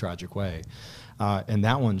horribly tragic way. And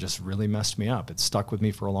that one just really messed me up. It stuck with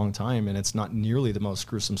me for a long time, and it's not nearly the most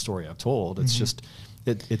gruesome story I've told. It's just,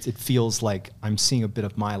 it feels like I'm seeing a bit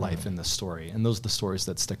of my life in this story, and those are the stories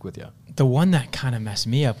that stick with you. The one that kind of messed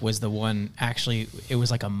me up was the one, actually, it was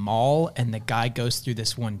like a mall, and the guy goes through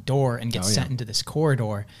this one door and gets sent into this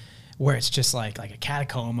corridor where it's just like a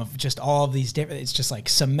catacomb of just all of these different, it's just like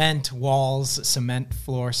cement walls, cement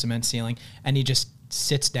floor, cement ceiling, and he just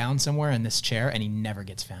sits down somewhere in this chair and he never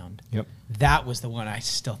gets found. Yep. That was the one I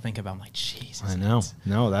still think about. I'm like, Jesus. I know.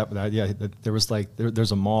 No, there was like,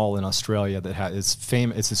 there's a mall in Australia that it's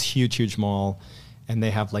famous. It's this huge mall, and they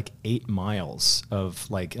have like 8 miles of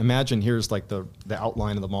like, imagine here's like the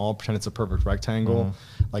outline of the mall, pretend it's a perfect rectangle,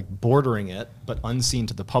 like bordering it, but unseen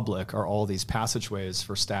to the public are all these passageways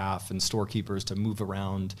for staff and storekeepers to move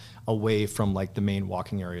around away from like the main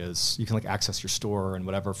walking areas. You can like access your store and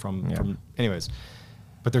whatever from anyways.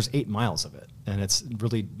 But there's 8 miles of it, and it's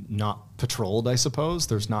really not patrolled, I suppose.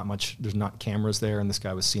 There's not cameras there, and this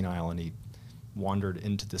guy was senile, and he wandered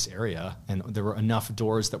into this area, and there were enough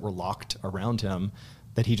doors that were locked around him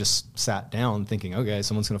that he just sat down thinking, okay,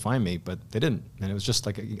 someone's going to find me, but they didn't. And it was just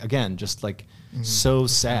like, again, just like so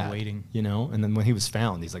just sad, waiting. And then when he was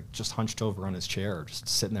found, he's like just hunched over on his chair, just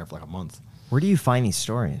sitting there for like a month. Where do you find these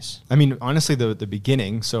stories? I mean, honestly, the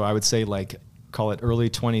beginning, so I would say like, call it early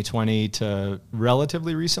 2020 to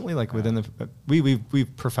relatively recently, like within the,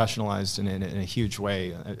 we've professionalized in a huge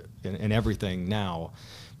way in everything now.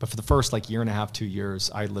 But for the first like year and a half, 2 years,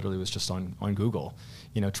 I literally was just on Google,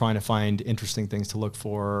 trying to find interesting things to look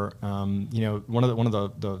for. One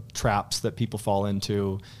of the traps that people fall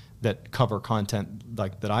into that cover content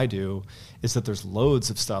like that I do is that there's loads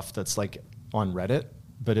of stuff that's like on Reddit,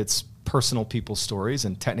 but it's personal people's stories,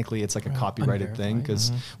 and technically it's like a copyrighted thing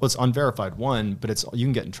because it's unverified one, but you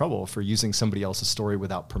can get in trouble for using somebody else's story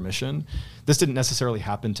without permission. This didn't necessarily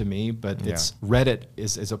happen to me, but Reddit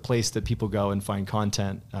is a place that people go and find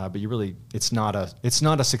content, but it's not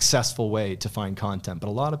a successful way to find content, but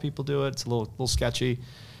a lot of people do it. It's a little sketchy.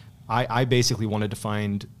 I basically wanted to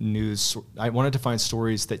find news. I wanted to find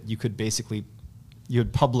stories that you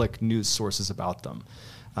had public news sources about them.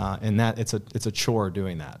 And that it's a chore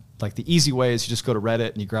doing that. Like the easy way is you just go to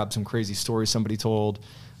Reddit and you grab some crazy story somebody told.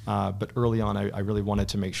 But early on, I really wanted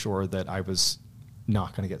to make sure that I was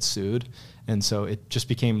not going to get sued. And so it just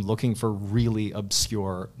became looking for really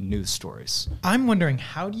obscure news stories. I'm wondering,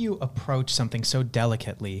 how do you approach something so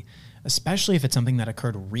delicately, especially if it's something that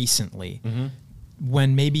occurred recently,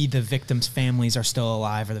 when maybe the victims' families are still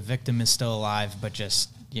alive or the victim is still alive, but just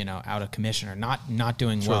out of commission or not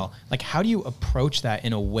doing well. Like, how do you approach that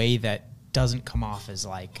in a way that doesn't come off as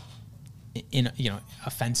like,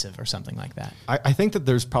 offensive or something like that? I think that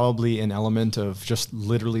there's probably an element of just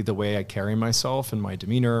literally the way I carry myself and my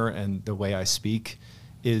demeanor and the way I speak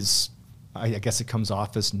is, I guess it comes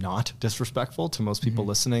off as not disrespectful to most people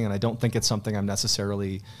listening. And I don't think it's something I'm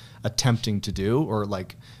necessarily attempting to do, or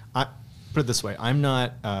like, put it this way. I'm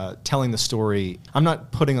not telling the story. I'm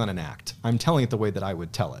not putting on an act. I'm telling it the way that I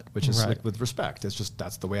would tell it, which is like, with respect. It's just,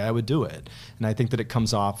 that's the way I would do it. And I think that it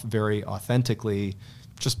comes off very authentically,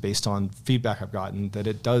 just based on feedback I've gotten, that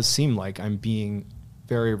it does seem like I'm being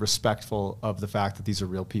very respectful of the fact that these are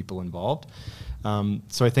real people involved.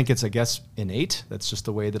 So I think it's, I guess, innate. That's just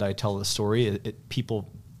the way that I tell the story. People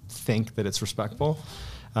think that it's respectful.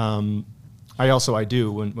 I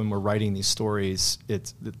do when we're writing these stories,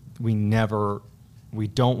 we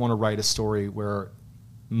don't want to write a story where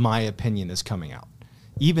my opinion is coming out.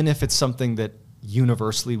 Even if it's something that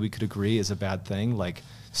universally we could agree is a bad thing, like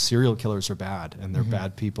serial killers are bad and they're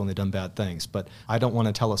bad people and they've done bad things. But I don't want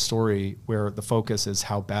to tell a story where the focus is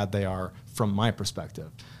how bad they are from my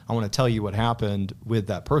perspective. I want to tell you what happened with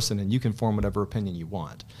that person, and you can form whatever opinion you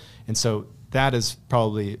want. And so that is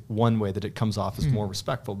probably one way that it comes off as more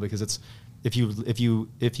respectful, because it's, if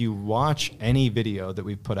you watch any video that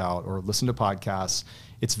we've put out or listen to podcasts,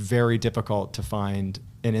 it's very difficult to find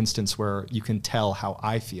an instance where you can tell how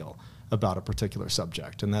I feel about a particular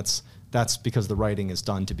subject. And that's because the writing is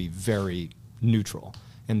done to be very neutral,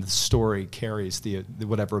 and the story carries the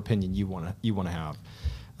whatever opinion you want to have.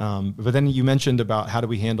 But then you mentioned about how do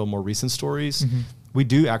we handle more recent stories. We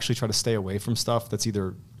do actually try to stay away from stuff that's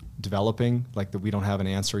either developing, like that we don't have an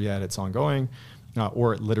answer yet, it's ongoing,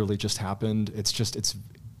 or it literally just happened.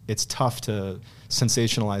 It's tough to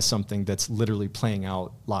sensationalize something that's literally playing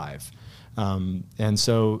out live. And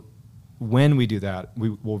so when we do that, we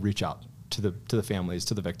will reach out to the families,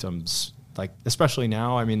 to the victims, like especially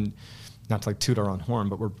now. I mean, not to like toot our own horn,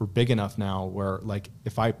 but we're big enough now where, like,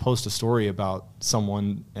 if I post a story about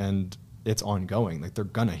someone and it's ongoing, like, they're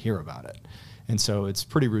gonna hear about it. And so it's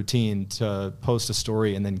pretty routine to post a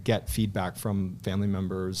story and then get feedback from family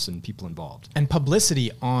members and people involved. And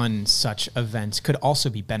publicity on such events could also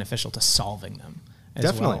be beneficial to solving them as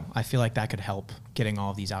Definitely. well. I feel like that could help getting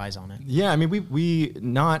all of these eyes on it. Yeah, I mean, we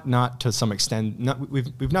not to some extent,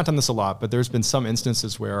 we've not done this a lot, but there's been some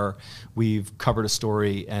instances where we've covered a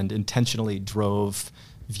story and intentionally drove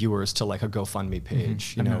viewers to like a GoFundMe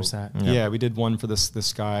page. I've noticed that. Yeah, we did one for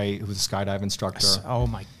this guy who was a skydive instructor. Oh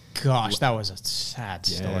my gosh, that was a sad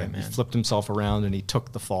story, man. He flipped himself around and he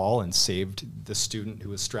took the fall and saved the student who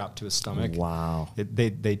was strapped to his stomach. Wow.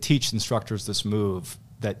 They teach instructors this move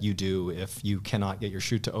that you do if you cannot get your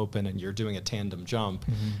chute to open and you're doing a tandem jump,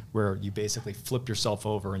 where you basically flip yourself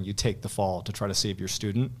over and you take the fall to try to save your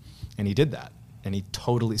student. And he did that. And he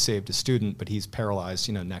totally saved his student, but he's paralyzed,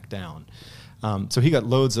 neck down. So he got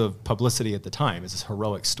loads of publicity at the time. It's this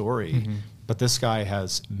heroic story. But this guy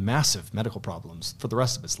has massive medical problems for the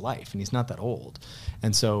rest of his life, and he's not that old.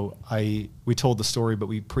 And so we told the story, but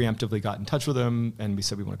we preemptively got in touch with him, and we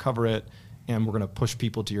said we want to cover it, and we're going to push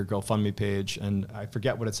people to your GoFundMe page. And I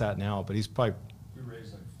forget what it's at now, but he's probably... We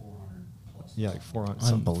raised like 400 plus. Yeah, like 400.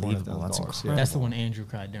 Unbelievable. That's incredible. Yeah. That's the one Andrew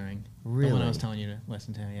cried during. Really? The one I was telling you to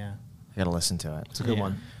listen to, yeah. I got to listen to it. It's a good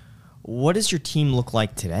one. What does your team look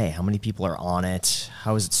like today? How many people are on it?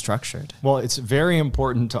 How is it structured? Well, it's very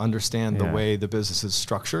important to understand the way the business is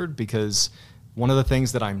structured, because one of the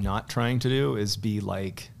things that I'm not trying to do is be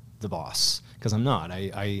like the boss, because I'm not.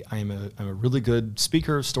 I'm a really good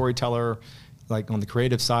speaker, storyteller. Like on the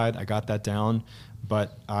creative side, I got that down,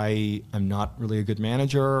 but I am not really a good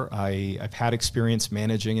manager. I've had experience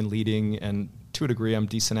managing and leading, and to a degree, I'm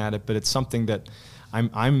decent at it. But it's something that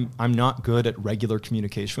I'm not good at regular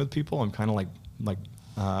communication with people. I'm kind of like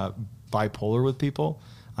bipolar with people.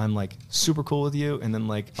 I'm like super cool with you, and then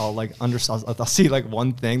like I'll see like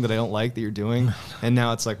one thing that I don't like that you're doing, and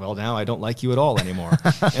now it's like, well, now I don't like you at all anymore.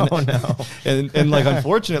 And like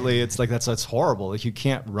unfortunately, it's like that's horrible. Like you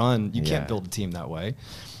can't build a team that way.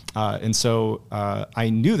 And so I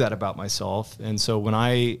knew that about myself. And so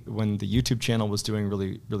when the YouTube channel was doing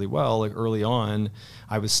really, really well, like early on,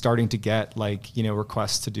 I was starting to get like,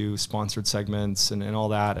 requests to do sponsored segments and all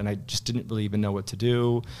that. And I just didn't really even know what to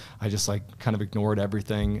do. I just like kind of ignored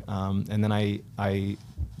everything. And then I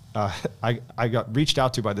got reached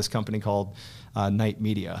out to by this company called Night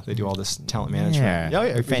Media. They do all this talent management.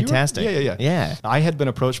 Yeah, fantastic. Yeah. I had been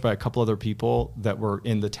approached by a couple other people that were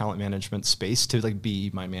in the talent management space to like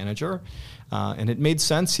be my manager, and it made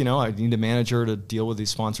sense. I need a manager to deal with these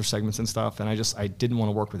sponsor segments and stuff, and I didn't want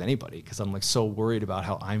to work with anybody because I'm like so worried about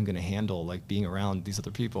how I'm going to handle like being around these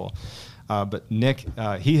other people. But Nick,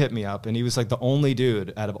 he hit me up, and he was like the only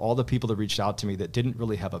dude out of all the people that reached out to me that didn't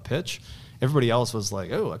really have a pitch. Everybody else was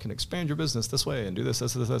like, oh, I can expand your business this way and do this.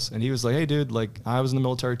 And he was like, hey, dude, like I was in the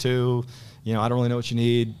military too. I don't really know what you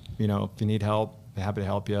need. If you need help, I'm happy to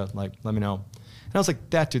help you. Like, let me know. And I was like,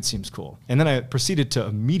 that dude seems cool. And then I proceeded to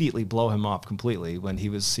immediately blow him off completely when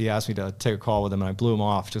he asked me to take a call with him, and I blew him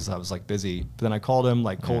off just because I was like busy. But then I called him,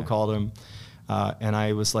 like cold called him. And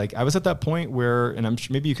I was at that point where, and I'm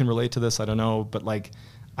sure maybe you can relate to this, I don't know, but like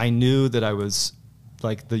I knew that I was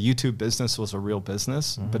like the YouTube business was a real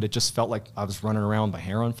business, but it just felt like I was running around with my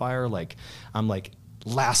hair on fire. Like I'm like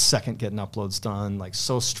last second getting uploads done, like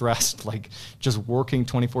so stressed, like just working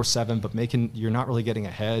 24/7, but you're not really getting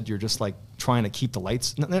ahead. You're just like trying to keep the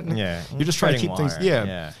lights. Yeah. You're just trying to keep things. Yeah.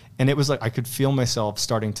 Yeah. And it was like, I could feel myself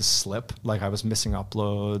starting to slip. Like I was missing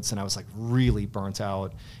uploads and I was like really burnt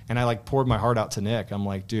out. And I like poured my heart out to Nick. I'm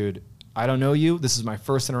like, dude, I don't know you. This is my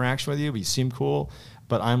first interaction with you, but you seem cool.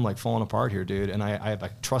 But I'm like falling apart here, dude. And I have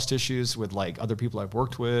like trust issues with like other people I've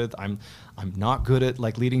worked with. I'm not good at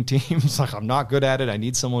like leading teams. Like I'm not good at it. I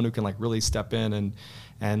need someone who can like really step in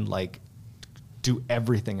and like do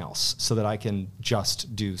everything else so that I can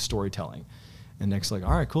just do storytelling. And Nick's like,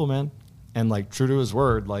 all right, cool, man. And like true to his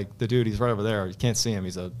word, like the dude, he's right over there. You can't see him.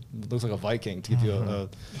 Looks like a Viking to give you a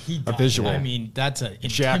visual. I mean, that's an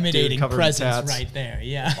Jack dude intimidating covered in presence tats. right there.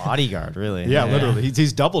 Yeah. Bodyguard, really. Yeah, literally.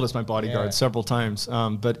 He's doubled as my bodyguard Yeah. several times.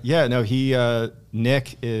 But yeah, no,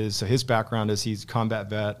 Nick so his background is he's a combat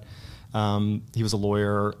vet. He was a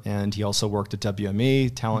lawyer and he also worked at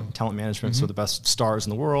WME, talent management, so the best stars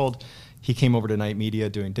in the world. He came over to Night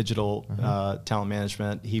Media doing digital talent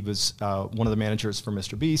management. He was one of the managers for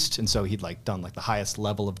Mr. Beast, and so he'd like done like the highest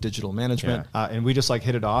level of digital management. And we just like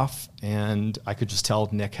hit it off, and I could just tell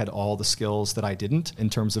Nick had all the skills that I didn't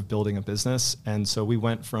in terms of building a business. And so we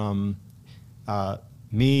went from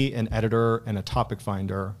me, an editor, and a topic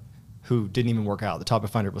finder who didn't even work out. The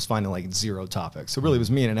topic finder was finding like 0 topics. So really it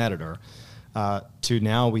was me and an editor. To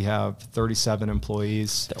now we have 37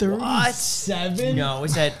 employees. 37? No,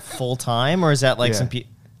 is that full time or is that like Yeah. some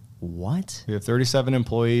people? What? We have 37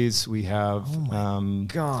 employees. We have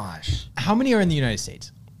Gosh. How many are in the United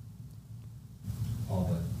States? All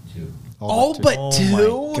but 2. All but Oh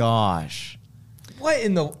two? my gosh. What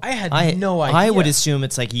in the? I had I no idea. I would assume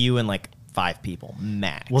it's like you and like 5 people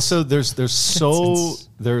max. well, so there's There's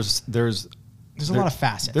a lot of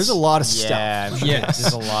facets. There's a lot of yeah, stuff. I'm sure Yes.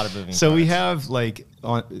 there's a lot of moving. So we parts. have like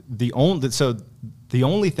the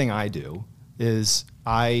only thing I do is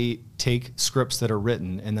I take scripts that are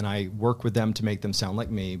written and then I work with them to make them sound like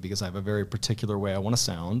me because I have a very particular way I want to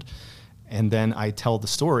sound. And then I tell the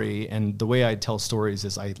story, and the way I tell stories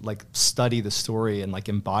is I like study the story and like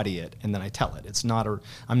embody it, and then I tell it.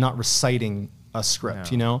 I'm not reciting a script,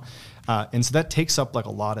 No. you know? And so that takes up like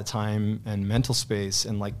a lot of time and mental space,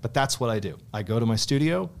 and like, but that's what I do. I go to my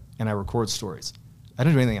studio and I record stories. I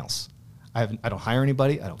don't do anything else. I don't hire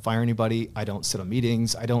anybody. I don't fire anybody. I don't sit on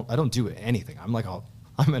meetings. I don't do anything.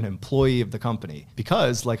 I'm an employee of the company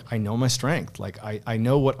because like I know my strength. Like I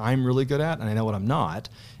know what I'm really good at and I know what I'm not.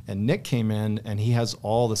 And Nick came in and he has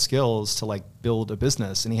all the skills to like build a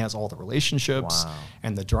business, and he has all the relationships Wow.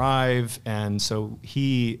 and the drive. And so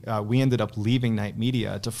we ended up leaving Night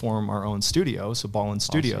Media to form our own studio, so Ballen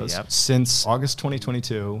Studios. yep. Since August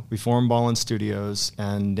 2022, we formed Ballen Studios,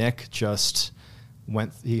 and Nick just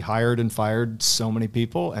he hired and fired so many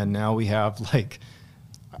people, and now we have like,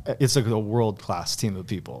 it's like a world-class team of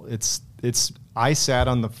people. I sat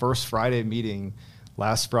on the first Friday meeting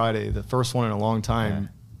last Friday, the first one in a long time.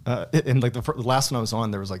 And like the last one I was on,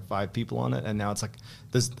 there was like 5 people on it, and now it's like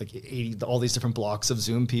there's like 80, all these different blocks of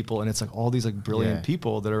Zoom people, and it's like all these like brilliant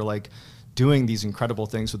people that are like doing these incredible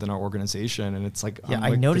things within our organization. And it's like, Yeah, I'm I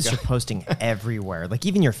like the noticed guy- you're posting everywhere. Like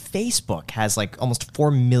even your Facebook has like almost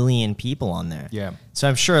 4 million people on there. Yeah. So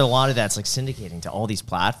I'm sure a lot of that's like syndicating to all these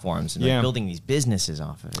platforms and like Yeah. building these businesses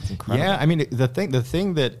off of it. It's incredible. Yeah, I mean the thing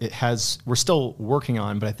that we're still working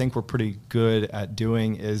on, but I think we're pretty good at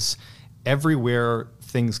doing is everywhere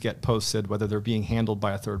things get posted, whether they're being handled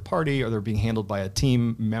by a third party or they're being handled by a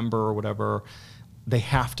team member or whatever, they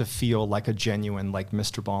have to feel like a genuine like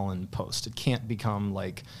MrBallen post. It can't become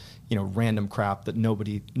like, random crap that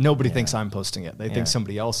nobody thinks I'm posting it. They think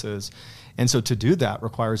somebody else is. And so to do that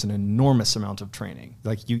requires an enormous amount of training.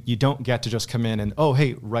 Like you don't get to just come in and, oh,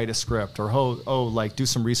 hey, write a script, or like do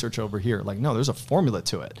some research over here. Like, no, there's a formula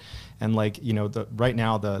to it. And like, right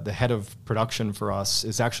now the head of production for us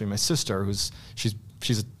is actually my sister, she's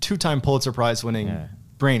a 2-time Pulitzer Prize winning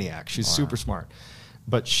brainiac. She's super smart.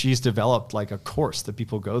 But she's developed like a course that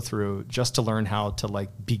people go through just to learn how to like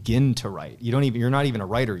begin to write. You're not even a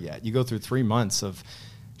writer yet. You go through 3 months of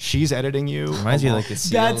she's editing you. Reminds me of like the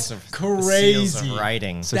seals That's of crazy. The seals of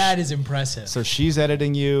writing. That is impressive. So she's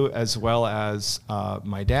editing you, as well as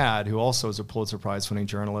my dad, who also is a Pulitzer Prize winning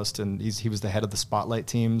journalist, and he was the head of the Spotlight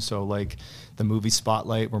team. So like the movie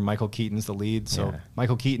Spotlight, where Michael Keaton's the lead. So Yeah.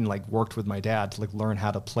 Michael Keaton like worked with my dad to like learn how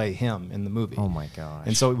to play him in the movie. Oh my gosh.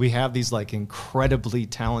 And so we have these like incredibly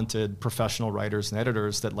talented professional writers and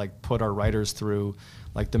editors that like put our writers through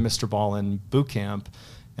like the MrBallen boot camp,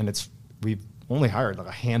 and we've only hired like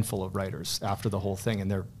a handful of writers after the whole thing, and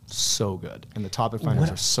they're so good, and the topic finders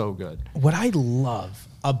are so good. What I love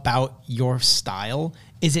about your style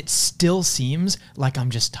is it still seems like I'm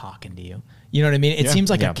just talking to you. You know what I mean? It Yeah. seems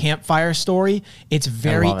like Yeah. a campfire story. It's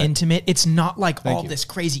very love it. intimate. It's not like Thank all you. this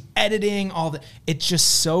crazy editing, it's just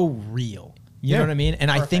so real. You Yeah. know what I mean?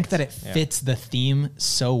 And I think that it fits the theme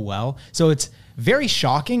so well. So it's very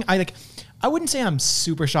shocking. I wouldn't say I'm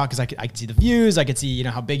super shocked because I could see the views, I could see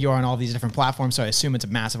how big you are on all these different platforms, so I assume it's a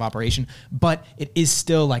massive operation. But it is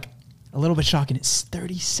still like a little bit shocking. It's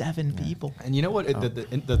 37 people. And you know what?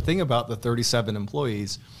 The thing about the 37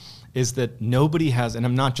 employees is that nobody has, and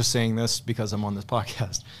I'm not just saying this because I'm on this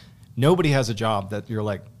podcast, nobody has a job that you're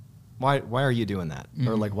like, why are you doing that?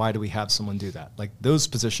 Or like, why do we have someone do that? Like, those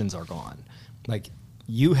positions are gone. Like,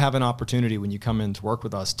 you have an opportunity when you come in to work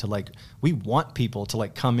with us to like, we want people to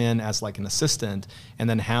like come in as like an assistant and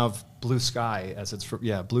then have blue sky as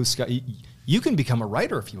blue sky. You can become a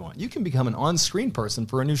writer if you want. You can become an on-screen person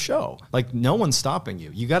for a new show. Like, no one's stopping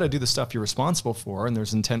you. You got to do the stuff you're responsible for, and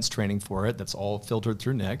there's intense training for it. That's all filtered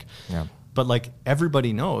through Nick. Yeah. But like,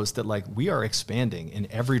 everybody knows that like we are expanding in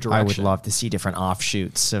every direction. I would love to see different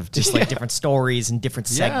offshoots of just like different stories and different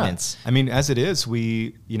segments. I mean, as it is,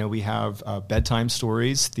 we have bedtime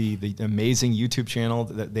stories, the amazing YouTube channel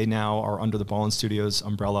that they now are under the Ballen Studios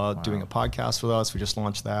umbrella doing a podcast with us. We just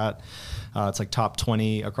launched that. It's like top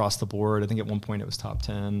 20 across the board. I think at one point it was top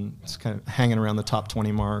 10. It's kind of hanging around the top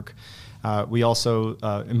 20 mark. We also,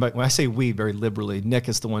 and when I say we very liberally, Nick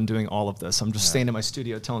is the one doing all of this. I'm just staying in my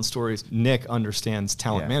studio telling stories. Nick understands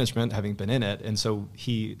talent management, having been in it, and so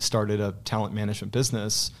he started a talent management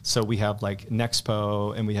business. So we have like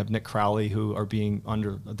Nexpo, and we have Nick Crowley, who are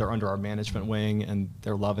they're under our management wing, and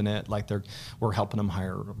they're loving it. Like we're helping them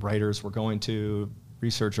hire writers. We're going to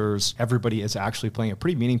researchers. Everybody is actually playing a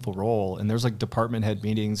pretty meaningful role, and there's like department head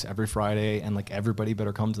meetings every Friday, and like everybody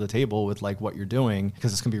better come to the table with like what you're doing,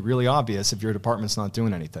 because it's gonna be really obvious if your department's not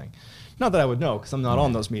doing anything. Not that I would know, because I'm not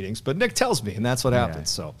on those meetings, but Nick tells me, and that's what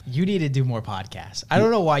happens. So You need to do more podcasts. I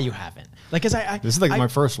don't know why you haven't. Like, cause this is like my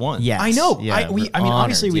first one. Yeah. I know. Yeah, I mean, we're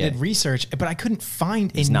obviously honored, we yeah. did research, but I couldn't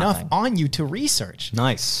find There's enough nothing. on you to research.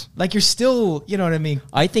 Nice. Like, you're still, you know what I mean?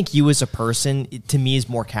 I think you as a person, to me, is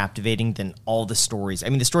more captivating than all the stories. I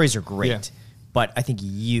mean, the stories are great, Yeah. but I think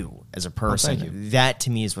you as a person, thank you. that to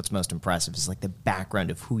me is what's most impressive, is like the background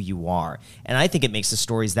of who you are. And I think it makes the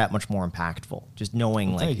stories that much more impactful, just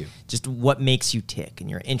knowing like thank you. just what makes you tick and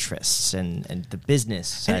your interests and the business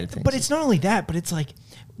side of things. But it's not only that, but it's like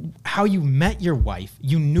how you met your wife.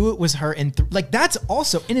 You knew it was her, and like that's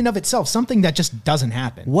also in and of itself something that just doesn't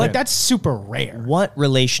happen. Like, that's super rare. What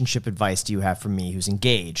relationship advice do you have for me who's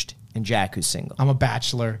engaged and Jack who's single? I'm a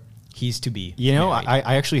bachelor. He's to be. You know, married.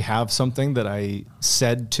 I actually have something that I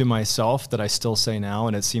said to myself that I still say now,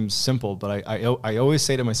 and it seems simple, but I always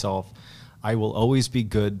say to myself, I will always be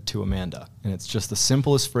good to Amanda. And it's just the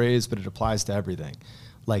simplest phrase, but it applies to everything.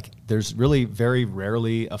 Like, there's really very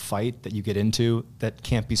rarely a fight that you get into that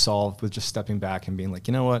can't be solved with just stepping back and being like,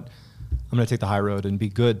 you know what, I'm going to take the high road and be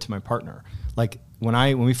good to my partner. Like,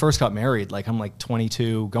 when we first got married, like, I'm like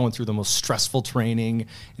 22, going through the most stressful training,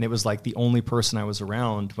 and it was like the only person I was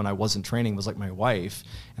around when I wasn't training was like my wife,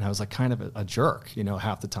 and I was like kind of a jerk,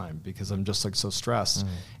 half the time, because I'm just like so stressed.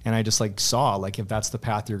 And I just like saw, like, if that's the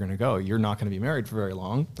path you're going to go, you're not going to be married for very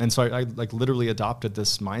long. And so I like literally adopted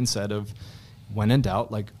this mindset of, when in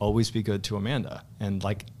doubt, like, always be good to Amanda. And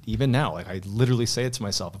like, even now, like, I literally say it to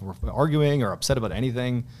myself, if we're arguing or upset about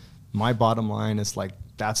anything, my bottom line is like,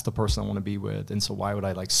 that's the person I want to be with. And so why would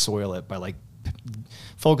I like soil it by like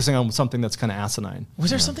focusing on something that's kind of asinine?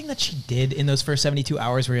 Was there something that she did in those first 72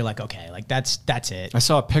 hours where you're like, okay, like that's it? I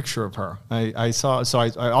saw a picture of her. I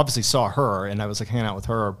obviously saw her, and I was like hanging out with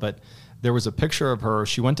her, but there was a picture of her.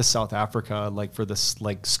 She went to South Africa like for this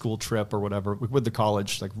like school trip or whatever with the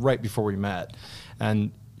college, like right before we met.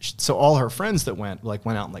 And so all her friends that went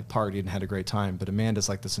out and like partied and had a great time, but Amanda's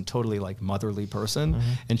like this totally like motherly person,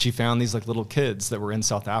 and she found these like little kids that were in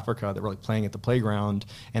South Africa that were like playing at the playground,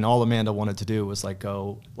 and all Amanda wanted to do was like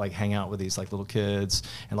go like hang out with these like little kids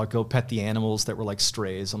and like go pet the animals that were like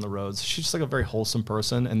strays on the roads. She's just like a very wholesome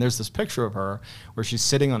person, and there's this picture of her where she's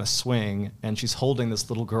sitting on a swing and she's holding this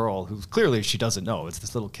little girl who clearly she doesn't know. It's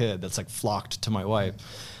this little kid that's like flocked to my wife,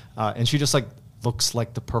 and she just like looks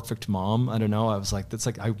like the perfect mom. I don't know. I was like, that's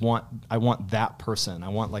like, I want that person. I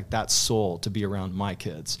want like that soul to be around my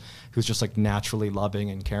kids, who's just like naturally loving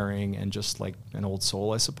and caring and just like an old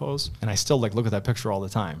soul, I suppose. And I still like look at that picture all the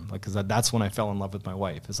time. Like, cause that's when I fell in love with my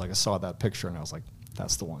wife. It's like, I saw that picture and I was like,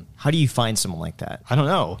 that's the one. How do you find someone like that? I don't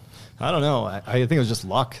know. I think it was just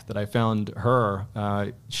luck that I found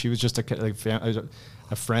her. She was just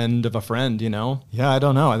a friend of a friend, you know? Yeah, I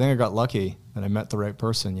don't know. I think I got lucky that I met the right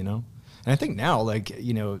person, you know? And I think now, like,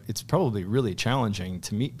 you know, it's probably really challenging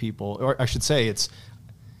to meet people, or I should say it's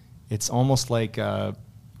almost like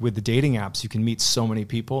with the dating apps, you can meet so many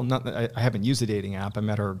people. Not that I haven't used a dating app. I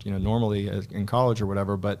met her, you know, normally in college or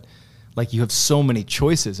whatever, but like you have so many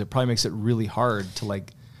choices. It probably makes it really hard to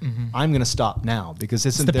like, I'm going to stop now because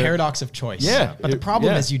it's the paradox of choice. Yeah. But the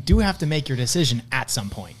problem is you do have to make your decision at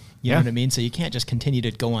some point. You know what I mean? So you can't just continue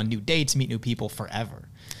to go on new dates, meet new people forever.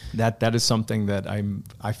 That is something that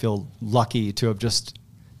I feel lucky to have just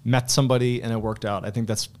met somebody and it worked out. I think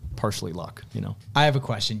that's partially luck, you know. I have a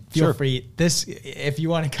question. Feel free. If you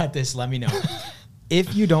want to cut this, let me know.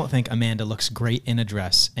 If you don't think Amanda looks great in a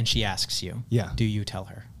dress and she asks you, do you tell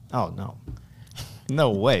her? Oh, no.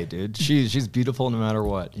 No way, dude. She's beautiful no matter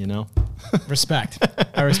what, you know? Respect.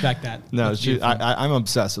 I respect that. No, I'm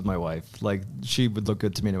obsessed with my wife. Like, she would look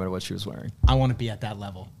good to me no matter what she was wearing. I want to be at that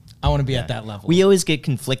level. At that level. We always get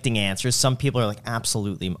conflicting answers. Some people are like,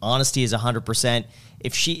 absolutely. Honesty is 100%.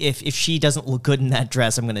 If she doesn't look good in that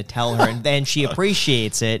dress, I'm going to tell her. And then she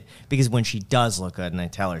appreciates it because when she does look good and I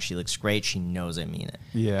tell her she looks great, she knows I mean it.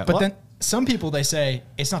 Yeah. But then some people, they say,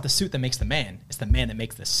 it's not the suit that makes the man. It's the man that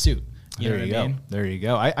makes the suit. You know what I mean? There you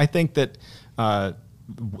go. I think that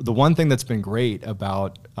the one thing that's been great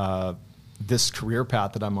about this career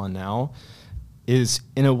path that I'm on now is,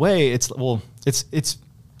 in a way, it's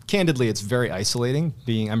candidly, it's very isolating.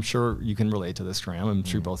 I'm sure you can relate to this, Graham. I'm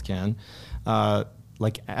sure you both can.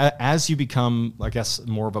 Like as you become, I guess,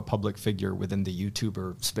 more of a public figure within the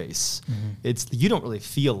YouTuber space, you don't really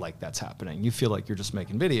feel like that's happening. You feel like you're just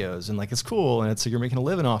making videos and like it's cool and you're making a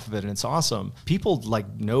living off of it and it's awesome. People like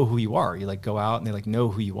know who you are. You like go out and they like know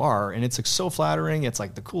who you are and it's like so flattering. It's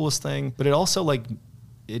like the coolest thing, but it also like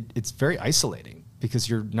it's very isolating because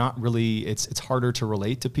you're not really. It's harder to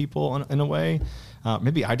relate to people in a way.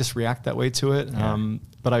 Maybe I just react that way to it. Yeah.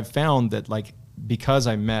 But I've found that like because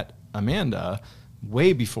I met Amanda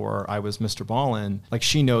way before I was MrBallen, like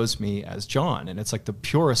she knows me as John, and it's like the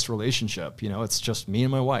purest relationship, you know, it's just me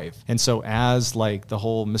and my wife. And so as like the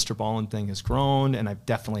whole MrBallen thing has grown, and I've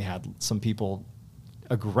definitely had some people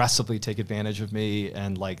aggressively take advantage of me,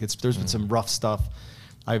 and like there's been some rough stuff.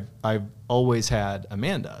 I've always had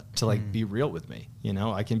Amanda to like be real with me, you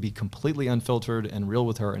know. I can be completely unfiltered and real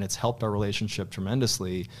with her, and it's helped our relationship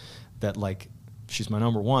tremendously. That like she's my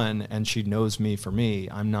number one, and she knows me for me.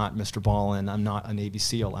 I'm not MrBallen. I'm not a Navy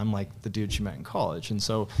SEAL. I'm like the dude she met in college. And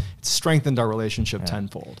so it's strengthened our relationship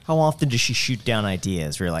tenfold. How often does she shoot down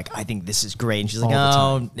ideas where you're like, I think this is great? And she's like,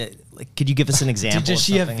 oh, like, could you give us an example? Does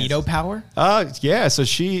she have veto power? Yeah. So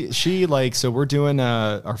she like, so we're doing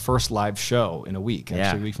our first live show in a week,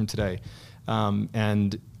 actually a week from today.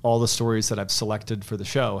 And all the stories that I've selected for the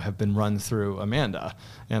show have been run through Amanda.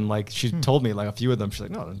 And like, she told me like a few of them, she's like,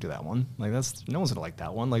 no, don't do that one. Like no one's gonna like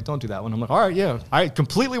that one. Like, don't do that one. I'm like, all right, yeah, I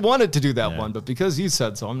completely wanted to do that one, but because you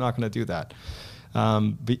said so, I'm not gonna do that.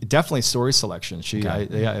 But definitely story selection.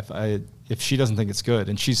 If she doesn't think it's good,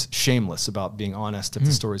 and she's shameless about being honest if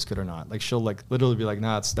the story's good or not. Like she'll like literally be like,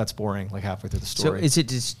 nah, that's boring, like halfway through the story. So is it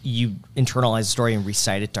just you internalize the story and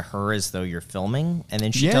recite it to her as though you're filming, and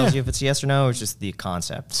then she tells you if it's yes or no, or it's just the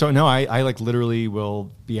concept? So no, I like literally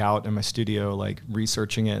will be out in my studio like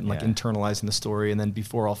researching it and like internalizing the story, and then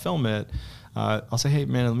before I'll film it, I'll say, hey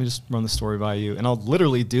man, let me just run the story by you, and I'll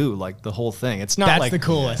literally do like the whole thing. It's not that's like the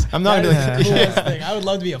coolest. I'm not doing the coolest thing. I would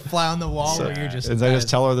love to be a fly on the wall where you're just. As I just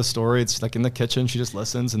tell her the story, it's like in the kitchen. She just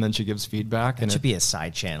listens and then she gives feedback. It should be a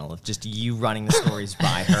side channel of just you running the stories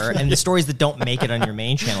by her, and the stories that don't make it on your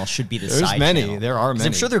main channel should be the side channel. There are many.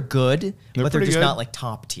 I'm sure they're good, but they're just not like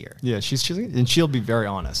top tier. Yeah, and she'll be very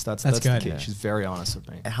honest. That's good. The key. Yeah. She's very honest with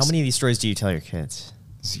me. How many of these stories do you tell your kids?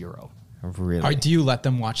 0. Really? Do you let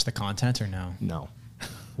them watch the content or no? No.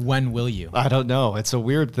 When will you? I don't know. It's a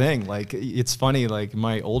weird thing. Like, it's funny. Like,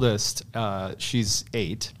 my oldest, she's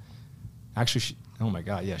 8. Actually, oh my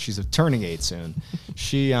God, yeah, she's turning 8 soon.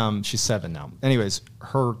 She's 7 now. Anyways,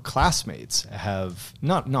 her classmates have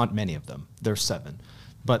not many of them. They're 7,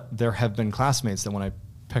 but there have been classmates that when I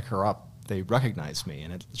pick her up, they recognize me,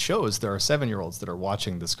 and it shows there are 7-year-olds that are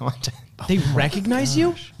watching this content. They recognize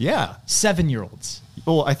you? Yeah. 7-year-olds.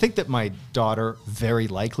 Well, I think that my daughter very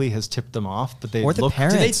likely has tipped them off, but they Or the look.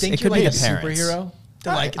 parents. Do they think It you're could be like a the parents.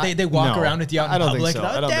 superhero? They walk No, around with you out in I don't think public. so.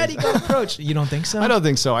 I Oh, don't Daddy think got approached. You don't think so? I don't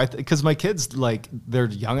think so. Because my kids, like, they're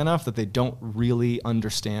young enough that they don't really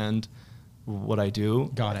understand what I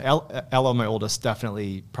do. Got it. Ella, my oldest,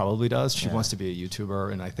 definitely probably does. She wants to be a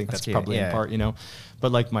YouTuber, and I think that's cute, probably in yeah. part,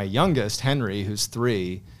 But like my youngest, Henry, who's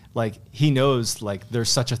 3, like, he knows, like, there's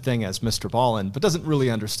such a thing as MrBallen, but doesn't really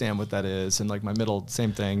understand what that is. And like my middle,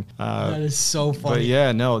 same thing. That is so funny. But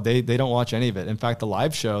yeah, no, they don't watch any of it. In fact, the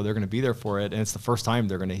live show, they're going to be there for it, and it's the first time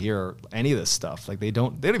they're going to hear any of this stuff. Like, they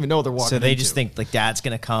don't even know what they're walking So they into. just think like Dad's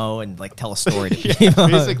gonna come and like tell a story to Yeah, people.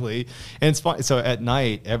 basically. And it's fun. So at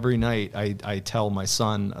night, every night, I tell my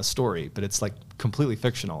son a story, but it's like completely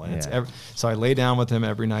fictional. And Yeah. so I lay down with him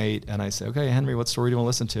every night, and I say, okay, Henry, what story do you want to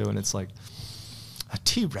listen to? And it's like a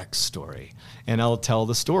T-Rex story. And I'll tell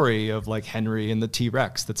the story of like Henry and the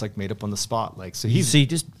T-Rex that's like made up on the spot. Like, so he's So you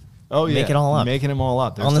just make it all up. Making them all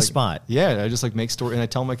up. On the like, spot. Yeah, I just like make story, and I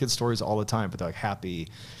tell my kids stories all the time, but they're like happy,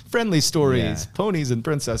 friendly stories, Yeah. ponies and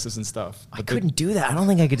princesses and stuff. I But couldn't do that. I don't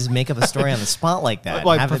think I could just make up a story on the spot like that.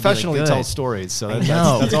 well, and I have it be, like, professionally good. tell stories, so I that's,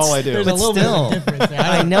 know. that's all I do. There's a But little bit of a still, difference there.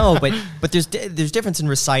 I know, but there's difference in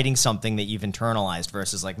reciting something that you've internalized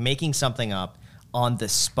versus like making something up on the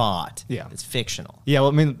spot. Yeah. It's fictional. Yeah, well,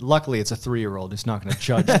 I mean, luckily it's a 3-year-old who's not going to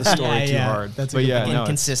judge the story Yeah, too yeah. hard. That's a but good yeah, point. no, it's-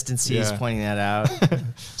 Inconsistencies, yeah. pointing that out.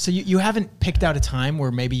 So you haven't picked out a time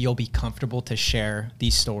where maybe you'll be comfortable to share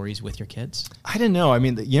these stories with your kids? I don't know. I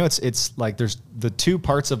mean, it's like there's the 2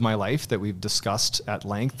 parts of my life that we've discussed at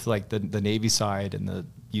length, like the Navy side and the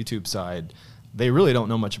YouTube side. They really don't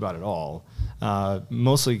know much about it all.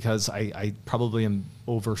 Mostly because I probably am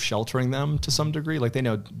over sheltering them to some degree. Like, they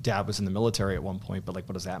know Dad was in the military at one point, but like,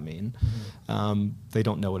 what does that mean? They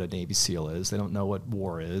don't know what a Navy SEAL is. They don't know what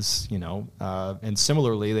war is, and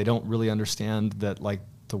similarly, they don't really understand that like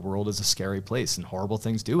the world is a scary place and horrible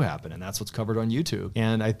things do happen, and that's what's covered on YouTube.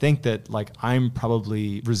 And I think that like I'm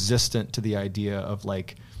probably resistant to the idea of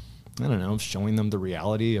like, I don't know, showing them the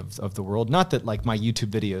reality of the world. Not that like my YouTube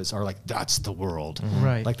videos are like, that's the world.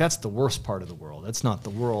 Right. Like, that's the worst part of the world. That's not the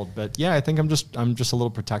world. But yeah, I think I'm just a little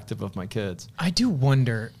protective of my kids. I do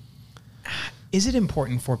wonder, is it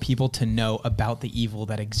important for people to know about the evil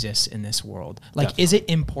that exists in this world? Like, is it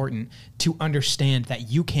important to understand that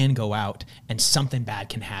you can go out and something bad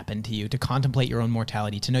can happen to you, to contemplate your own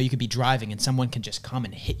mortality, to know you could be driving and someone can just come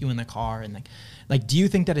and hit you in the car? And like, do you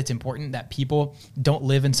think that it's important that people don't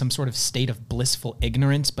live in some sort of state of blissful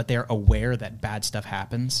ignorance, but they're aware that bad stuff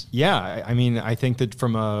happens? Yeah, I mean, I think that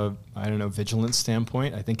from a, vigilance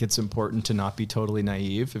standpoint, I think it's important to not be totally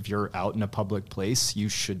naive. If you're out in a public place, you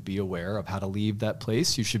should be aware of how to leave that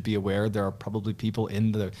place. You should be aware there are probably people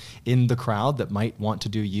in the crowd that might want to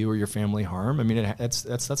do you or your family harm. I mean,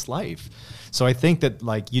 that's life. So I think that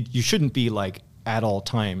like you shouldn't be like at all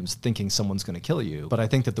times thinking someone's going to kill you. But I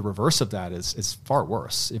think that the reverse of that is far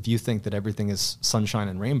worse. If you think that everything is sunshine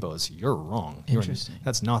and rainbows, you're wrong. Interesting.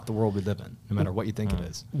 That's not the world we live in, no matter what you think it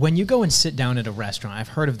is. When you go and sit down at a restaurant, I've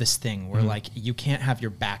heard of this thing where like you can't have your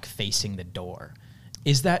back facing the door.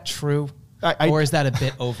 Is that true? Or is that a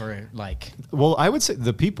bit over like? Well, I would say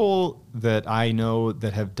the people that I know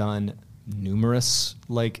that have done numerous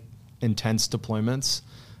like intense deployments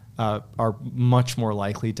are much more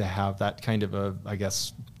likely to have that kind of a, I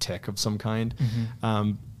guess, tick of some kind.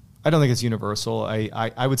 I don't think it's universal.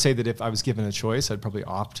 I would say that if I was given a choice, I'd probably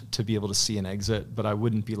opt to be able to see an exit, but I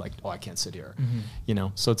wouldn't be like, oh, I can't sit here.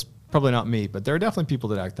 So it's probably not me, but there are definitely people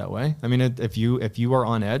that act that way. I mean, if you are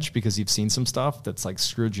on edge because you've seen some stuff that's like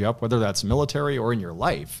screwed you up, whether that's military or in your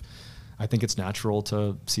life, I think it's natural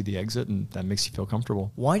to see the exit, and that makes you feel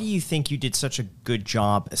comfortable. Why do you think you did such a good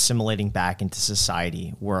job assimilating back into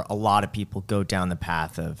society where a lot of people go down the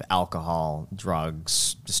path of alcohol,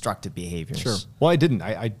 drugs, destructive behaviors? Sure. Well, I didn't.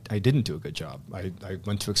 I didn't do a good job. I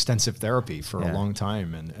went to extensive therapy for a Yeah. long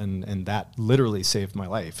time, and that literally saved my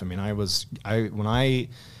life. I mean, when I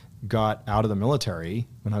got out of the military,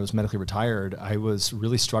 when I was medically retired, I was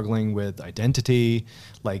really struggling with identity,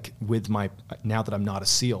 like with my, now that I'm not a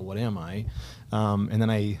SEAL, what am I? And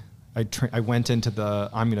then I I went into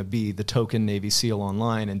I'm going to be the token Navy SEAL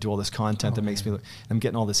online and do all this content that makes me look, I'm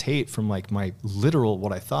getting all this hate from like my literal,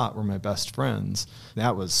 what I thought were my best friends.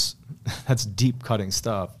 That's deep cutting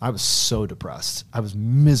stuff. I was so depressed. I was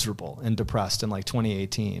miserable and depressed in like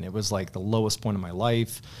 2018. It was like the lowest point of my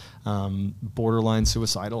life, borderline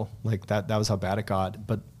suicidal. Like that was how bad it got.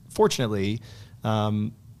 But fortunately, I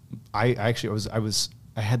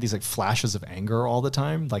had these like flashes of anger all the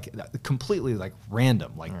time, like completely like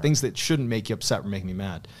random, like things that shouldn't make you upset or make me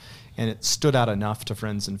mad. And it stood out enough to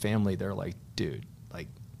friends and family. They're like, dude, like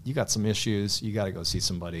you got some issues. You got to go see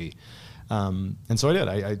somebody. And so I did.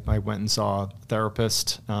 I went and saw a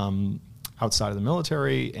therapist outside of the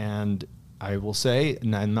military. And I will say,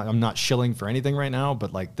 and I'm not shilling for anything right now,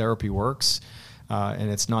 but like therapy works.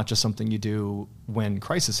 And it's not just something you do when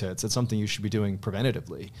crisis hits. It's something you should be doing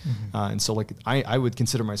preventatively. And so like I would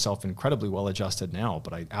consider myself incredibly well adjusted now,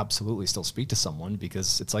 but I absolutely still speak to someone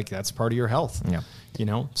because it's like that's part of your health. Yeah. You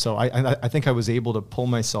know? So I think I was able to pull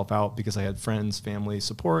myself out because I had friends, family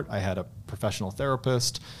support. I had a professional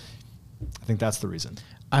therapist. I think that's the reason.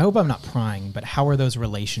 I hope I'm not prying, but how are those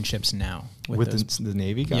relationships now? With the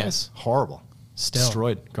Navy guys? Yes. Horrible. Still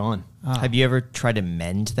destroyed, gone. Have you ever tried to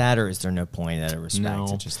mend that, or is there no point out of respect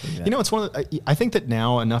to just leave that? You know, it's one of I think that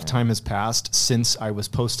now enough time has passed since I was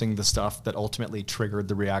posting the stuff that ultimately triggered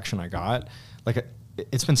the reaction I got. Like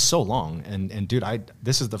it's been so long, and dude,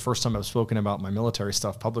 this is the first time I've spoken about my military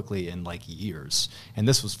stuff publicly in like years, and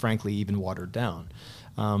this was frankly even watered down.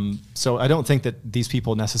 So I don't think that these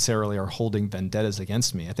people necessarily are holding vendettas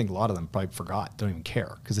against me. I think a lot of them probably forgot, don't even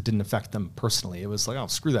care, because it didn't affect them personally. It was like, oh,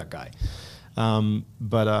 screw that guy. No,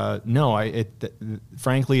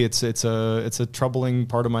 frankly, it's a troubling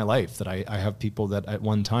part of my life that I have people that at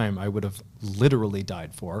one time I would have literally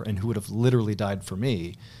died for, and who would have literally died for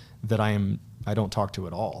me, that I don't talk to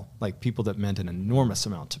at all. Like people that meant an enormous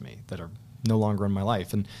amount to me that are no longer in my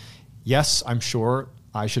life. And yes, I'm sure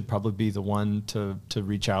I should probably be the one to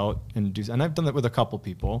reach out and do, and I've done that with a couple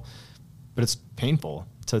people, but it's painful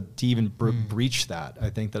to even breach that. I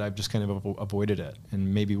think that I've just kind of avoided it,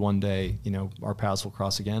 and maybe one day, you know, our paths will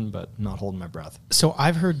cross again, but I'm not holding my breath. So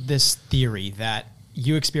I've heard this theory that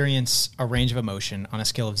you experience a range of emotion on a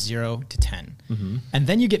scale of 0 to 10, and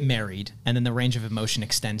then you get married, and then the range of emotion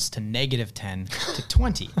extends to -10 to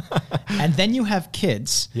 20, and then you have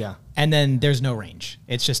kids, and then there's no range.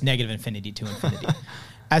 It's just negative infinity to infinity.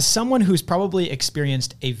 As someone who's probably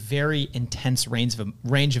experienced a very intense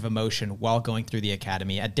range of emotion while going through the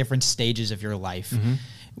academy at different stages of your life,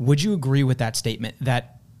 would you agree with that statement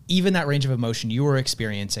that even that range of emotion you were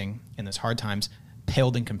experiencing in those hard times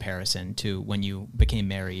paled in comparison to when you became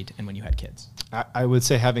married and when you had kids? I would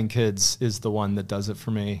say having kids is the one that does it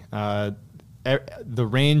for me. The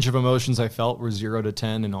range of emotions I felt were 0 to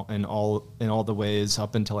 10 in all the ways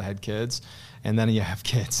up until I had kids, and then you have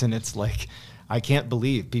kids, and it's like, I can't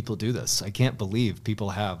believe people do this. I can't believe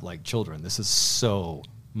people have like children. This is so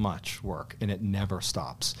much work, and it never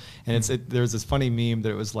stops. And there's this funny meme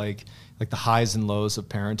that it was like the highs and lows of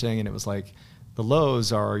parenting, and it was like, the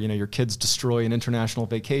lows are, you know, your kids destroy an international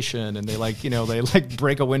vacation, and they like, you know, they like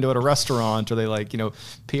break a window at a restaurant, or they like, you know,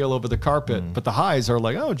 peel over the carpet. But the highs are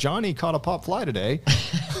like, oh, Johnny caught a pop fly today.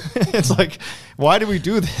 It's like, why do we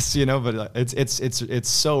do this? You know, but it's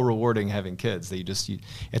so rewarding having kids that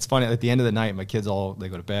it's funny. At the end of the night, my kids they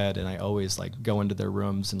go to bed, and I always like go into their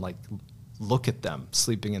rooms and like look at them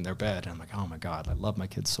sleeping in their bed. And I'm like, oh my God, I love my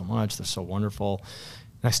kids so much. They're so wonderful.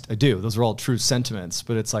 I do. Those are all true sentiments,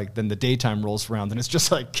 but it's like then the daytime rolls around and it's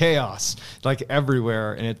just like chaos, like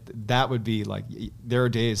everywhere. And that would be like, there are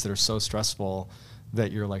days that are so stressful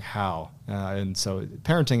that you're like, how? And so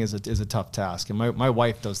parenting is a tough task, and my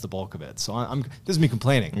wife does the bulk of it. So this is me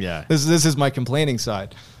complaining. Yeah. This is my complaining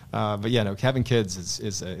side. But yeah, no, having kids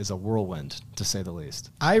is a whirlwind, to say the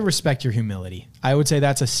least. I respect your humility. I would say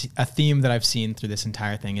that's a theme that I've seen through this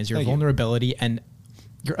entire thing is your vulnerability and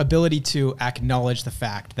your ability to acknowledge the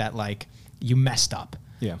fact that like you messed up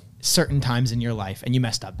certain times in your life, and you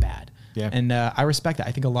messed up bad. Yeah. And I respect that.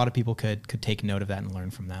 I think a lot of people could take note of that and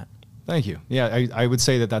learn from that. Thank you. Yeah, I would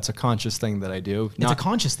say that that's a conscious thing that I do. It's a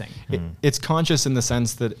conscious thing. It's conscious in the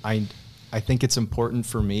sense that I think it's important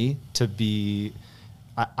for me to be,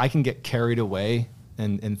 I can get carried away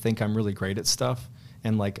and think I'm really great at stuff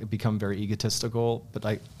and like become very egotistical.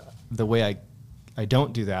 But the way I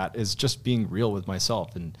don't do that is just being real with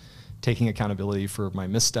myself and taking accountability for my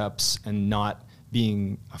missteps and not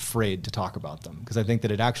being afraid to talk about them. Because I think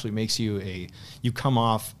that it actually makes you come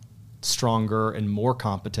off stronger and more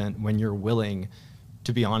competent when you're willing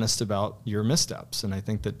to be honest about your missteps. And I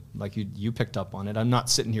think that like you picked up on it. I'm not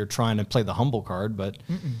sitting here trying to play the humble card, but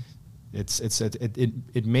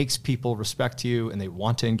It makes people respect you, and they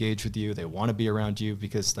want to engage with you. They want to be around you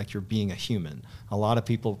because like you're being a human. A lot of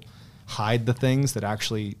people hide the things that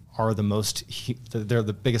actually are they're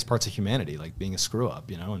the biggest parts of humanity, like being a screw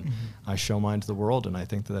up, and I show mine to the world, and I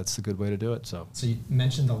think that that's the good way to do it. So you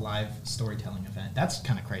mentioned the live storytelling event. That's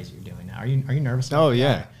kind of crazy you're doing now. Are you nervous about Oh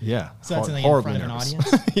yeah. So that's something in front of an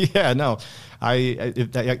audience? Yeah, no.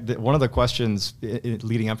 One of the questions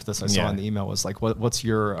leading up to this I saw in the email was like, what's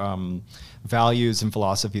your values and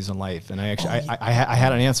philosophies in life? And I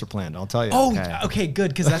had an answer planned. I'll tell you. Oh, okay, good,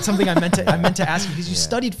 because that's something I meant to ask you because you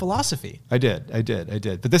studied philosophy. I did.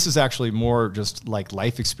 But this is actually more just like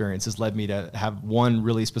life experiences led me to have one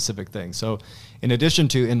really specific thing. So in addition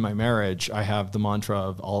to in my marriage, I have the mantra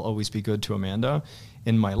of I'll always be good to Amanda.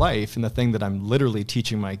 In my life, and the thing that I'm literally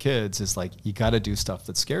teaching my kids is like, you got to do stuff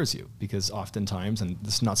that scares you, because oftentimes, and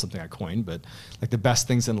this is not something I coined, but like the best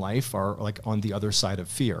things in life are like on the other side of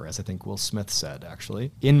fear, as I think Will Smith said,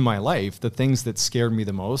 actually. In my life, the things that scared me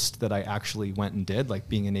the most that I actually went and did, like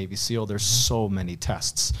being a Navy SEAL, there's so many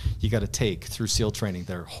tests you got to take through SEAL training.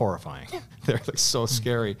 They're horrifying. They're like so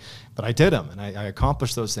scary, but I did them, and I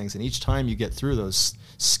accomplished those things. And each time you get through those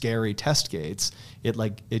scary test gates,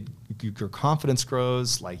 your confidence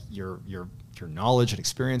grows, like your knowledge and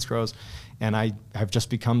experience grows. And I have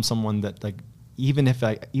just become someone that like, even if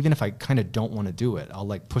I kind of don't want to do it, I'll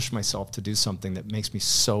like push myself to do something that makes me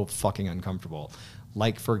so fucking uncomfortable.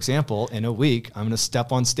 Like, for example, in a week, I'm going to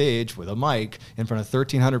step on stage with a mic in front of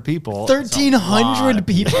 1,300 people. 1,300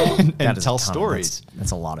 people? and tell stories.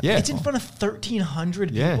 That's a lot of people. It's in front of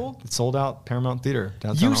 1,300 yeah, people? it sold out Paramount Theater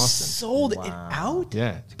downtown You Austin. sold it out?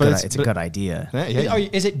 Yeah. It's a good idea.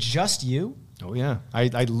 Is it just you? Oh, yeah.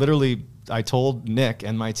 I literally told Nick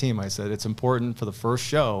and my team, I said, it's important for the first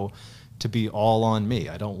show to be all on me.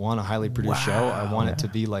 I don't want a highly produced show. I want it to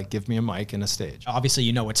be like, give me a mic and a stage. Obviously,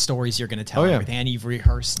 you know what stories you're going to tell and everything, and you've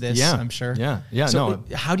rehearsed this, I'm sure. Yeah. So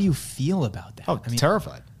how do you feel about that? Oh,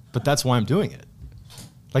 terrified. But that's why I'm doing it.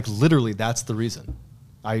 Like, literally, that's the reason.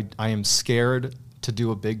 I am scared to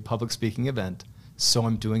do a big public speaking event, so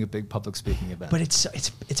I'm doing a big public speaking event. But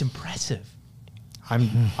it's impressive.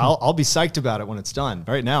 I'll be psyched about it when it's done.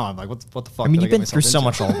 Right now, I'm like, what the fuck? I mean, you've been through so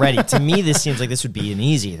much already. To me, this seems like this would be an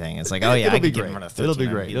easy thing. It's like, oh yeah, it'll I be could get great. in front of It'll be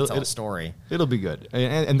great. It'll tell a story. It'll be good.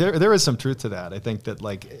 And there is some truth to that. I think that,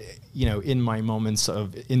 like, in my moments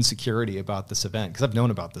of insecurity about this event, because I've known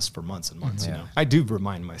about this for months and months, I do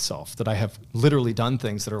remind myself that I have literally done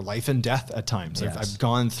things that are life and death at times. Yes. I've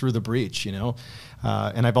gone through the breach, and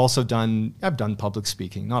I've also done public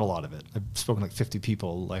speaking, not a lot of it. I've spoken like 50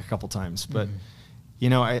 people like a couple times, but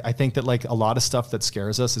I think that like a lot of stuff that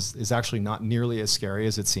scares us is actually not nearly as scary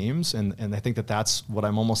as it seems. And I think that that's what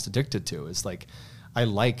I'm almost addicted to, is like, I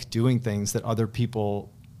like doing things that other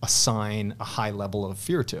people assign a high level of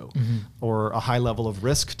fear to, or a high level of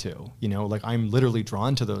risk to, like I'm literally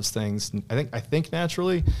drawn to those things. I think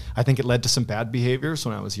naturally, I think it led to some bad behaviors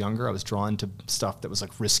when I was younger. I was drawn to stuff that was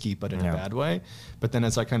like risky, but in a bad way. But then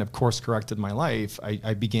as I kind of course corrected my life,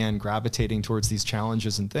 I began gravitating towards these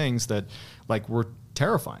challenges and things that like were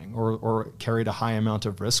terrifying or carried a high amount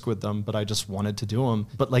of risk with them, but I just wanted to do them.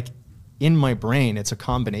 But like in my brain, it's a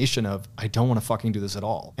combination of, I don't want to fucking do this at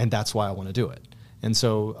all. And that's why I want to do it. And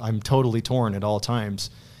so I'm totally torn at all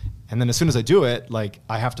times. And then as soon as I do it, like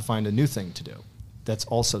I have to find a new thing to do that's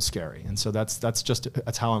also scary. And so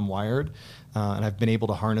that's how I'm wired. And I've been able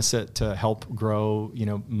to harness it to help grow,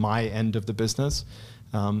 my end of the business.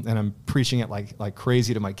 And I'm preaching it like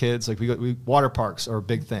crazy to my kids. Like we water parks are a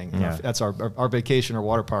big thing. Yeah. That's our vacation or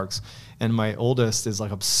water parks. And my oldest is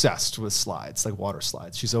like obsessed with slides, like water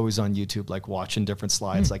slides. She's always on YouTube, like watching different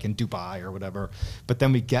slides, like in Dubai or whatever. But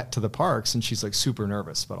then we get to the parks and she's like super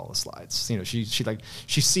nervous about all the slides.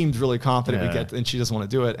 She seems really confident and she doesn't want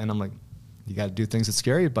to do it. And I'm like, you got to do things that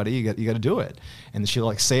scare you, buddy. You got to do it. And she'll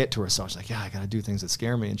like say it to herself. She's like, yeah, I got to do things that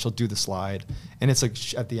scare me. And she'll do the slide. And it's like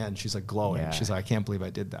at the end, she's like glowing. Yeah. She's like, I can't believe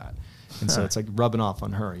I did that. And so it's like rubbing off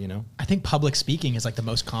on her, I think public speaking is like the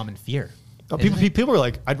most common fear. Oh, people are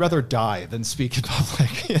like, I'd rather die than speak in public.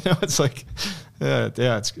 It's like,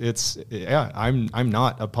 I'm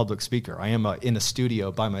not a public speaker. I am in a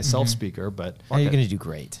studio by myself speaker, but you're going to do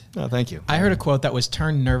great. No, thank you. I heard a quote that was,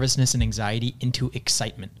 turn nervousness and anxiety into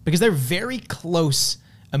excitement, because they're very close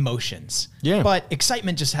emotions. Yeah. But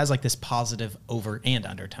excitement just has like this positive over and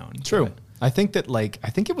undertone. True. I think that I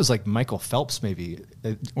think it was like Michael Phelps maybe.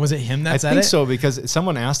 Was it him that said it? I think so, because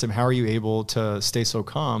someone asked him, how are you able to stay so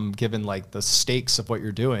calm given like the stakes of what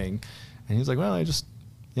you're doing? And he was like, well,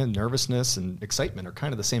 nervousness and excitement are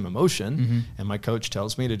kind of the same emotion. And my coach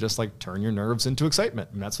tells me to just like turn your nerves into excitement.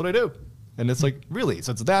 And that's what I do. And it's like, really?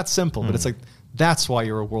 So it's that simple, but it's like, That's why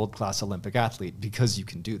you're a world-class Olympic athlete, because you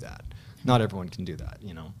can do that. Not everyone can do that,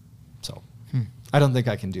 So I don't think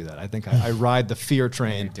I can do that. I think I ride the fear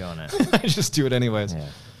train. You're doing it. I just do it anyways. Yeah.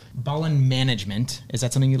 Ballen management, is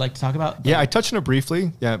that something you'd like to talk about? Yeah, I touched on it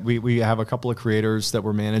briefly. Yeah, we have a couple of creators that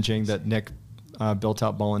we're managing that Nick built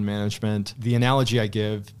out Ballen management. The analogy I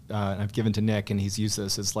give, and I've given to Nick, and he's used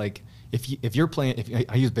this, is like if you're playing,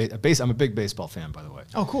 I use I'm a big baseball fan, by the way.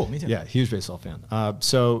 Oh, cool. Me too. Yeah, huge baseball fan.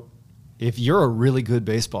 So if you're a really good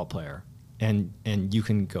baseball player and you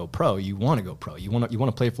can go pro, you want to go pro. You want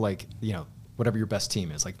to play for whatever your best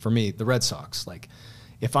team is. Like for me, the Red Sox. Like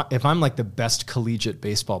if I'm like the best collegiate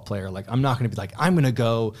baseball player, like I'm not going to be like, I'm going to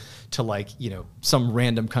go to some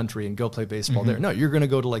random country and go play baseball there. No, you're going to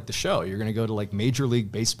go to like the show. You're going to go to like Major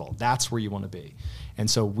League Baseball. That's where you want to be. And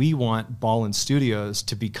so we want Ballen Studios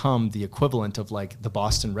to become the equivalent of like the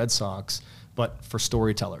Boston Red Sox, but for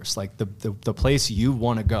storytellers. Like the place you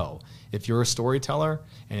want to go. If you're a storyteller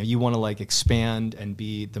and you want to like expand and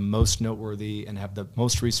be the most noteworthy and have the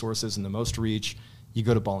most resources and the most reach, you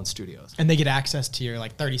go to Ballen Studios. And they get access to your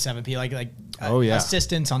like 37p, oh, yeah.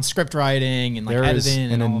 assistance on script writing and like there editing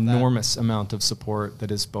is and all an of enormous amount of support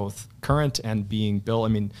that is both current and being built. I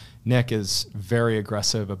mean, Nick is very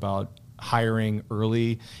aggressive about hiring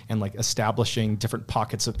early and like establishing different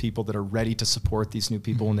pockets of people that are ready to support these new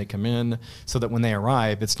people when they come in, so that when they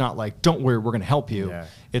arrive, it's not like, don't worry, we're going to help you. Yeah.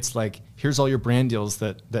 It's like, here's all your brand deals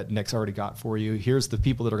that Nick's already got for you. Here's the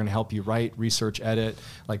people that are going to help you write, research, edit.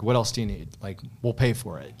 Like, what we need? Like, we'll pay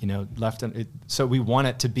for it, so we want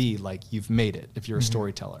it to be like, you've made it if you're a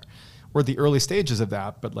storyteller. We're at the early stages of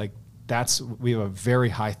that, but like, we have a very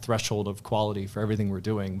high threshold of quality for everything we're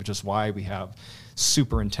doing, which is why we have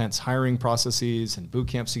super intense hiring processes and boot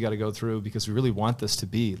camps you got to go through, because we really want this to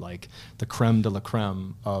be like the creme de la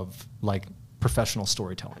creme of like professional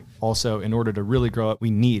storytelling. Also, in order to really grow up,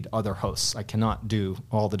 we need other hosts. I cannot do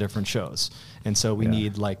all the different shows. And so we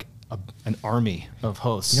need like an army of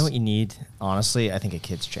hosts. You know what you need? Honestly, I think a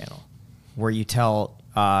kids channel where you tell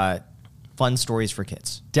fun stories for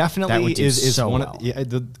kids. Definitely that would do is so one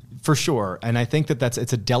well. For sure. And I think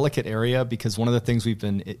it's a delicate area, because one of the things we've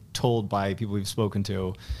been told by people we've spoken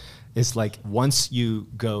to is like, once you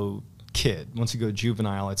go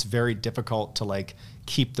juvenile, it's very difficult to like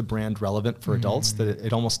keep the brand relevant for adults, that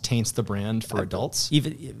it almost taints the brand for adults.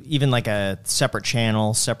 Even like a separate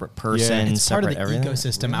channel, separate person, it's part of the everything.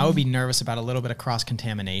 ecosystem. I would be nervous about a little bit of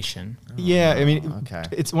cross-contamination. Yeah, I mean, okay.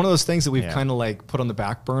 It's one of those things that we've kind of like put on the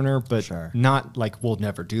back burner, but not like we'll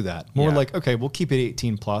never do that. More like, okay, we'll keep it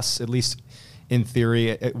 18 plus, at least in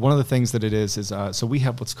theory. One of the things that it is so we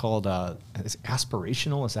have what's called is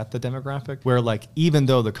aspirational. Is that the demographic? Where like, even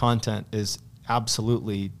though the content is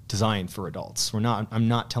absolutely designed for adults, I'm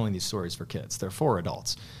not telling these stories for kids. They're for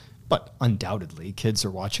adults. But undoubtedly, kids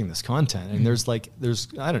are watching this content, and there's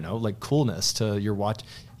I don't know, like coolness to you watch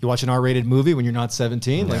an R-rated movie when you're not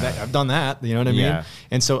 17. Like that, I've done that. You know what I mean?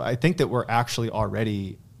 And so I think that we're actually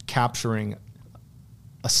already capturing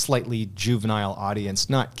a slightly juvenile audience,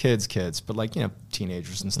 not kids, but like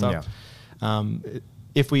teenagers and stuff.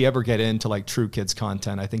 If we ever get into like true kids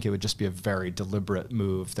content, I think it would just be a very deliberate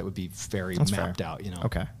move that would be very mapped out.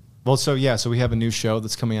 Okay. Well, so we have a new show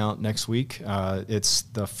that's coming out next week. It's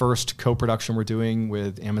the first co-production we're doing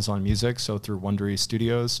with Amazon Music, so through Wondery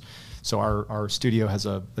Studios. So our studio has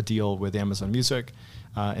a deal with Amazon Music,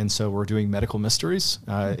 and so we're doing medical mysteries.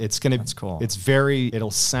 That's cool.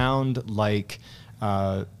 It'll sound like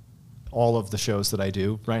all of the shows that I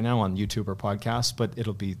do right now on YouTube or podcasts, but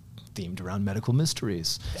it'll be themed around medical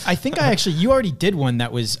mysteries. I think you already did one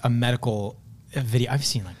that was a medical video. I've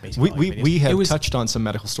seen like basically we have touched on some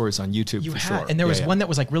medical stories on YouTube. You for had, sure. and there was one that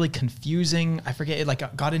was like really confusing. I forget, it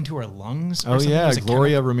like got into her lungs. Or oh something. yeah,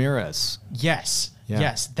 Gloria Ramirez. Yes. Yeah.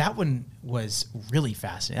 Yes, that one was really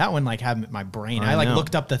fascinating. That one like had my brain. I like know.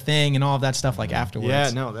 looked up the thing and all of that stuff like afterwards.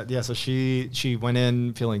 Yeah, no, so she went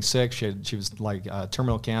in feeling sick. She was like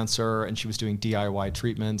terminal cancer, and she was doing DIY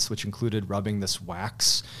treatments, which included rubbing this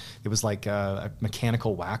wax. It was like a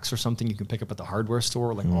mechanical wax or something you can pick up at the hardware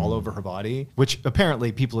store, like all over her body, which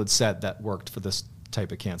apparently people had said that worked for this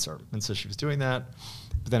type of cancer. And so she was doing that,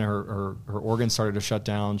 but then her organs started to shut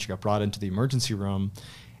down. She got brought into the emergency room,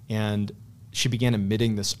 and she began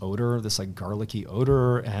emitting this odor, this like garlicky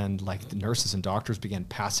odor, and like the nurses and doctors began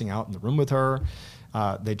passing out in the room with her.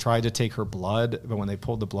 They tried to take her blood, but when they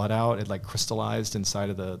pulled the blood out, it like crystallized inside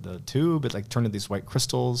of the tube. It like turned into these white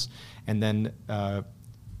crystals, and then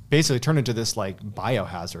basically turned into this like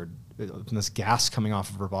biohazard, this gas coming off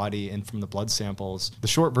of her body and from the blood samples. The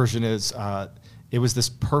short version is it was this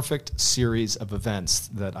perfect series of events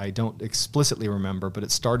that I don't explicitly remember, but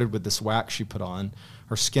it started with this wax she put on.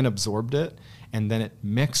 Her skin absorbed it, and then it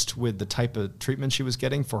mixed with the type of treatment she was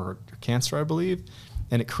getting for her cancer, I believe.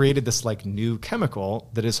 And it created this like new chemical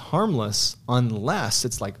that is harmless unless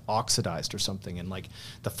it's like oxidized or something. And like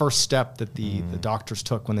the first step that the doctors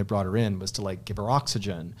took when they brought her in was to like give her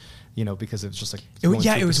oxygen, you know, because it was just like it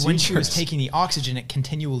was when she was taking the oxygen, it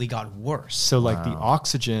continually got worse. So like the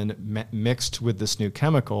oxygen mixed with this new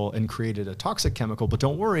chemical and created a toxic chemical. But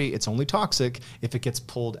don't worry, it's only toxic if it gets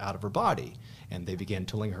pulled out of her body. And they began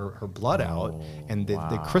pulling her blood out, and they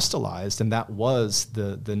crystallized, and that was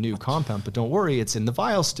the new compound. But don't worry, it's in the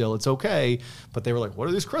vial still, it's okay. But they were like, what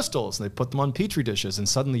are these crystals? And they put them on Petri dishes, and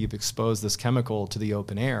suddenly you've exposed this chemical to the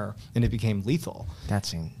open air, and it became lethal.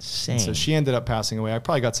 That's insane. And so she ended up passing away. I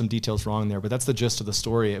probably got some details wrong there, but that's the gist of the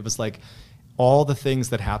story. It was like all the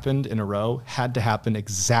things that happened in a row had to happen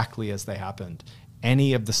exactly as they happened.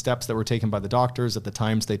 Any of the steps that were taken by the doctors at the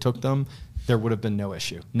times they took them, there would have been no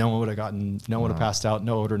issue. No one would have passed out,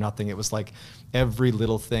 no odor, nothing. It was like every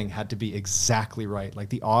little thing had to be exactly right. Like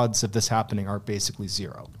the odds of this happening are basically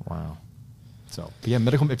zero. Wow. So, but yeah,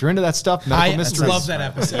 if you're into that stuff, medical mysteries. I love that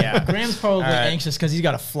episode. Yeah. Graham's probably anxious because he's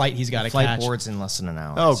got a flight he's got to catch. Flight board's in less than an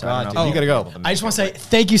hour. Oh, God, dude, you got to go. I just want to say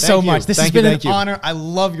thank you so much. This has been an honor. I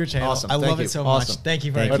love your channel. Awesome. I love it so much. Thank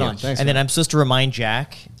you very much. Thanks, and then I'm supposed to remind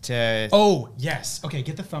Jack to... Oh, yes. Okay,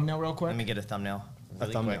 get the thumbnail real quick. Let me get a thumbnail.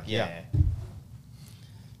 Really thumbnail, quick. Yeah.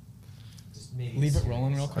 Leave it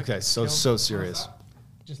rolling real quick. Okay, so serious.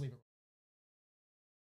 Just leave it.